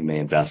 so we may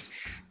invest.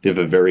 They have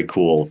a very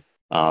cool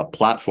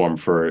platform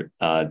for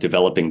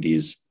developing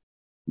these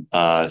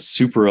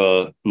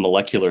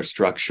supramolecular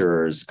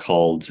structures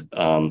called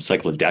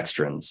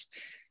cyclodextrins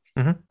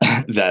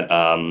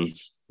that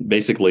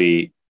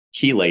basically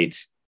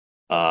chelate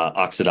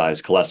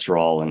oxidized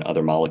cholesterol and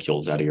other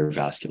molecules out of your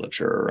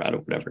vasculature or out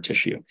of whatever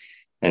tissue.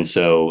 And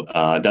so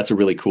that's a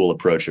really cool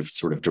approach of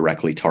sort of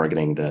directly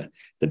targeting the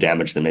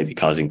damage that may be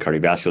causing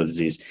cardiovascular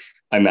disease.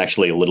 I'm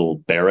actually a little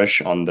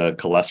bearish on the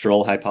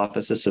cholesterol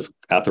hypothesis of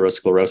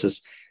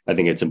atherosclerosis. I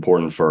think it's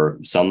important for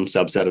some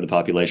subset of the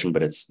population,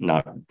 but it's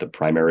not the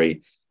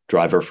primary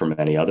driver for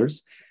many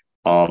others.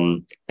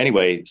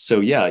 Anyway, so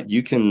yeah,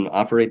 you can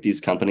operate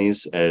these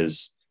companies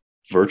as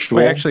virtual.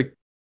 Wait, actually,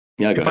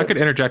 if I could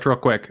interject real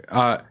quick,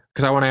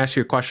 because I want to ask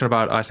you a question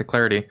about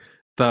Cyclarity.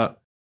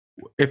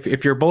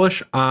 If you're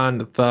bullish on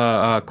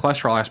the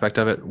cholesterol aspect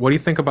of it, what do you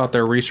think about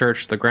their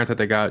research, the grant that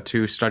they got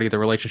to study the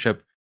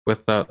relationship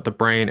with the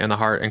brain and the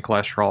heart and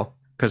cholesterol?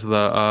 Because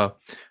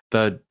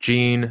the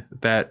gene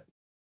that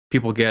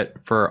people get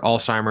for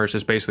Alzheimer's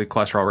is basically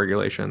cholesterol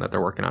regulation that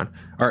they're working on.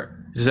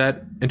 Is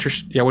that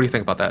interesting? Yeah, what do you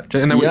think about that?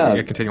 And then we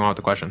can continue on with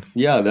the question.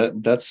 Yeah,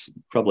 that's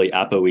probably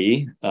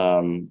ApoE,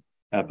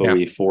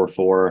 ApoE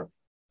 44.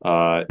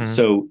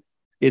 So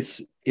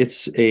it's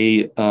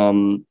a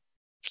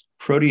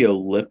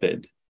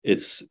proteolipid.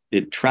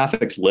 It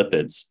traffics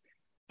lipids,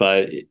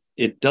 but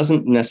it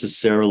doesn't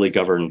necessarily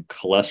govern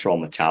cholesterol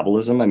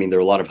metabolism. I mean, there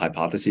are a lot of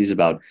hypotheses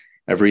about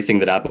everything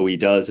that ApoE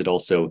does. It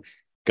also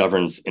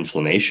governs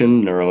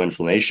inflammation,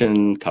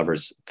 neuroinflammation,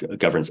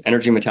 governs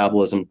energy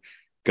metabolism,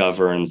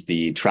 governs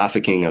the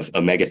trafficking of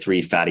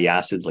omega-3 fatty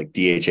acids like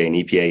DHA and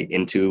EPA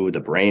into the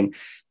brain.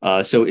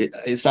 So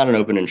it's not an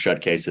open and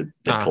shut case that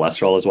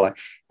cholesterol is why.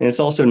 And it's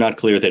also not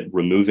clear that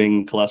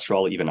removing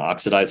cholesterol, even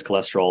oxidized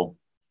cholesterol,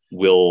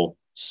 will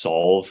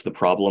solve the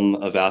problem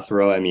of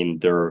athero. I mean,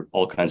 there are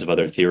all kinds of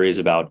other theories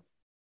about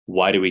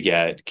why do we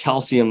get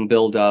calcium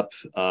buildup?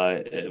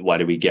 Why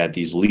do we get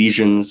these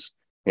lesions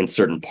in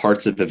certain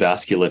parts of the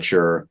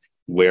vasculature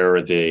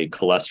where the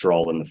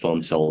cholesterol and the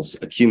foam cells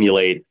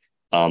accumulate?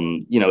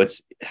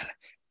 It's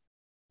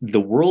the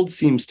world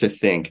seems to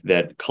think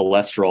that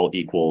cholesterol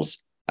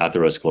equals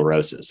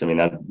atherosclerosis. I mean,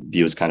 that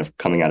view is kind of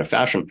coming out of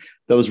fashion.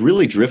 That was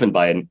really driven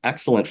by an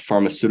excellent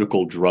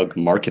pharmaceutical drug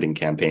marketing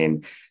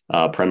campaign,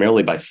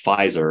 primarily by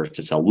Pfizer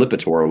to sell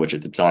Lipitor, which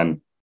at the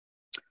time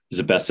is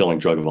the best-selling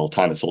drug of all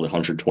time. It sold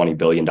 $120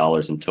 billion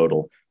in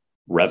total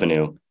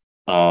revenue.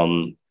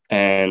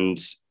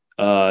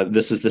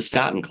 This is the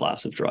statin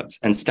class of drugs.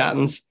 And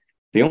statins,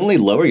 they only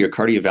lower your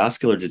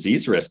cardiovascular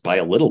disease risk by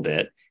a little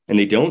bit, and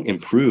they don't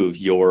improve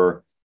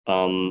your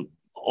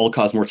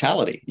all-cause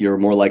mortality. You're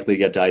more likely to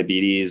get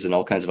diabetes and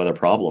all kinds of other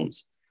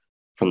problems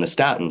from the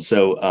statin.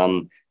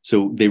 So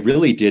they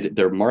really did,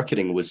 their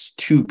marketing was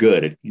too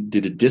good. It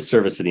did a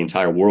disservice to the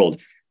entire world.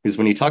 Because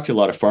when you talk to a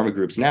lot of pharma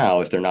groups now,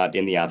 if they're not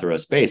in the athero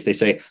space, they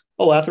say,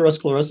 "Oh,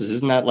 atherosclerosis,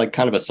 isn't that like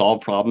kind of a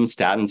solved problem?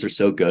 Statins are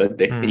so good,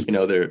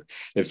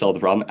 they've solved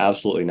the problem."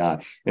 Absolutely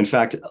not. In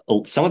fact,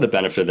 some of the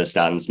benefit of the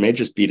statins may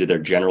just be to their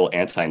general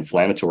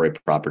anti-inflammatory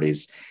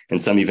properties,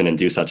 and some even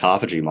induce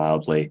autophagy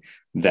mildly,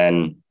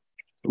 than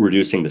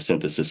reducing the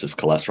synthesis of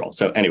cholesterol.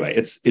 So anyway,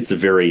 it's a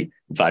very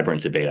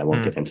vibrant debate. I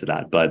won't get into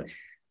that, but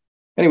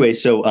anyway,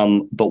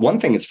 but one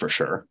thing is for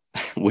sure,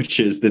 which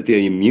is that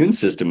the immune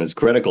system is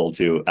critical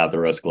to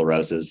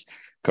atherosclerosis,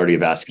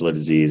 cardiovascular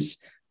disease,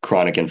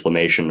 chronic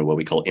inflammation, what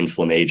we call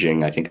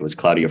ImmuneAGE. I think it was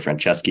Claudio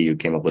Franceschi who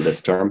came up with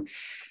this term.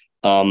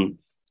 And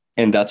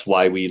that's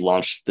why we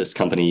launched this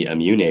company,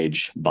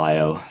 ImmuneAGE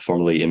Bio,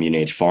 formerly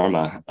ImmuneAGE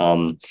Pharma.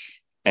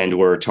 and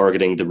we're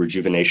targeting the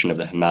rejuvenation of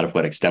the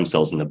hematopoietic stem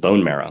cells in the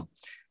bone marrow.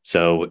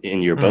 So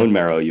in your bone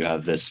marrow, you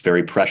have this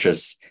very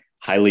precious,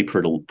 highly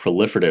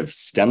proliferative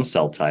stem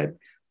cell type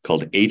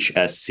called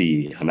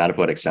HSC,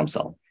 hematopoietic stem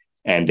cell.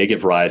 And they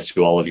give rise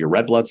to all of your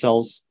red blood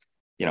cells,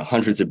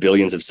 hundreds of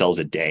billions of cells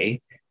a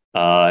day,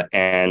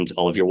 and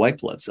all of your white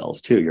blood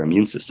cells too, your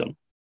immune system.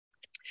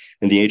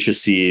 And the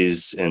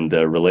HSCs and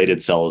the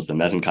related cells, the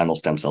mesenchymal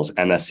stem cells,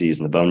 MSCs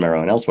in the bone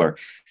marrow and elsewhere,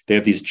 they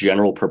have these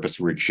general purpose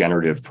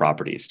regenerative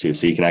properties too.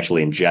 So you can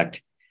actually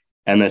inject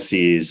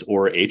MSCs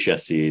or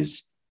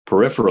HSCs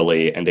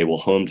peripherally, and they will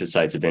home to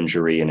sites of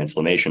injury and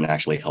inflammation and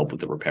actually help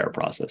with the repair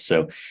process.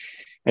 So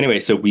anyway,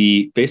 so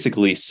we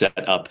basically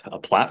set up a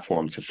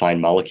platform to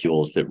find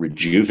molecules that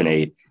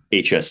rejuvenate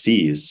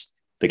HSCs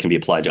that can be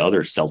applied to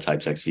other cell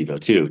types ex vivo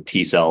too,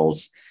 T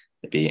cells,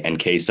 maybe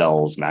NK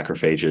cells,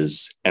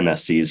 macrophages,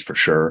 MSCs for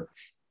sure.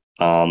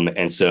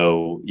 And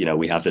so,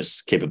 we have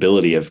this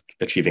capability of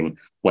achieving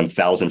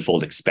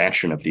 1,000-fold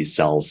expansion of these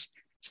cells.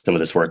 Some of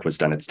this work was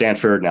done at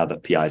Stanford, now the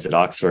PIs at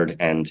Oxford,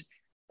 and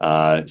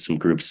some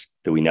groups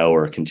that we know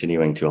are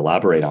continuing to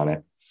elaborate on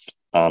it.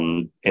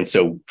 And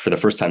so for the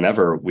first time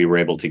ever, we were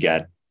able to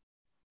get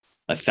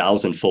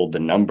 1,000-fold the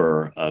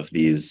number of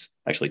these,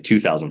 actually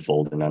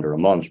 2,000-fold in under a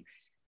month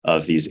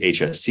of these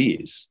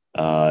HSCs,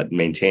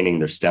 maintaining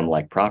their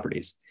stem-like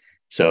properties.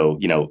 So,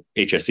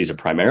 HSCs are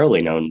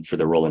primarily known for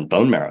their role in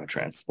bone marrow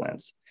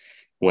transplants.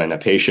 When a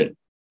patient,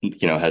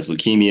 has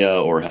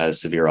leukemia or has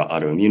severe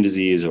autoimmune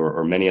disease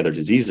or many other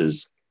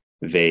diseases,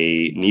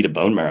 they need a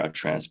bone marrow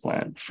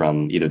transplant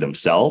from either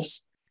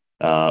themselves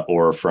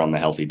or from a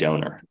healthy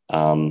donor.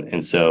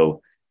 And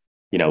so,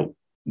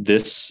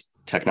 this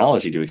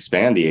technology to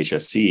expand the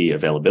HSC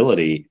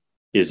availability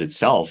is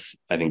itself,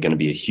 I think, going to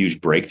be a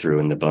huge breakthrough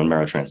in the bone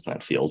marrow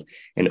transplant field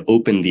and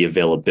open the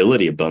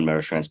availability of bone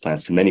marrow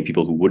transplants to many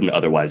people who wouldn't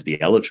otherwise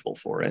be eligible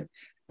for it,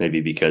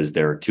 maybe because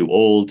they're too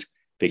old,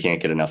 they can't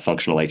get enough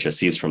functional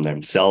HSCs from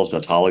themselves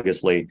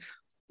autologously,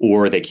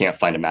 or they can't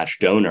find a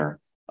matched donor.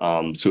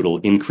 So it'll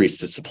increase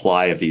the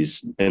supply of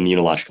these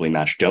immunologically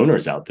matched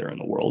donors out there in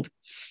the world.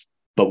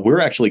 But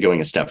we're actually going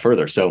a step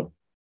further. So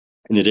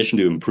in addition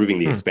to improving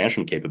the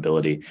expansion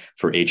capability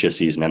for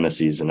HSCs and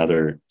MSCs and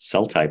other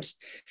cell types,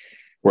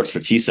 works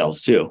for T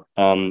cells too.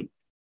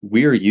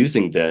 We're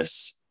using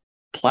this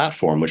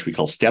platform, which we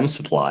call Stem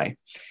Supply,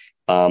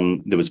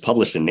 that was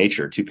published in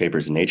Nature. 2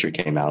 papers in Nature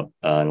came out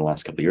in the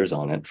last couple of years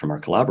on it from our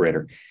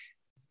collaborator.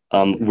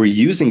 We're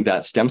using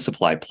that Stem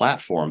Supply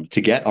platform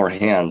to get our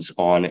hands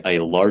on a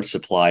large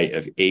supply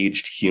of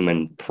aged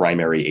human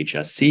primary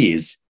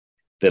HSCs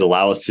that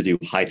allow us to do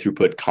high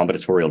throughput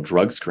combinatorial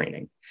drug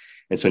screening.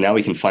 And so now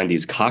we can find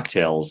these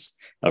cocktails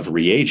of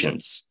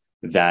reagents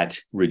that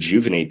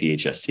rejuvenate the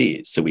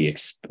HSCs. So we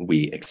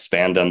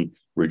expand them,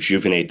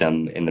 rejuvenate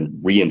them, and then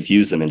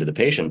reinfuse them into the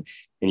patient.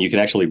 And you can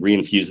actually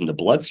reinfuse in the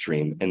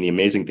bloodstream. And the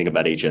amazing thing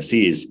about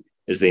HSCs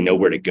is they know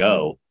where to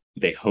go.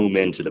 They home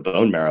into the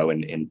bone marrow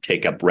and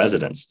take up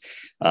residence.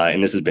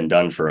 And this has been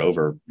done for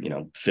over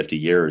 50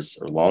 years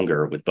or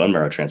longer with bone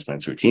marrow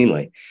transplants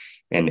routinely.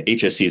 And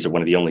HSCs are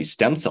one of the only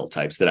stem cell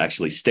types that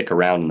actually stick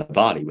around in the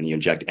body. When you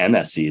inject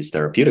MSCs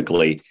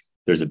therapeutically,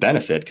 there's a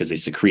benefit because they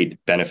secrete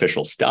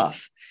beneficial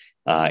stuff,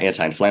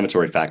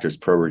 anti-inflammatory factors,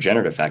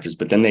 pro-regenerative factors,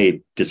 but then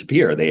they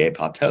disappear, they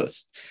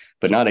apoptose,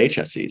 but not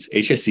HSCs.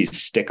 HSCs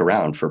stick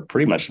around for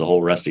pretty much the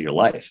whole rest of your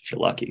life if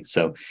you're lucky.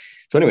 So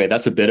anyway,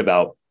 that's a bit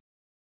about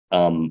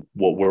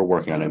what we're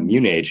working on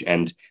ImmuneAGE.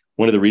 And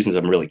one of the reasons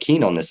I'm really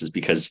keen on this is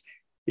because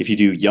if you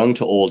do young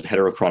to old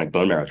heterochronic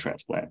bone marrow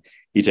transplant,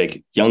 you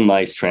take young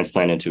mice,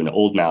 transplant into an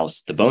old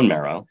mouse, the bone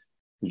marrow,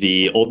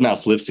 the old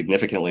mouse lives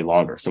significantly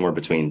longer, somewhere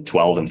between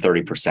 12 and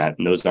 30%.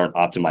 And those aren't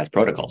optimized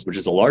protocols, which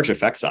is a large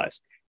effect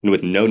size and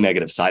with no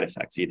negative side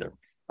effects either.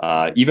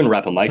 Even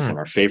rapamycin,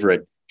 our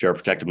favorite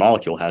geroprotective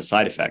molecule, has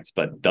side effects,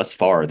 but thus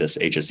far, this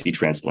HSC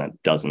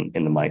transplant doesn't,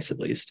 in the mice at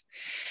least.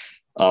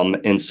 And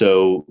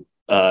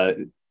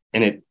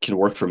it can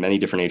work for many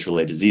different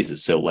age-related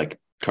diseases. So like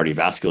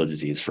cardiovascular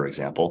disease, for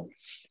example,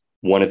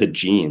 one of the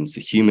genes,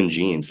 the human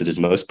genes that is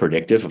most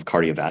predictive of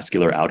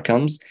cardiovascular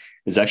outcomes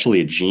is actually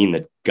a gene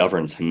that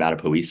governs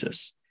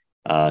hematopoiesis.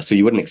 So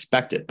you wouldn't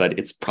expect it, but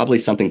it's probably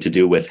something to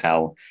do with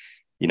how,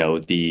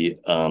 the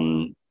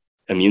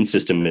immune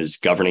system is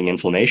governing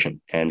inflammation,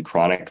 and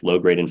chronic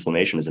low-grade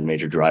inflammation is a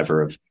major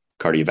driver of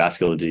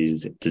cardiovascular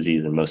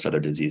disease and most other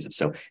diseases.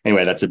 So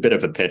anyway, that's a bit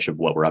of a pitch of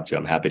what we're up to.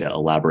 I'm happy to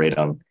elaborate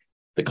on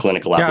the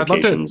clinical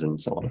applications and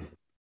so on.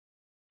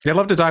 Yeah, I'd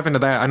love to dive into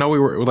that. I know we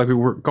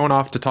were going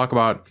off to talk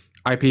about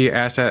IP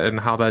asset and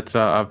how that's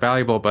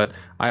valuable, but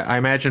I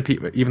imagine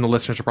even the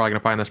listeners are probably going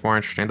to find this more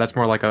interesting. That's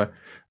more like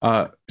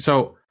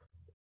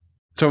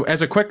so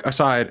as a quick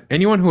aside,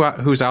 anyone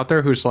who's out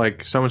there who's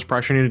like someone's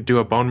pressuring you to do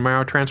a bone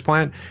marrow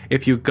transplant,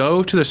 if you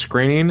go to the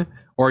screening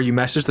or you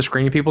message the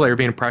screening people that you're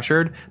being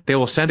pressured, they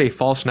will send a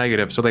false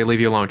negative, so they leave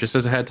you alone. Just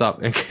as a heads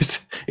up, in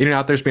case anyone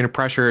out there's being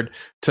pressured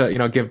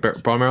to give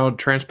bone marrow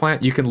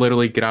transplant, you can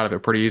literally get out of it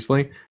pretty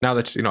easily. Now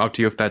that's up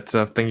to you if that's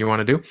a thing you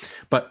want to do.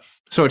 But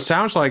so it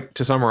sounds like,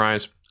 to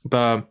summarize,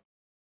 the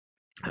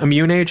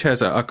ImmuneAGE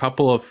has a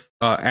couple of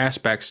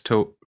aspects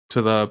to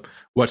the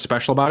what's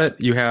special about it.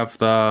 You have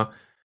the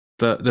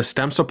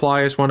stem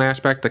supply is one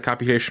aspect, the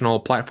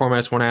computational platform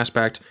is one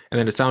aspect, and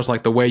then it sounds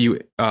like the way you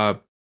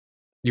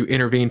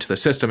intervene to the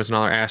system is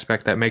another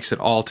aspect that makes it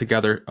all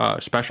together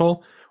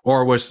special.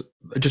 Or was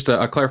just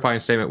a clarifying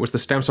statement, was the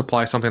stem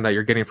supply something that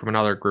you're getting from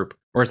another group,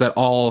 or is that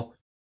all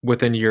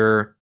within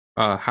your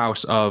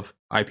house of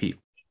IP?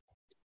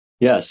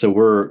 Yeah, so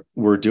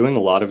we're doing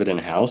a lot of it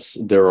in-house.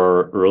 There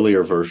are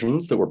earlier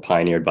versions that were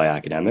pioneered by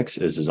academics,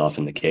 as is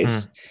often the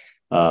case.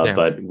 Yeah.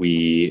 But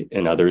we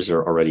and others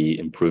are already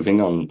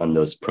improving on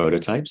those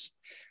prototypes.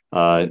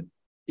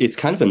 It's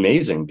kind of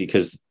amazing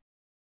because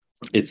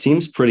it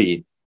seems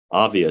pretty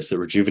obvious that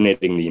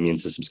rejuvenating the immune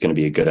system is going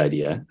to be a good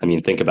idea. I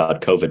mean, think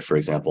about COVID, for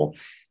example.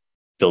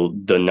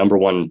 The number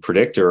one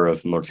predictor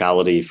of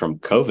mortality from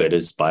COVID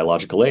is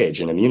biological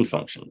age and immune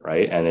function,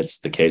 right? And it's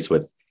the case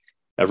with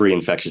every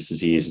infectious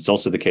disease. It's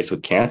also the case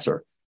with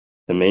cancer.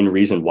 The main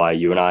reason why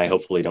you and I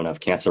hopefully don't have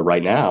cancer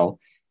right now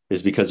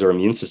is because our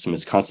immune system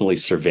is constantly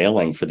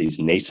surveilling for these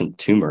nascent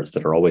tumors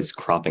that are always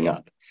cropping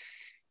up.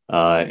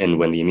 And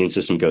when the immune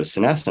system goes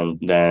senescent,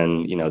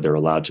 then they're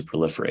allowed to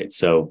proliferate.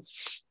 So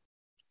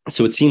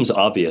it seems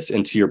obvious.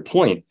 And to your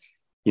point,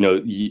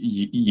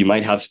 you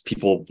might have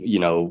people,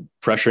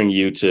 pressuring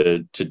you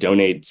to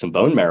donate some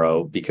bone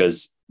marrow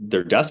because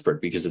they're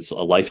desperate, because it's a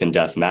life and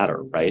death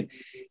matter, right?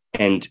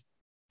 And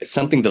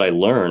something that I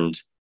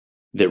learned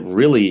that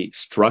really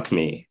struck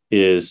me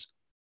is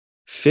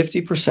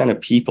 50% of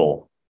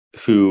people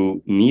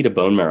who need a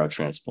bone marrow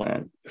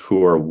transplant,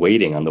 who are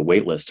waiting on the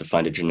wait list to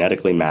find a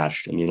genetically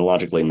matched,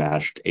 immunologically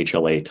matched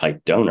HLA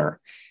type donor,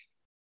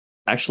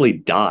 actually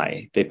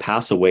die. They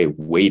pass away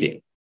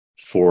waiting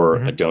for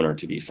a donor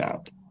to be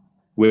found,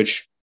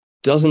 which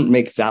doesn't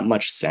make that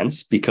much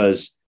sense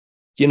because,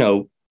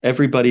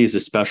 everybody is a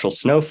special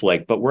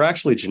snowflake, but we're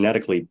actually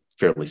genetically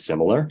fairly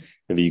similar.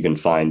 If you can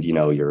find,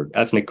 your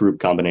ethnic group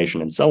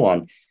combination and so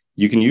on,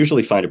 you can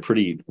usually find a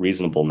pretty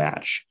reasonable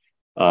match.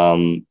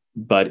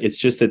 But it's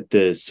just that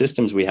the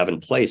systems we have in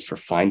place for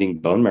finding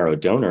bone marrow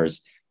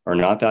donors are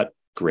not that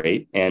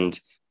great. And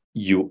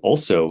you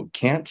also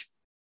can't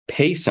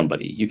pay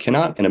somebody. You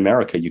cannot, in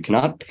America, you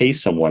cannot pay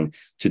someone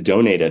to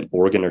donate an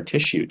organ or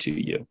tissue to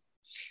you.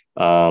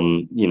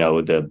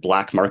 The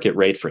black market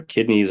rate for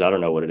kidneys, I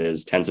don't know what it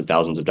is, tens of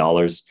thousands of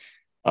dollars.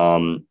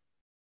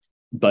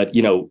 But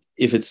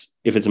if it's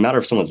a matter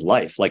of someone's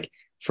life, like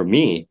for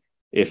me,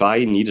 if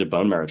I needed a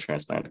bone marrow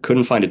transplant,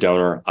 couldn't find a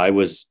donor, I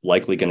was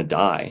likely going to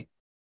die.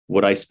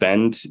 Would I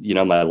spend,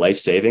 my life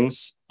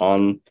savings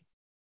on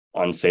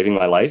saving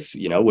my life?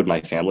 Would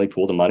my family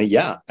pool the money?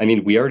 Yeah. I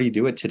mean, we already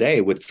do it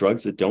today with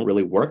drugs that don't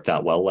really work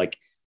that well. Like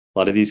a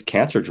lot of these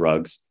cancer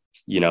drugs,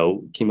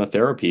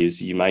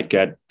 chemotherapies, you might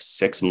get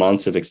 6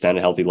 months of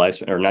extended healthy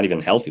lifespan, or not even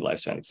healthy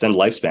lifespan, extended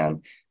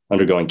lifespan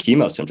undergoing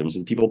chemo symptoms.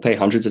 And people pay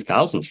hundreds of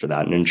thousands for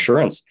that. And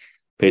insurance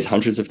pays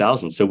hundreds of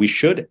thousands. So we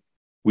should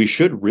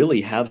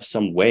really have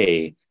some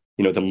way,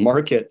 the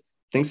market,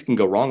 things can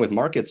go wrong with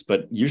markets,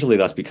 but usually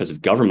that's because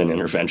of government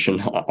intervention,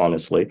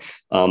 honestly.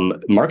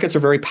 Markets are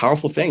a very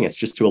powerful thing. It's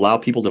just to allow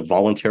people to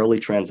voluntarily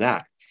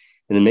transact,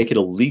 and then make it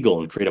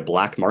illegal and create a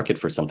black market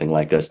for something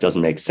like this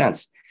doesn't make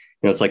sense.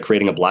 It's like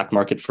creating a black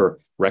market for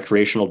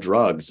recreational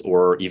drugs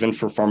or even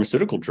for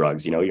pharmaceutical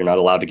drugs. You're not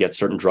allowed to get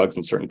certain drugs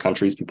in certain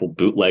countries. People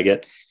bootleg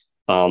it,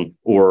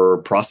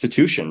 or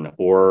prostitution,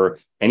 or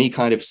any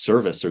kind of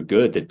service or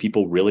good that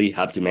people really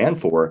have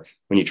demand for.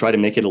 When you try to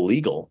make it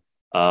illegal,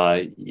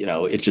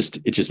 it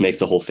just makes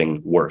the whole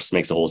thing worse,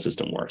 makes the whole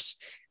system worse.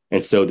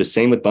 And so the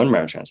same with bone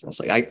marrow transplants.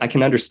 Like I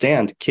can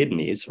understand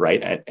kidneys,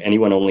 right?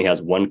 Anyone only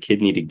has one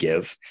kidney to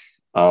give.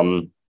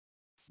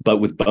 But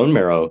with bone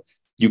marrow,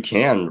 you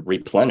can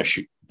replenish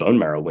bone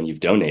marrow when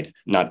you've donated,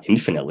 not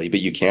infinitely,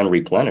 but you can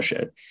replenish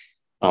it.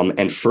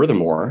 And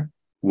furthermore,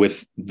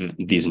 with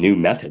these new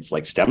methods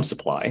like stem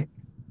supply,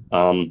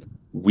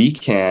 we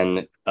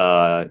can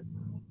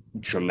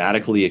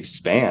dramatically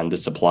expand the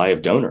supply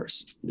of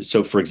donors.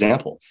 So, for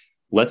example,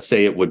 let's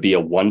say it would be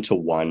a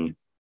 1-to-1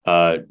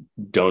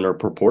 donor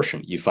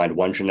proportion. You find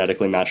one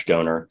genetically matched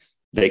donor,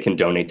 they can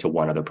donate to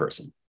one other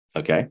person.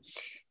 Okay.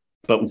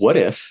 But what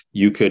if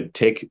you could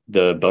take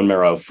the bone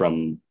marrow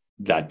from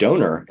that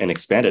donor and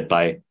expand it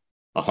by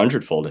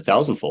 100-fold,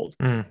 1,000-fold?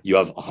 You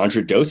have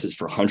 100 doses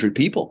for 100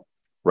 people,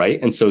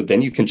 right? And so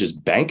then you can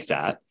just bank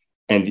that,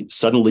 and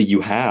suddenly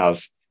you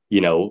have,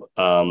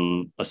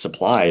 a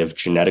supply of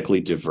genetically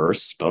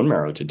diverse bone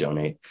marrow to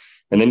donate.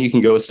 And then you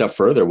can go a step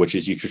further, which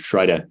is you could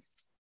try to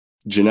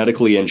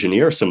genetically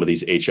engineer some of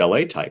these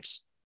HLA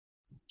types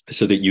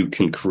so that you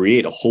can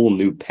create a whole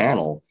new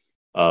panel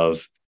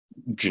of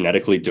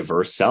genetically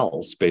diverse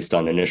cells based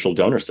on initial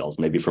donor cells,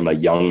 maybe from a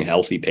young,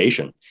 healthy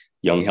patient,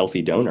 young,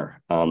 healthy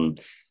donor.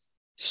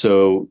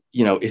 So,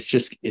 it's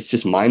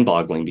just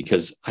mind-boggling,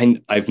 because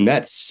I've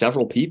met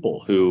several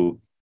people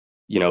who,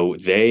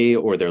 they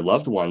or their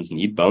loved ones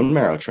need bone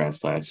marrow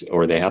transplants,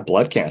 or they have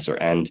blood cancer,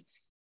 and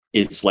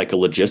it's like a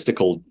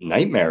logistical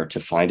nightmare to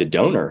find a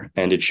donor,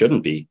 and it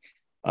shouldn't be.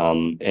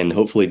 And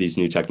hopefully these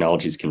new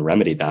technologies can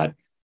remedy that.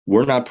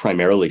 we're not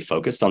primarily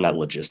focused on that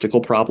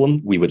logistical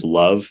problem. We would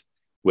love,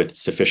 with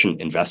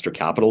sufficient investor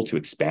capital, to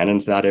expand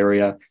into that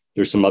area.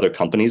 There's some other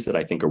companies that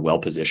I think are well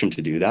positioned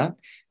to do that.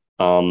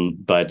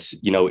 But,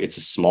 it's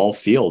a small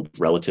field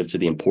relative to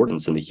the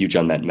importance and the huge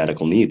unmet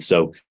medical needs.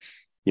 So,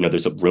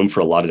 there's a room for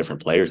a lot of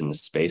different players in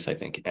this space, I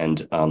think.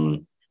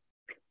 And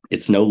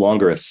it's no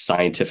longer a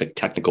scientific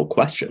technical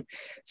question.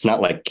 It's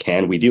not like,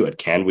 can we do it?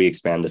 Can we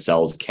expand the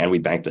cells? Can we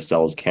bank the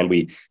cells? Can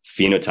we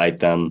phenotype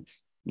them?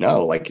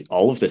 No, like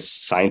all of the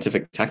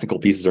scientific technical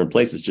pieces are in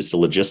place. It's just a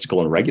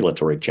logistical and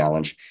regulatory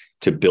challenge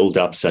to build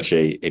up such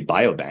a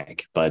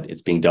biobank, but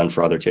it's being done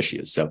for other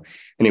tissues. So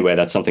anyway,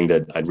 that's something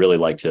that I'd really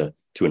like to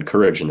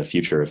encourage in the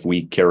future if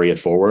we carry it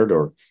forward,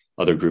 or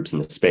other groups in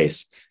the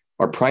space.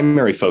 Our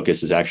primary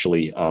focus is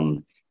actually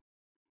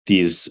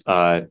these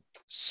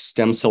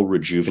stem cell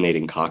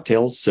rejuvenating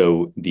cocktails.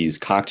 So these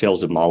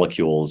cocktails of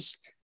molecules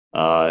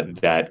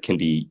that can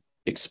be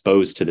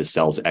exposed to the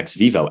cells ex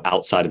vivo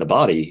outside of the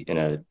body in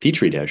a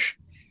petri dish,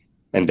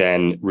 and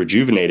then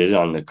rejuvenated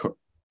on the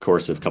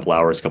course of a couple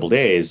hours, couple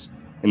days,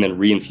 and then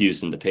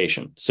reinfused in the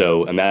patient.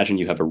 So imagine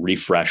you have a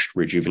refreshed,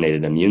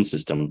 rejuvenated immune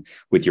system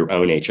with your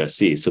own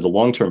HSC. So the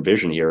long-term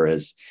vision here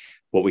is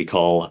what we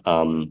call,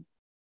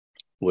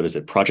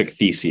 Project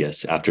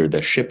Theseus, after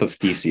the ship of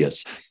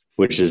Theseus,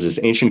 which is this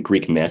ancient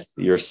Greek myth.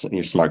 You're a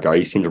smart guy.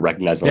 You seem to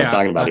recognize what I'm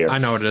talking about here. I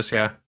know what it is,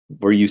 yeah.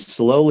 Where you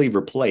slowly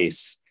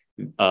replace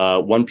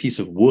one piece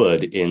of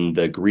wood in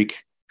the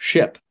Greek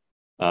ship.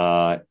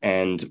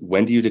 And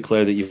when do you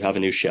declare that you have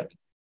a new ship?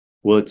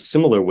 Well, it's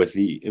similar with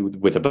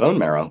a bone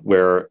marrow,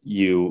 where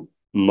you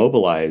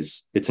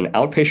mobilize. It's an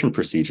outpatient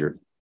procedure.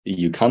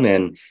 You come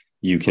in,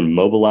 you can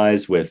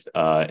mobilize with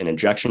an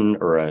injection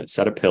or a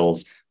set of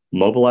pills,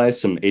 mobilize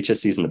some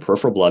HSCs in the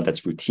peripheral blood.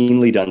 That's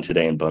routinely done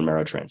today in bone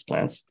marrow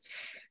transplants,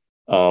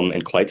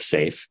 and quite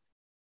safe.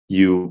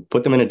 You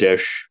put them in a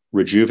dish,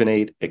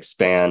 rejuvenate,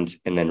 expand,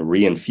 and then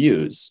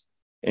reinfuse,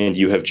 and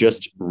you have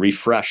just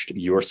refreshed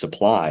your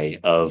supply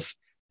of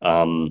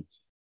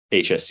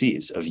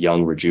HSCs, of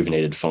young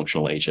rejuvenated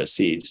functional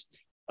HSCs.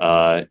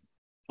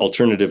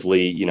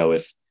 Alternatively,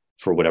 if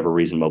for whatever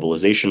reason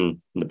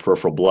mobilization in the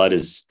peripheral blood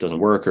doesn't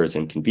work or is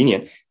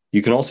inconvenient,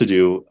 you can also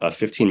do a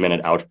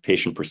 15-minute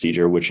outpatient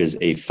procedure, which is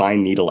a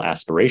fine needle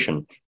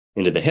aspiration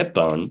into the hip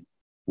bone,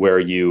 where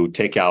you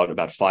take out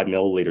about 5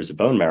 milliliters of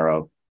bone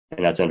marrow,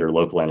 and that's under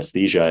local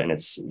anesthesia, and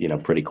it's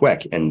pretty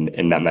quick,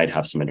 and that might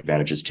have some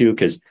advantages too,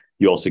 because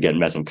you also get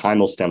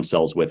mesenchymal stem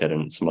cells with it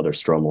and some other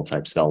stromal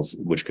type cells,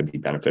 which could be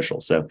beneficial.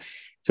 So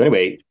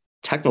anyway,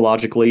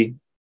 technologically,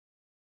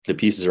 the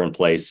pieces are in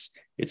place.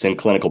 It's in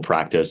clinical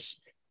practice.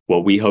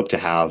 What we hope to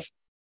have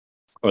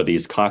are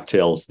these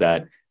cocktails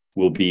that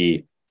will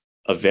be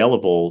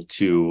available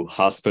to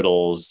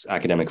hospitals,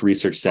 academic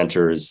research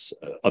centers,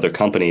 other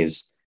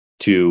companies,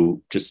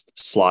 to just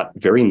slot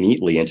very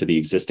neatly into the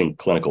existing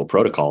clinical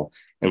protocol.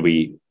 And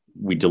we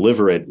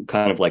deliver it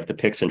kind of like the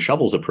picks and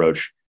shovels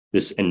approach,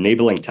 this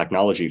enabling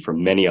technology for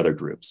many other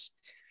groups.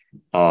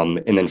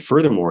 And then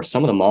furthermore,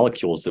 some of the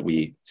molecules that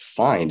we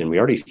find, and we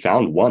already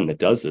found one that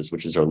does this,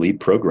 which is our lead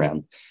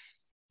program.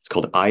 It's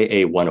called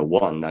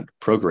IA101, that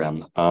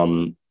program.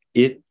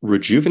 It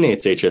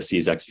rejuvenates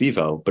HSCs ex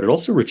vivo, but it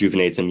also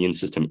rejuvenates immune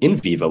system in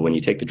vivo when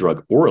you take the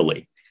drug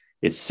orally.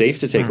 It's safe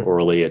to take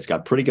orally. It's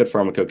got pretty good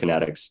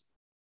pharmacokinetics.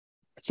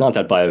 It's not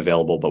that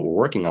bioavailable, but we're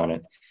working on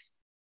it.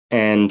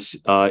 And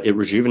it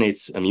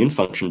rejuvenates immune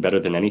function better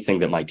than anything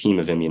that my team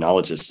of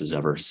immunologists has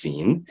ever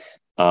seen,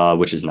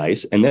 which is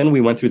nice. And then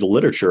we went through the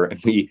literature, and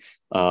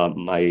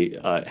my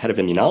head of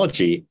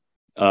immunology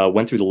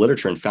went through the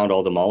literature and found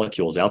all the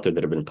molecules out there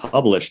that have been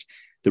published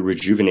that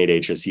rejuvenate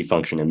HSC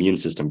function, immune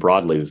system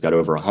broadly. We've got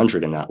over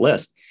 100 in that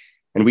list.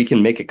 And we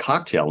can make a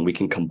cocktail, and we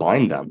can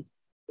combine them,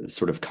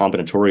 sort of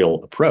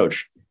combinatorial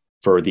approach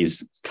for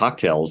these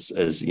cocktails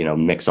as,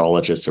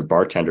 mixologists or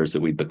bartenders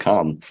that we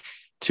become,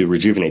 to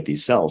rejuvenate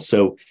these cells.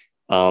 So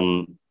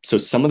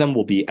some of them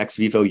will be ex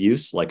vivo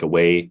use, like a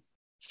way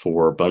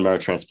for bone marrow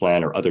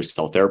transplant or other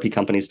cell therapy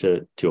companies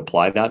to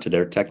apply that to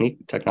their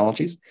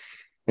technologies.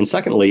 And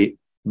secondly,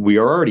 we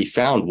already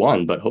found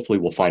one, but hopefully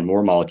we'll find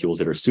more molecules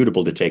that are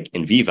suitable to take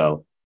in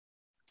vivo,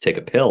 take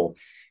a pill,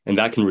 and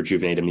that can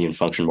rejuvenate immune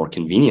function more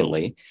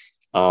conveniently,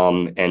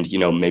 and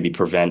maybe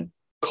prevent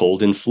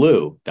cold and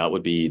flu. That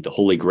would be the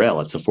holy grail.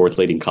 It's the fourth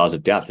leading cause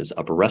of death, is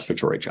upper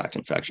respiratory tract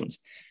infections.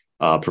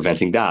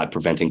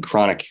 Preventing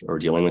chronic or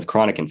dealing with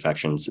chronic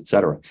infections, et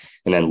cetera.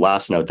 And then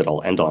last note that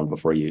I'll end on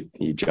before you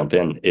jump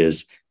in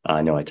is,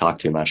 I know I talk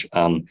too much.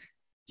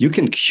 You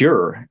can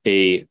cure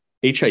a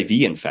HIV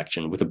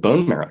infection with a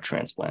bone marrow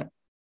transplant.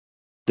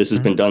 This has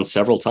been done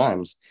several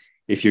times.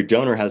 If your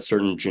donor has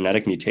certain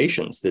genetic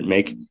mutations that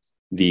make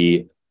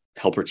the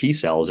helper T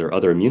cells or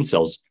other immune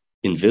cells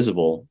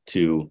invisible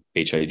to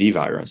HIV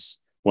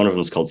virus, one of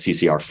them is called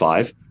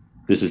CCR5.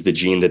 This is the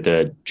gene that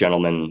the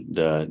gentleman,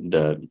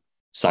 the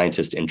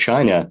scientist in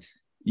China,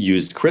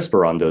 used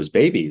CRISPR on those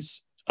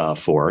babies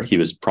for. He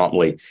was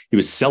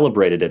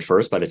celebrated at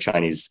first by the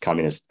Chinese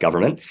Communist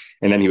government,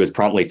 and then he was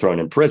promptly thrown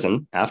in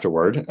prison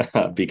afterward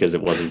because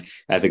it wasn't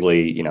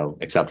ethically,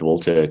 acceptable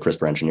to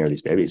CRISPR engineer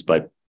these babies.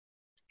 But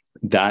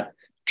that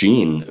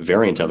gene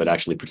variant of it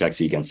actually protects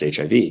you against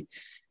HIV.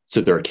 So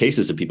there are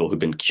cases of people who've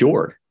been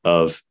cured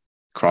of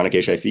chronic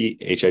HIV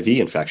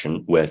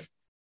infection with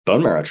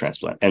bone marrow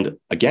transplant. And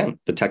again,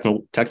 the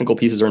technical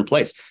pieces are in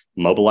place.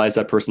 Mobilize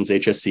that person's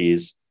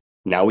HSCs.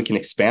 Now we can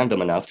expand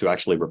them enough to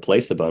actually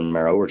replace the bone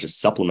marrow or just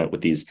supplement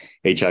with these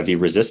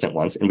HIV resistant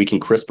ones, and we can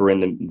CRISPR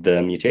in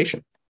the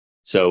mutation.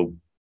 So,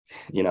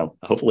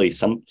 hopefully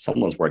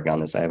someone's working on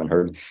this. I haven't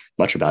heard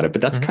much about it,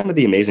 but that's kind of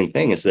the amazing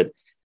thing, is that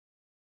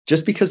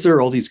just because there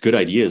are all these good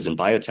ideas in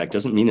biotech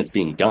doesn't mean it's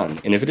being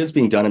done. And if it is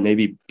being done, it may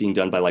be being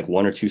done by like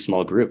one or two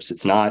small groups.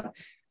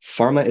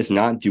 Pharma is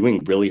not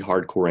doing really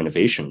hardcore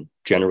innovation,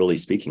 generally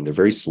speaking. They're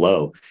very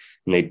slow,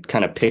 and they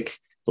kind of pick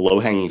the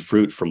low-hanging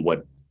fruit from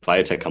what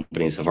biotech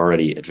companies have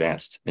already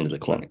advanced into the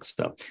clinics.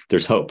 So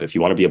there's hope. If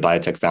you want to be a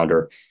biotech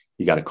founder,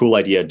 you got a cool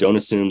idea, don't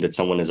assume that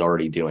someone is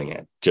already doing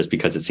it just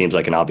because it seems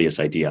like an obvious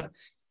idea.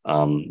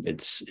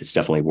 It's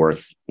definitely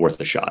worth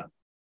a shot.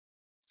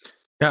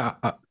 Yeah.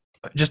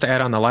 Just to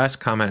add on the last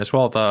comment as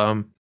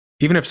well,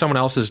 even if someone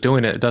else is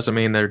doing it, it doesn't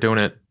mean they're doing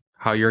it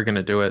how you're going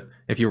to do it.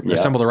 If you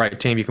assemble the right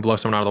team, you can blow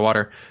someone out of the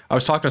water. I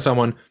was talking to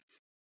someone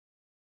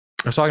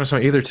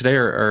either today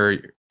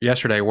or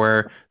yesterday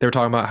where they were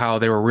talking about how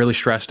they were really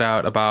stressed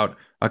out about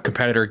a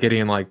competitor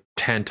getting like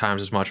 10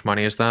 times as much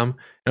money as them. And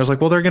I was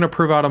like, well, they're going to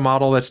prove out a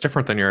model that's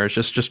different than yours.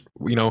 Just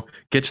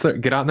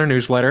get out in their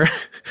newsletter,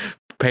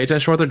 pay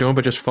attention to what they're doing,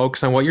 but just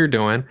focus on what you're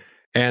doing.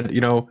 And,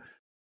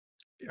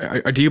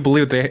 do you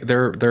believe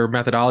their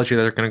methodology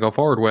that they're going to go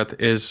forward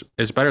with is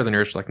better than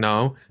yours? Like,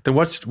 no. Then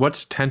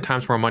what's 10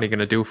 times more money going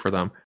to do for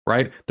them,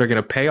 right? They're going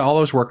to pay all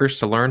those workers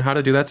to learn how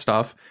to do that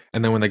stuff,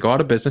 and then when they go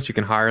out of business, you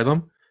can hire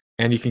them,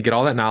 and you can get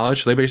all that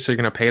knowledge. They basically are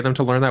going to pay them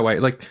to learn that way.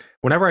 Like,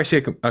 whenever I see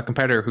a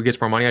competitor who gets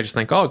more money, I just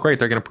think, oh, great,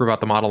 they're going to prove out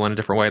the model in a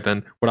different way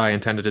than what I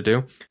intended to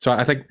do. So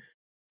I think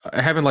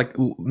having like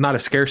not a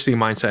scarcity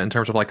mindset in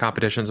terms of like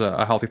competition's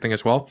a healthy thing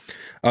as well.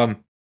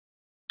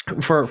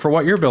 For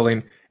what you're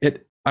building,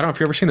 I don't know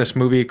if you've ever seen this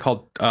movie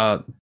called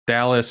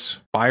Dallas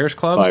Buyers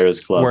Club.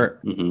 Buyers Club.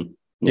 Where,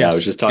 I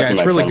was just talking to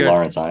my friend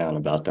Lawrence Ion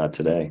about that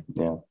today.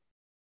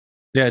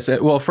 Yeah,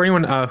 well, for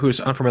anyone who's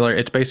unfamiliar,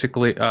 it's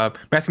basically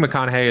Matthew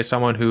McConaughey is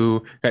someone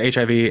who got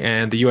HIV,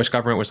 and the U.S.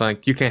 government was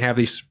like, you can't have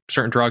these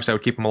certain drugs that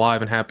would keep him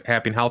alive and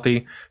happy and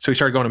healthy. So he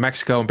started going to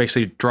Mexico and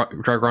basically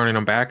drug running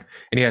them back.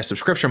 And he had a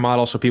subscription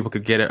model so people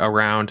could get it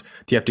around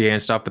the FDA and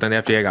stuff. But then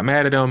the FDA got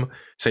mad at him,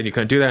 saying you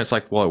couldn't do that. It's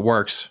like, well, it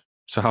works.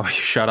 So how you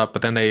shut up?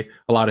 But then they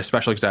allowed a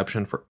special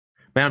exception for.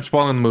 Man, I'm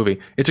spoiling the movie.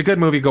 It's a good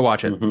movie. Go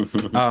watch it.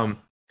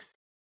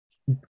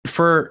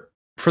 For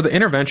the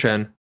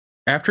intervention,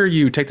 after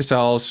you take the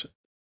cells,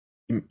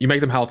 you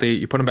make them healthy,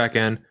 you put them back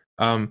in.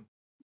 How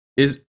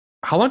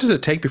long does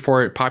it take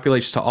before it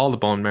populates to all the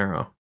bone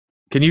marrow?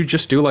 Can you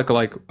just do like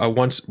a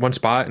one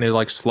spot and it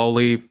like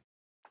slowly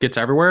gets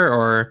everywhere,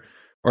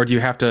 or do you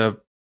have to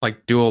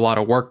like do a lot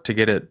of work to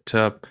get it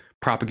to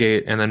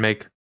propagate and then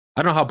make?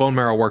 I don't know how bone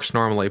marrow works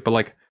normally, but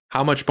like,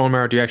 how much bone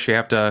marrow do you actually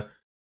have to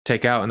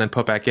take out and then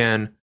put back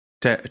in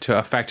to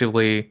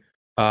effectively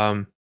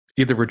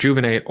either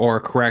rejuvenate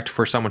or correct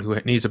for someone who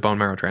needs a bone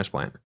marrow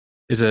transplant?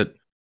 Is it?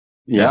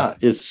 Yeah,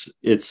 it's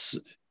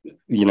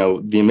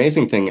the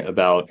amazing thing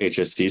about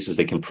HSCs is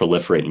they can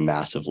proliferate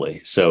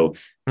massively. So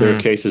there are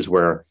cases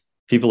where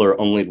people are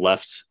only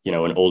left, in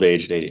old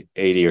age,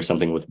 80 or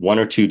something, with one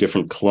or two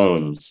different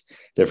clones,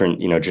 different,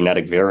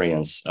 genetic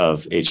variants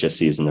of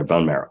HSCs in their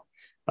bone marrow.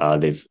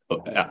 They've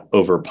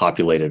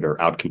overpopulated or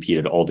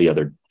outcompeted all the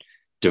other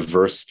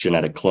diverse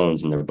genetic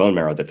clones in their bone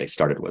marrow that they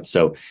started with.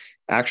 So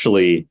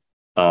actually,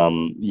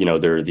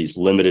 there are these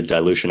limited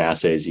dilution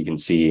assays. You can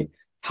see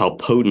how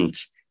potent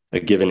a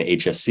given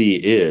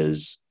HSC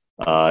is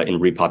in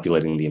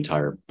repopulating the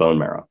entire bone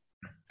marrow.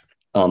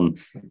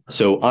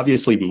 So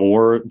obviously,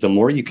 the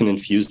more you can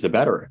infuse, the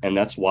better. And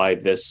that's why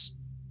this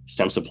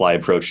stem supply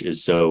approach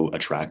is so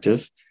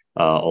attractive,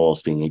 all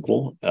else being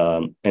equal.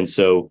 And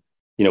so,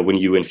 when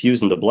you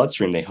infuse in the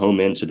bloodstream, they home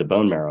into the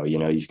bone marrow.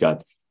 You've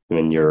got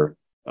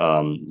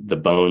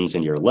the bones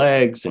in your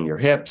legs and your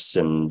hips,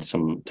 and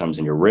sometimes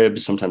in your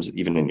ribs, sometimes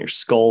even in your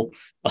skull.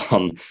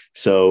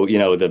 So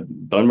the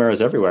bone marrow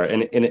is everywhere,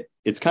 and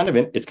it's kind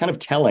of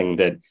telling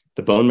that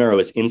the bone marrow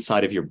is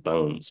inside of your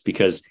bones,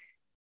 because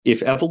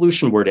if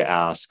evolution were to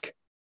ask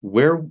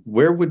where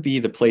would be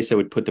the place I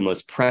would put the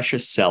most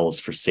precious cells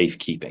for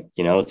safekeeping,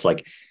 it's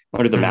like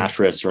under the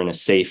mattress or in a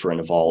safe or in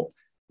a vault.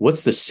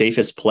 What's the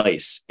safest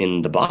place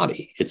in the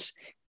body? It's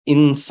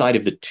inside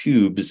of the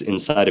tubes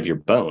inside of your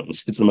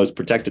bones. It's the most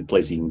protected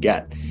place you can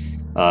get.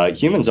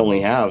 Humans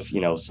only have,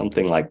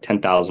 something like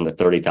 10,000 to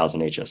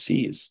 30,000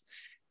 HSCs.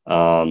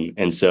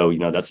 And so,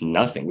 that's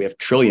nothing. We have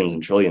trillions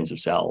and trillions of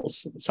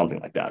cells,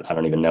 something like that. I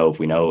don't even know if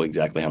we know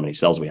exactly how many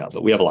cells we have,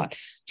 but we have a lot.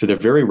 So they're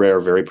very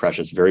rare, very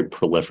precious, very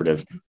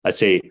proliferative. I'd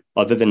say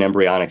other than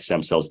embryonic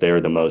stem cells,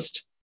 they're the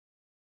most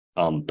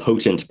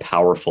potent,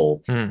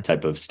 powerful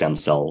type of stem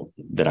cell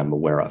that I'm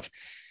aware of.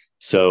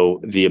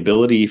 So the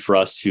ability for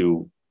us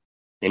to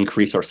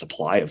increase our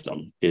supply of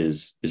them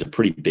is a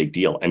pretty big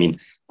deal. I mean,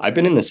 I've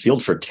been in this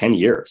field for 10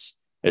 years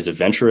as a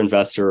venture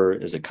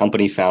investor, as a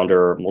company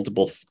founder,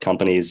 multiple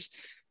companies,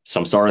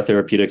 Samsara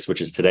Therapeutics,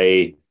 which is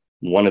today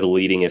one of the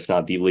leading, if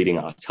not the leading,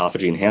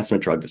 autophagy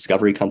enhancement drug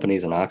discovery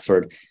companies in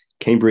Oxford,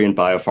 Cambrian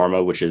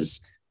Biopharma, which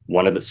is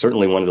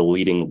certainly one of the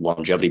leading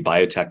longevity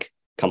biotech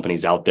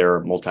companies out there,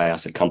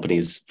 multi-asset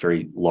companies,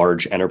 very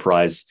large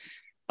enterprise.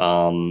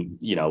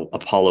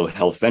 Apollo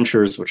Health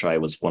Ventures, which I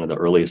was one of the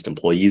earliest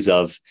employees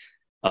of,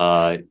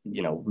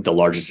 the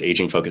largest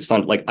aging focused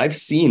fund. Like, I've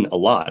seen a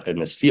lot in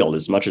this field,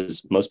 as much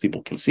as most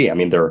people can see. I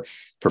mean, there are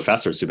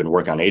professors who've been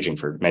working on aging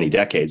for many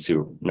decades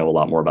who know a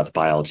lot more about the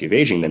biology of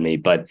aging than me.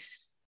 But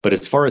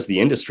as far as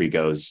the industry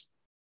goes,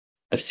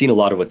 I've seen a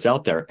lot of what's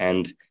out there.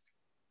 And,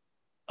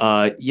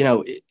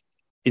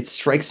 it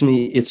struck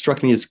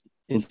me as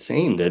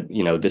insane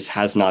that, this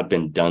has not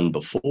been done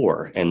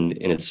before, and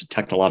it's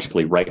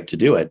technologically ripe to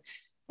do it.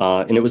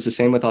 And it was the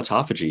same with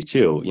autophagy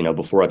too,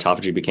 before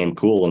autophagy became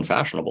cool and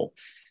fashionable.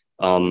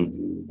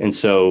 And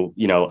so,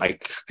 I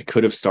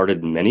could have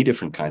started many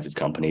different kinds of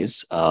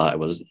companies. I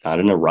was not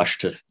in a rush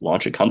to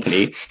launch a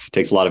company. It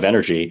takes a lot of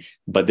energy,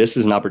 but this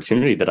is an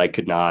opportunity that I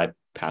could not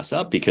pass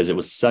up, because it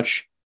was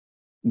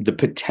the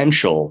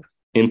potential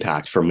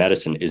impact for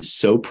medicine is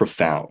so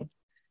profound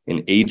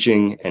in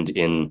aging and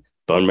in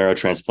bone marrow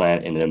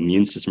transplant and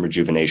immune system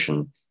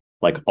rejuvenation.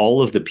 Like,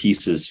 all of the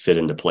pieces fit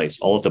into place.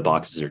 All of the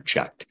boxes are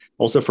checked.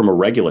 Also, from a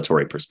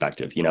regulatory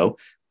perspective,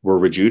 we're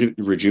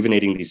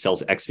rejuvenating these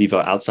cells ex vivo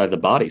outside the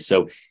body.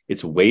 So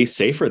it's way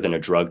safer than a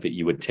drug that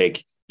you would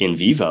take in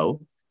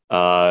vivo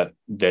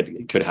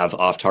that could have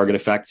off-target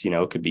effects,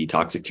 could be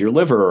toxic to your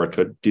liver, or it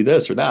could do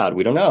this or that.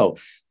 We don't know.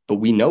 But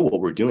we know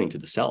what we're doing to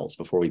the cells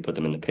before we put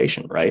them in the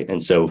patient, right?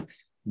 And so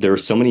there are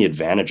so many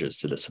advantages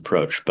to this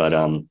approach. But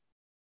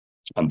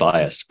I'm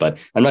biased, but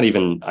I don't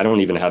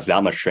even have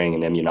that much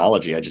training in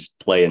immunology. I just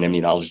play an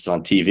immunologist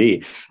on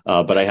TV.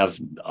 But I have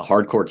a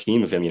hardcore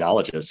team of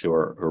immunologists who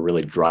are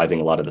really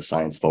driving a lot of the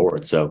science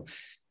forward. So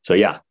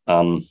yeah,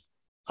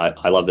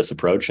 I love this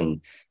approach.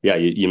 And yeah,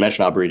 you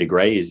mentioned Aubrey de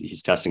Grey.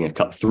 He's testing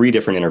 3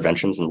 different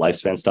interventions in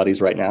lifespan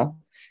studies right now.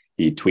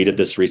 He tweeted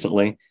this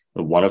recently.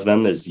 One of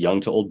them is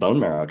young to old bone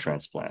marrow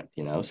transplant,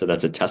 so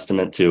that's a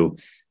testament to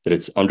that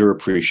it's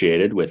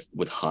underappreciated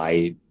with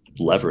high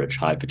leverage,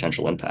 high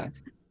potential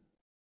impact.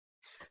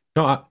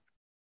 No,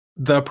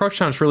 the approach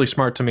sounds really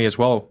smart to me as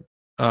well.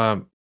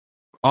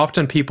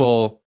 Often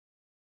people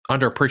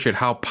underappreciate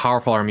how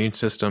powerful our immune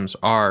systems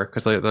are,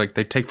 because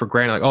they take for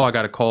granted, like, oh, I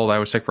got a cold, I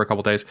was sick for a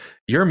couple of days.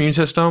 Your immune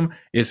system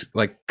is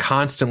like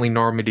constantly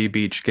Normandy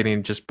Beach,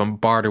 getting just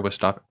bombarded with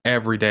stuff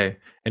every day,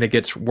 and it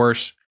gets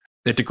worse.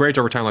 It degrades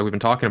over time, like we've been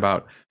talking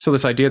about. So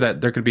this idea that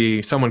there could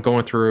be someone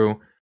going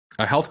through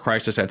a health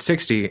crisis at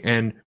 60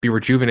 and be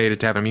rejuvenated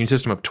to have an immune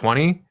system of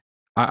 20,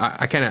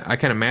 I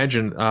can't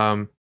imagine.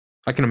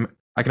 I can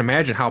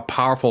imagine how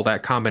powerful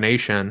that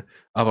combination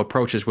of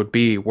approaches would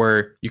be,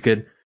 where you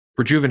could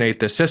rejuvenate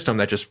the system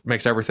that just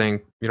makes everything,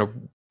 gets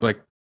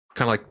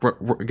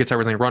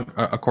everything run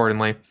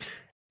accordingly.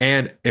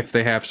 And if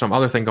they have some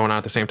other thing going on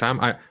at the same time,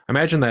 I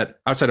imagine that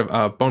outside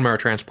of bone marrow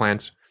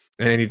transplants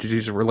and any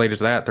diseases related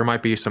to that, there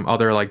might be some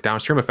other like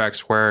downstream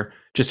effects where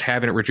just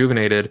having it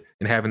rejuvenated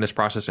and having this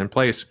process in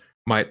place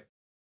might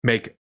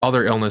make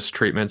other illness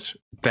treatments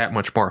that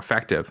much more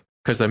effective,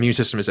 because the immune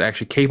system is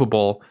actually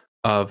capable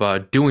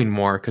of doing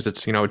more, because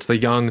it's it's the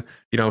young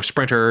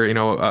sprinter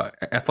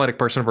athletic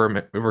person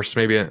versus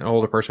maybe an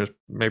older person who's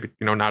maybe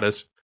not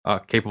as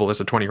capable as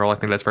a 20-year-old. I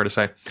think that's fair to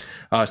say.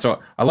 So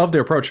I love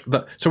the approach.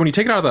 So when you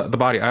take it out of the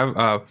body,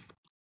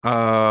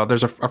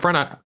 there's a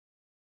friend.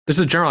 This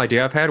is a general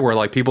idea I've had, where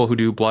like people who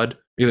do blood,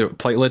 either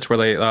platelets, where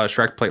they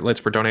extract platelets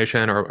for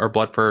donation or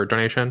blood for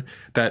donation,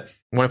 that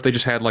what if they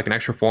just had like an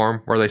extra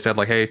form where they said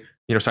like, hey,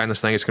 sign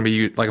this thing, it's going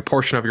to be like a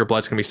portion of your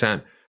blood's going to be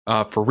sent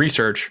for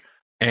research,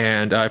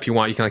 and if you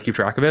want, you can like keep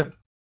track of it.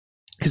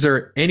 Is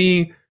there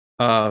any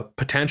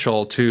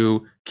potential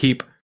to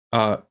keep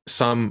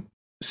some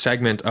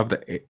segment of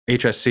the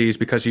HSCs,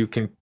 because you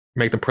can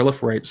make them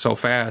proliferate so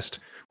fast,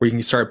 where you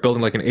can start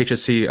building like an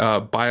HSC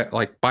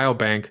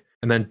biobank,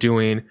 and then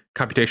doing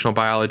computational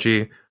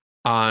biology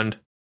on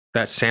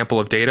that sample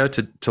of data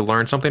to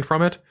learn something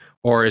from it?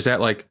 Or is that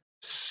like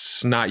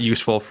not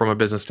useful from a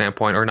business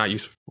standpoint, or not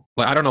useful?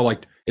 Like, I don't know,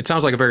 like it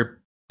sounds like a very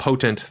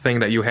potent thing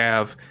that you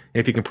have.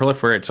 If you can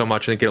proliferate so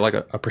much and get like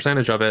a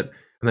percentage of it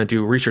and then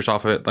do research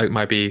off of it, like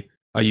might be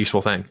a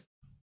useful thing.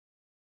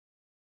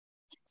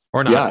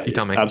 Or not, Yeah, you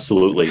tell me.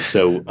 Absolutely.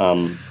 So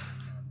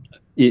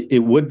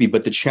it would be,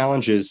 but the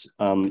challenge is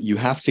you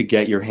have to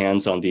get your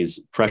hands on these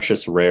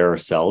precious rare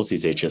cells,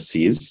 these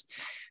HSCs.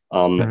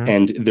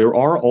 And there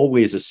are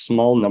always a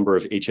small number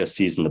of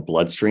HSCs in the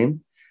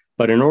bloodstream,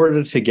 but in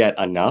order to get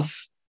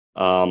enough,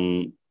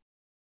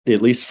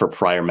 at least for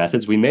prior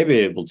methods, we may be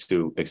able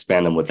to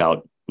expand them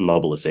without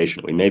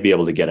mobilization. We may be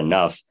able to get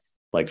enough,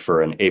 like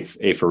for an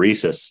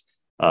apheresis,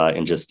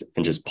 and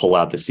just pull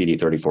out the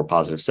CD34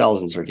 positive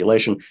cells in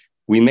circulation,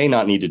 we may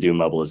not need to do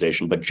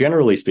mobilization. But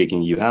generally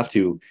speaking, you have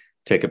to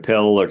take a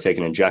pill or take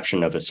an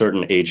injection of a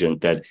certain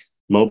agent that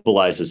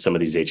mobilizes some of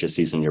these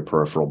HSCs in your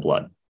peripheral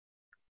blood.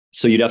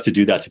 So you'd have to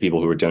do that to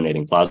people who are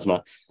donating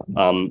plasma.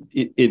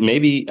 It may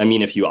be, I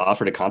mean, if you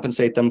offer to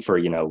compensate them for,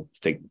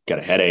 if they get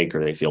a headache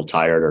or they feel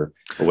tired or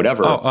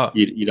whatever,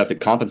 you'd have to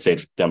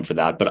compensate them for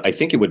that. But I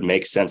think it would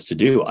make sense to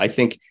do. I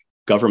think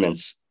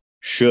governments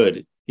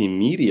should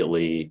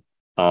immediately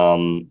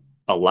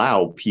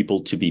allow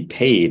people to be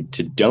paid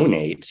to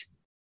donate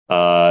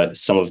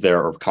some of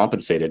their, or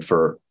compensated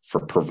for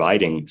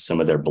providing some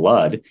of their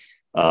blood,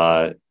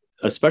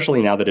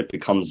 especially now that it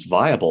becomes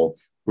viable,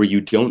 where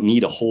you don't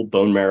need a whole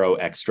bone marrow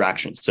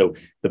extraction. So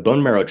the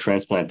bone marrow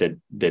transplant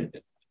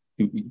that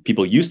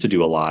people used to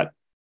do a lot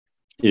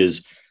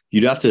is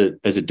you'd have to,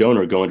 as a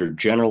donor, go under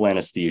general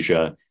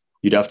anesthesia.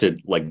 You'd have to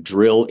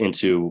drill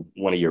into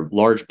one of your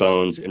large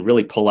bones and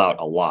really pull out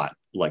a lot,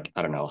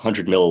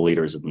 100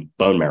 milliliters of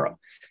bone marrow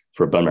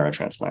for a bone marrow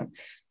transplant.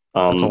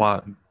 That's a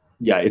lot.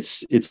 Yeah,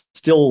 it's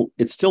still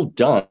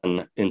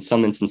done in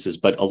some instances,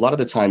 but a lot of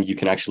the time you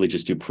can actually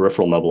just do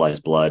peripheral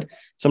mobilized blood.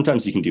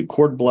 Sometimes you can do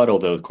cord blood,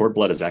 although cord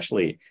blood is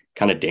actually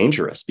kind of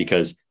dangerous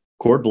because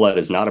cord blood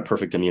is not a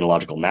perfect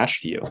immunological match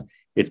for you.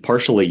 It's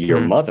partially your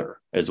mother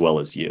as well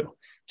as you.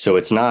 So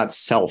it's not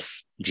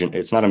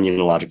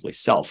immunologically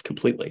self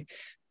completely,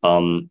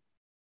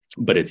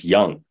 but it's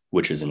young,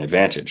 which is an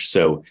advantage.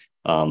 So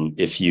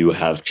if you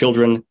have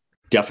children,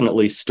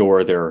 definitely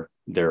store their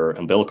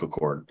umbilical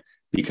cord,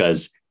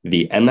 because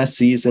the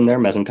MSCs in there,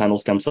 mesenchymal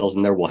stem cells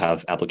in there, will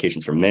have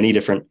applications for many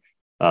different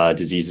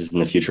diseases in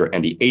the future,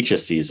 and the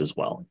HSCs as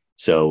well.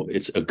 So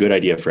it's a good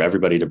idea for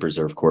everybody to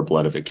preserve cord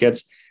blood of their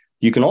kids.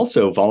 You can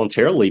also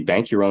voluntarily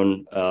bank your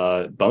own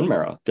bone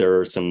marrow.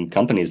 There are some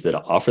companies that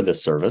offer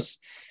this service.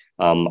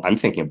 I'm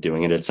thinking of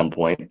doing it at some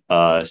point,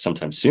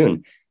 sometime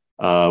soon,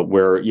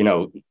 where,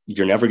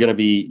 you're never going to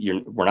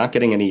be, we're not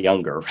getting any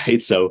younger, right?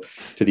 So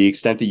to the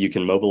extent that you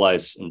can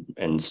mobilize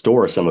and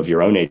store some of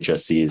your own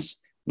HSCs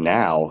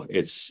now,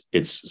 it's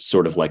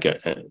sort of like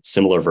a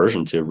similar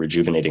version to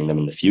rejuvenating them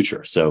in the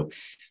future. So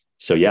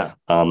yeah,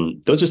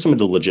 those are some of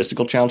the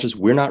logistical challenges.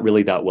 We're not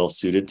really that well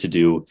suited to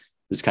do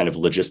this kind of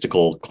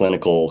logistical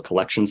clinical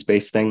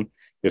collection-based thing.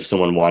 If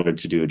someone wanted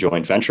to do a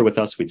joint venture with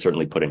us, we'd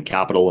certainly put in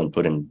capital and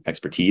put in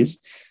expertise.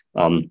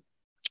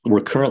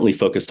 We're currently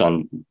focused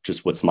on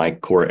just what's my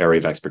core area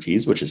of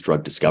expertise, which is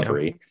drug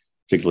discovery,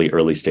 particularly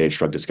early stage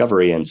drug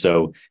discovery. And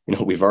so,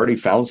 we've already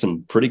found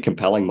some pretty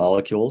compelling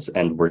molecules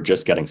and we're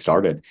just getting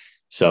started.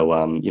 So,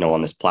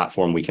 on this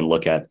platform, we can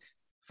look at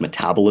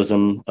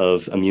metabolism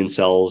of immune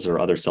cells or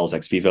other cells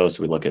ex vivo.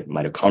 So we look at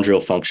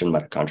mitochondrial function,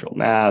 mitochondrial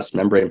mass,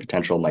 membrane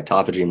potential,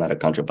 mitophagy,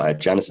 mitochondrial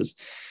biogenesis,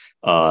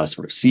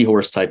 sort of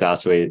seahorse type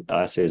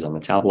assays on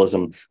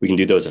metabolism. We can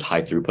do those at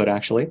high throughput,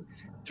 actually,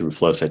 through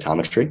flow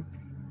cytometry.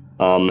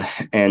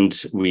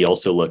 And we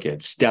also look at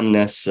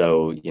stemness,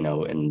 so,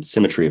 and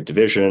symmetry of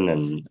division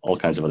and all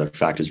kinds of other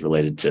factors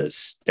related to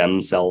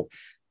stem cell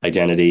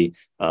identity.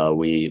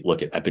 We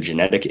look at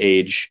epigenetic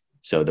age,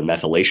 so the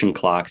methylation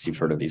clocks. You've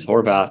heard of these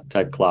Horvath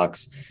type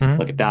clocks.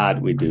 Look at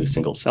that. We do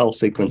single cell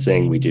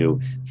sequencing. We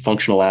do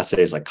functional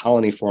assays like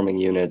colony forming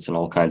units and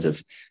all kinds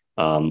of,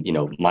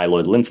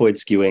 myeloid lymphoid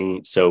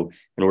skewing. So,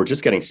 and we're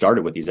just getting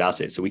started with these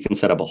assays. So we can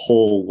set up a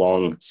whole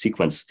long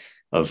sequence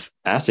of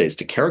assays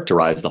to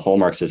characterize the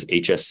hallmarks of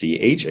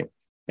HSC aging.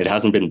 It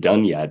hasn't been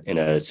done yet in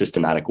a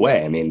systematic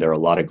way. I mean, there are a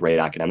lot of great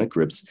academic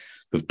groups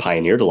who've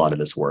pioneered a lot of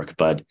this work,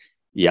 but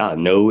yeah,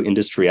 no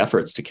industry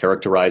efforts to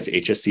characterize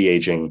HSC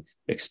aging,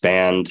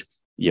 expand,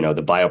 the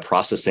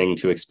bioprocessing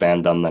to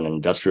expand them on an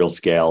industrial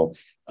scale,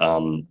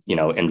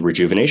 and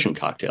rejuvenation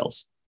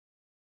cocktails.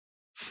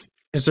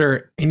 Is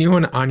there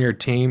anyone on your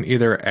team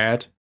either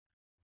at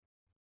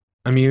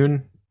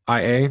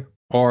ImmuneAGE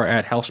or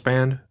at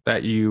Healthspan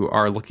that you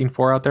are looking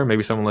for out there?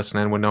 Maybe someone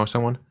listening would know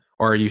someone,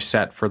 or are you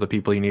set for the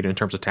people you need in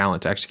terms of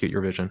talent to execute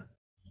your vision?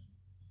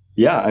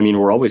 Yeah, I mean,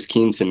 we're always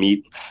keen to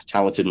meet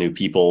talented new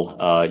people,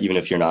 even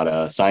if you're not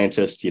a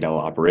scientist,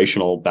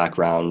 operational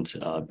background,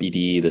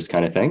 BD, this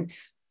kind of thing.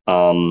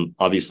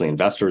 Obviously,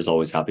 investors,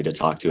 always happy to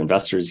talk to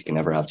investors. You can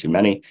never have too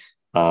many.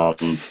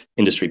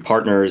 Industry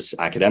partners,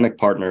 academic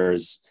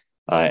partners,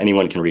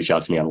 anyone can reach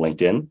out to me on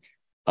LinkedIn.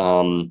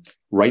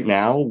 Right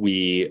now,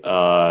 we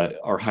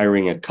are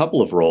hiring a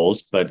couple of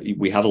roles, but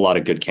we have a lot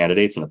of good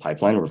candidates in the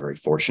pipeline. We're very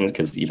fortunate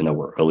because even though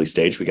we're early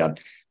stage, we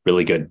got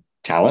really good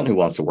talent who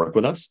wants to work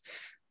with us.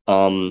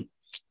 And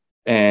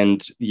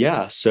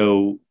yeah,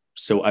 so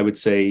I would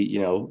say,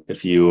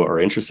 if you are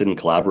interested in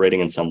collaborating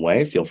in some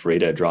way, feel free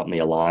to drop me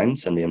a line,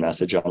 send me a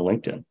message on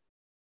LinkedIn.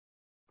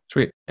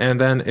 Sweet. And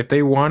then if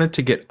they wanted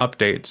to get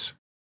updates,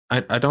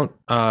 I don't,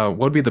 what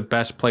would be the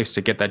best place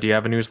to get that? Do you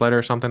have a newsletter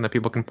or something that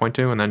people can point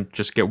to and then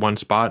just get one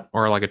spot,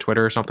 or like a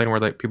Twitter or something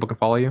where people can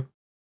follow you?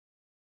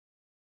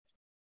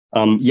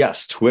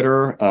 Yes,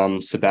 Twitter,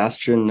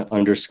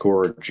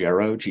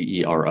 Sebastian_Gero,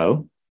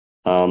 Gero.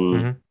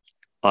 I'm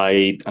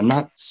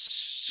not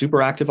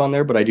super active on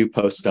there, but I do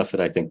post stuff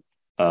that I think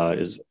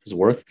is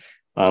worth.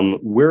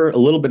 We're a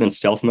little bit in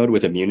stealth mode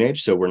with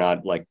ImmuneAGE, so we're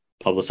not like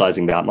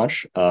publicizing that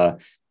much.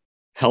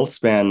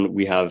 Healthspan,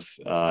 we have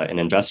an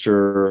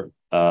investor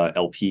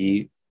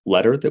LP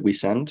letter that we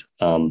send,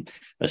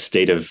 a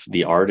state of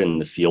the art in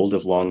the field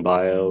of long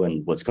bio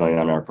and what's going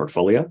on in our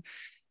portfolio.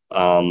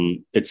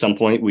 At some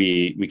point,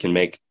 we can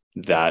make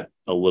that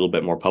a little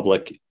bit more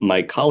public.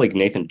 My colleague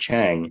Nathan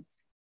Chang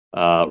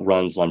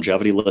runs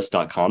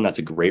longevityList.com. That's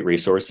a great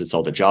resource. It's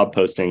all the job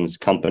postings,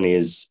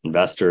 companies,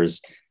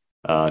 investors,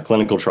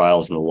 clinical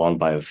trials in the long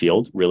bio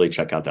field. Really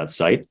check out that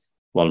site,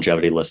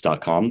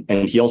 longevitylist.com.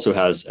 And he also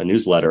has a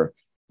newsletter,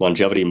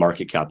 Longevity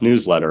Market Cap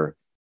newsletter,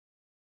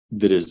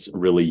 that is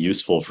really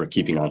useful for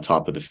keeping on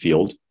top of the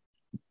field.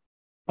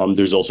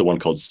 There's also one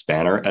called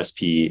Spanner,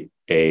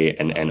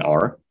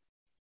 SPANNR.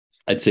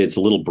 I'd say it's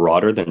a little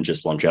broader than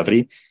just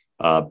longevity,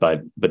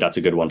 but that's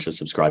a good one to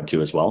subscribe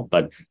to as well.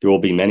 But there will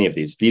be many of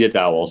these.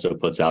 vitaDAO also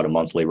puts out a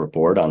monthly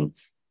report on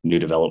new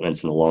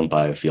developments in the long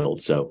bio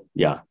field. So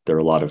yeah, there are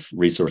a lot of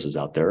resources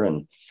out there,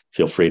 and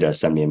feel free to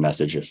send me a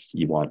message if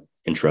you want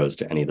intros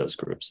to any of those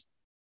groups.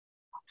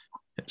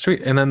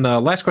 Sweet. And then the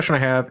last question I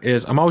have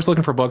is, I'm always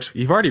looking for books.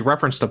 You've already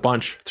referenced a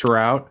bunch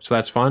throughout, so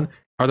that's fun.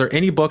 Are there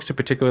any books in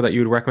particular that you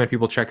would recommend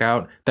people check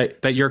out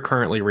that you're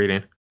currently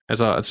reading? It's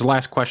the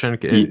last question.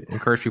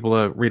 Encourage people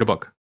to read a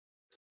book.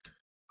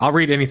 I'll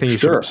read anything you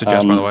suggest,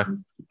 by the way.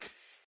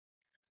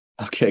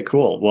 Okay,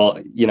 cool. Well,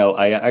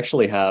 I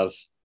actually have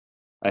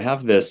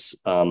this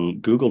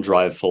Google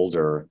Drive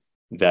folder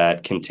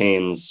that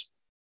contains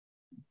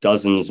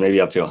dozens,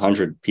 maybe up to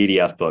 100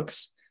 PDF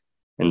books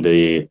in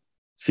the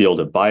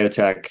field of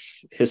biotech,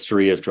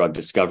 history of drug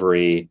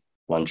discovery,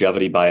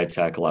 longevity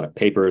biotech, a lot of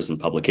papers and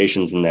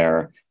publications in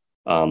there,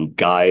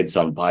 guides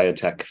on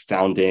biotech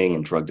founding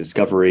and drug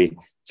discovery.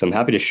 So I'm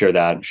happy to share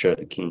that,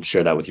 can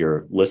share that with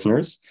your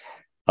listeners.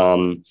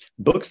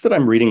 Books that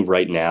I'm reading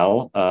right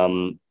now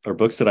are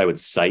books that I would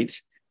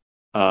cite.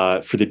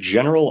 For the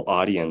general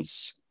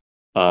audience,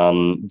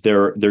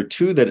 there are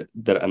two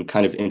that I'm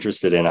kind of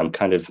interested in. I'm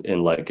kind of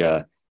in like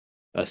a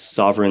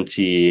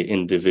sovereignty,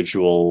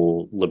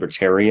 individual,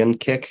 libertarian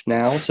kick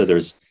now. So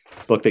there's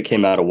a book that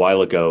came out a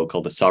while ago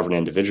called The Sovereign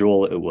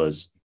Individual. It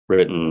was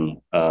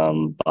written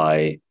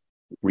by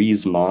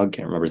Rees Mogg,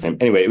 can't remember his name.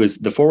 Anyway, it was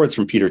the foreword's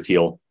from Peter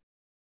Thiel,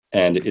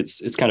 and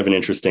it's kind of an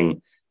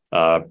interesting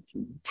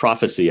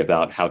prophecy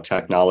about how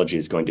technology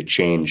is going to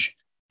change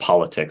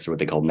politics, or what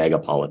they call mega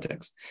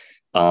politics.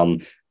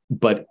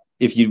 But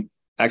if you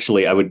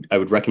actually, I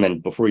would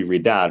recommend, before you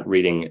read that,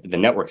 reading The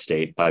Network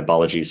State by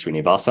Balaji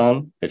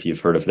Srinivasan. If you've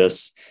heard of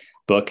this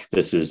book,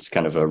 this is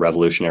kind of a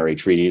revolutionary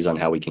treatise on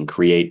how we can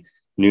create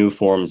new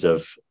forms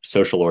of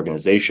social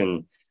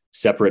organization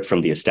separate from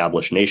the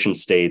established nation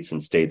states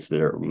and states that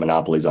are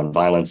monopolies on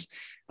violence,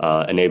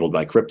 enabled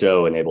by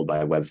crypto, enabled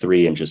by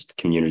Web3, and just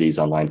communities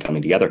online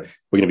coming together.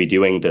 We're going to be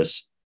doing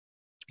this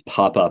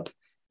pop-up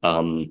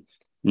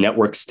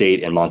network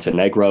state in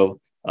Montenegro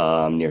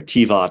near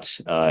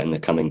Tivat in the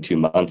coming 2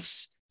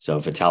 months. So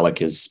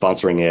Vitalik is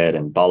sponsoring it,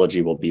 and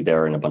Balaji will be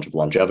there, and a bunch of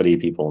longevity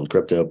people and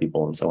crypto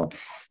people and so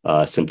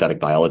on, synthetic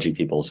biology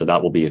people. So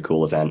that will be a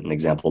cool event. An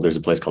example, there's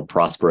a place called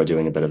Prospera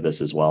doing a bit of this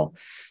as well.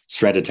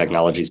 Stranded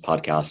Technologies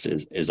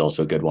podcast is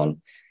also a good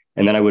one.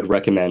 And then I would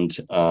recommend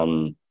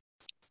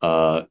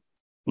Michael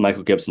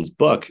Gibson's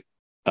book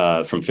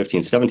from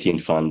 1517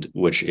 Fund,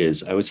 which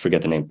is, I always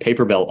forget the name,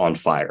 Paper Bell on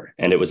Fire.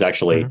 And it was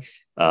actually,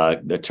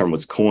 the term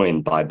was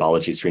coined by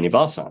Balaji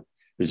Srinivasan,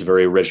 who's a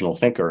very original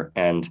thinker.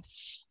 And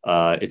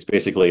it's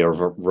basically a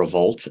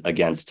revolt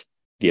against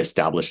the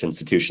established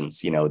institutions,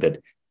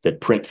 that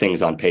print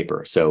things on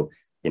paper. So,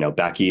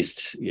 back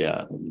east,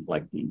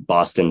 like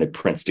Boston, that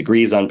prints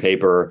degrees on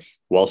paper,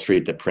 Wall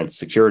Street that prints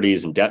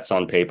securities and debts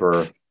on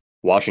paper,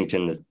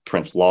 Washington that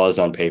prints laws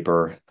on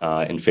paper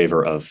in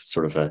favor of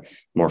sort of a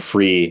more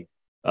free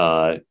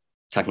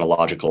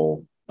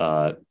technological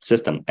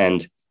system.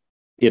 And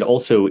it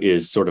also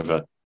is sort of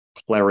a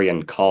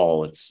clarion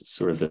call. It's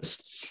sort of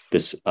this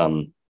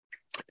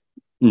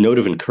note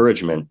of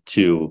encouragement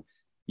to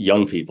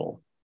young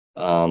people,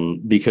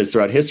 because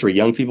throughout history,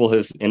 young people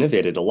have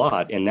innovated a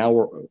lot. And now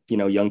we're,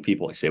 young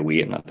people, I say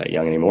we, I'm not that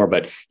young anymore,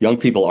 but young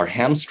people are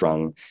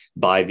hamstrung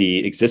by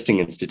the existing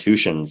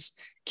institutions,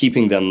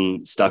 keeping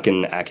them stuck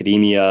in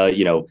academia,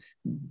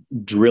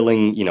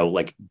 drilling,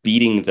 like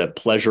beating the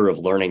pleasure of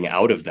learning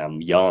out of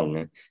them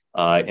young,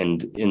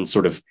 and in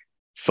sort of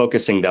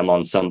focusing them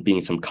on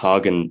being some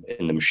cog in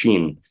the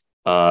machine.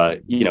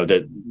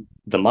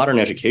 The modern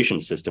education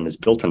system is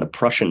built on the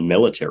Prussian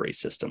military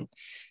system.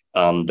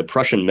 The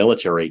Prussian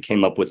military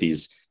came up with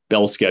these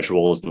bell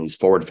schedules and these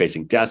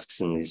forward-facing desks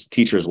and these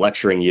teachers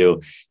lecturing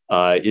you.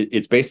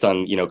 It's based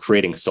on,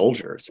 creating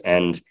soldiers.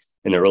 And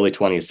in the early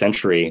 20th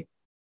century,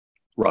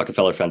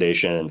 Rockefeller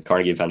Foundation,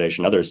 Carnegie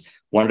Foundation, others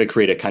wanted to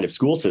create a kind of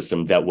school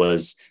system that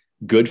was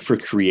good for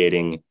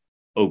creating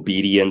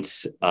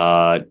obedient,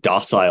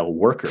 docile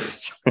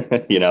workers,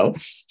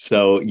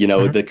 So,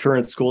 the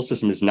current school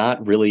system is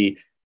not really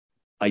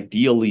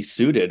ideally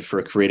suited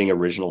for creating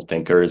original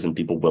thinkers and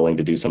people willing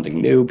to do something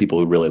new, people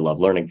who really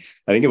love learning.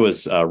 I think it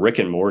was Rick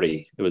and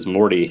Morty. It was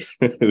Morty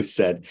who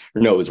said,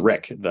 or no, it was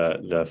Rick,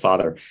 the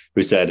father,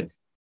 who said,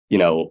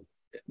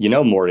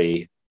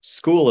 Morty,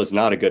 school is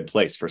not a good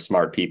place for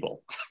smart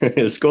people.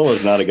 School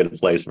is not a good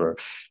place for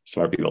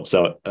smart people.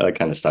 So it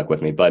kind of stuck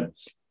with me. But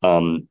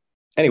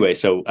anyway,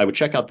 so I would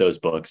check out those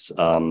books.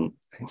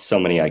 So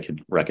many I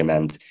could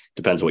recommend.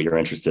 Depends what you're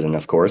interested in,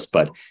 of course.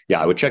 But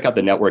yeah, I would check out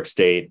The Network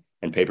State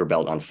and Paper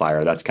Belt on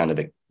Fire. That's kind of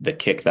the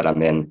kick that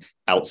I'm in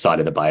outside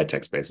of the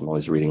biotech space. I'm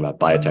always reading about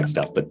biotech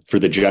stuff. But for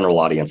the general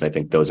audience, I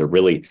think those are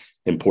really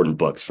important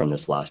books from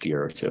this last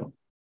year or two.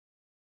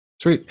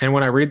 Sweet. And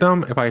when I read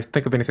them, if I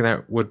think of anything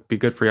that would be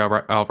good for you,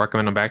 I'll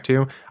recommend them back to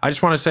you. I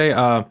just want to say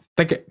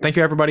thank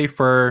you everybody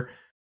for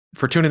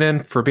tuning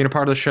in, for being a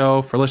part of the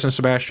show, for listening to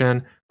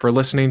Sebastian, for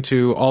listening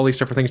to all these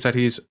different things that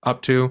he's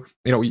up to.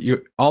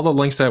 All the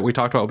links that we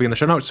talked about will be in the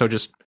show notes. So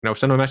just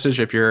send him a message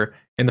if you're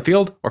in the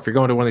field, or if you're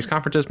going to one of these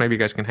conferences. Maybe you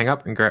guys can hang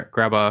up and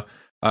grab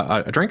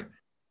a drink.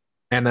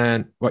 And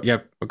then what?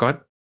 Yeah, go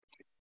ahead.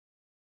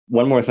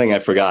 One more thing I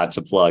forgot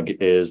to plug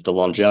is the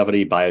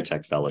Longevity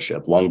Biotech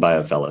Fellowship, Long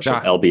Bio Fellowship,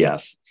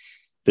 LBF.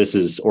 This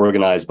is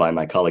organized by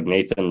my colleague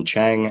Nathan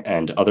Chang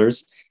and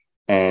others.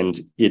 And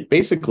it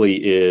basically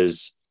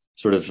is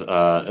sort of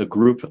a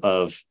group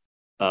of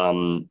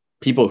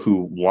people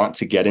who want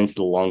to get into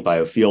the long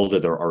bio field, or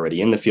they're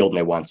already in the field and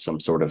they want some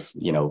sort of,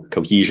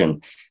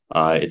 cohesion.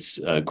 It's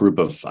a group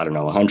of,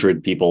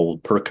 100 people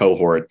per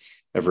cohort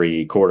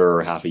every quarter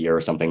or half a year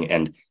or something.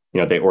 And,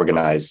 they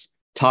organize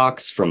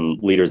talks from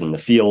leaders in the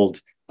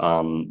field,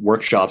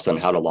 workshops on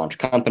how to launch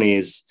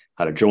companies,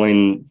 how to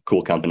join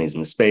cool companies in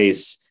the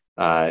space.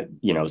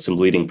 Some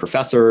leading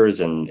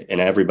professors and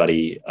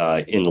everybody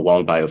in the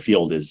long bio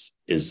field is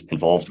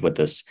involved with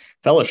this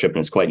fellowship, and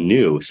it's quite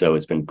new. So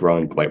it's been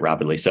growing quite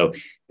rapidly. So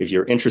if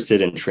you're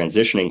interested in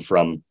transitioning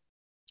from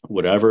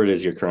whatever it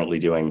is you're currently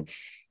doing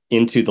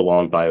into the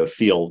long bio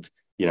field,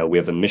 we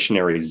have a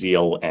missionary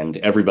zeal and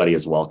everybody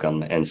is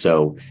welcome. And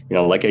so,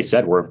 like I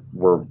said, we're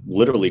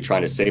literally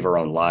trying to save our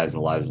own lives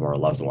and the lives of our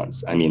loved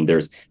ones. I mean,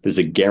 there's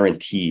a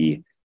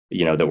guarantee,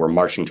 that we're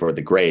marching toward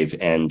the grave,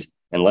 and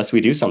unless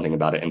we do something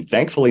about it. And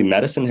thankfully,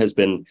 medicine has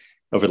been,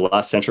 over the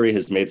last century,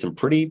 has made some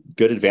pretty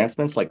good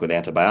advancements, like with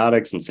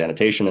antibiotics and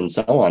sanitation and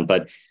so on.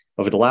 But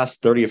over the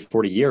last 30 or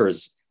 40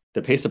 years,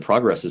 the pace of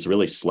progress has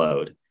really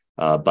slowed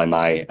by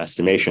my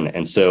estimation.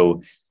 And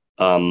so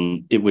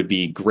it would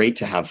be great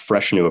to have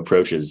fresh new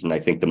approaches. And I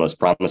think the most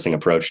promising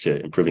approach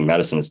to improving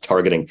medicine is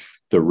targeting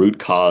the root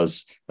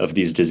cause of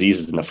these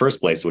diseases in the first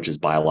place, which is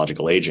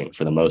biological aging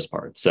for the most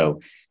part.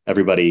 So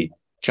everybody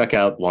check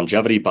out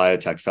Longevity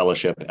Biotech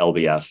Fellowship,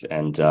 LBF,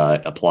 and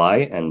apply.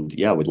 And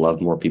yeah, we'd love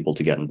more people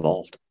to get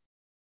involved.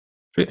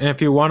 And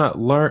if you want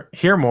to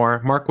hear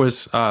more, Mark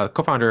was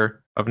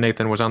co-founder of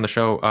Nathan, was on the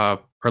show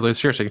earlier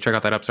this year, so you can check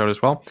out that episode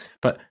as well.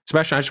 But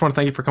Sebastian, I just want to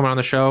thank you for coming on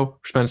the show,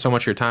 for spending so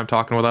much of your time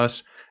talking with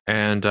us.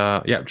 And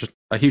just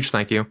a huge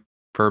thank you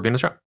for being on the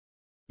show.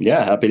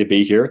 Yeah, happy to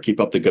be here.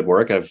 Keep up the good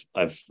work.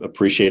 I've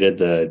appreciated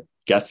the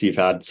guests you've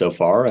had so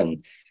far.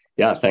 And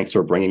yeah, thanks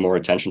for bringing more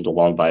attention to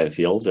long bio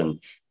field.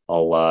 And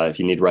I'll, if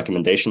you need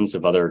recommendations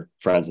of other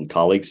friends and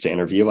colleagues to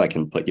interview, I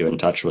can put you in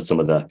touch with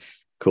some of the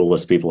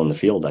coolest people in the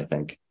field, I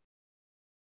think.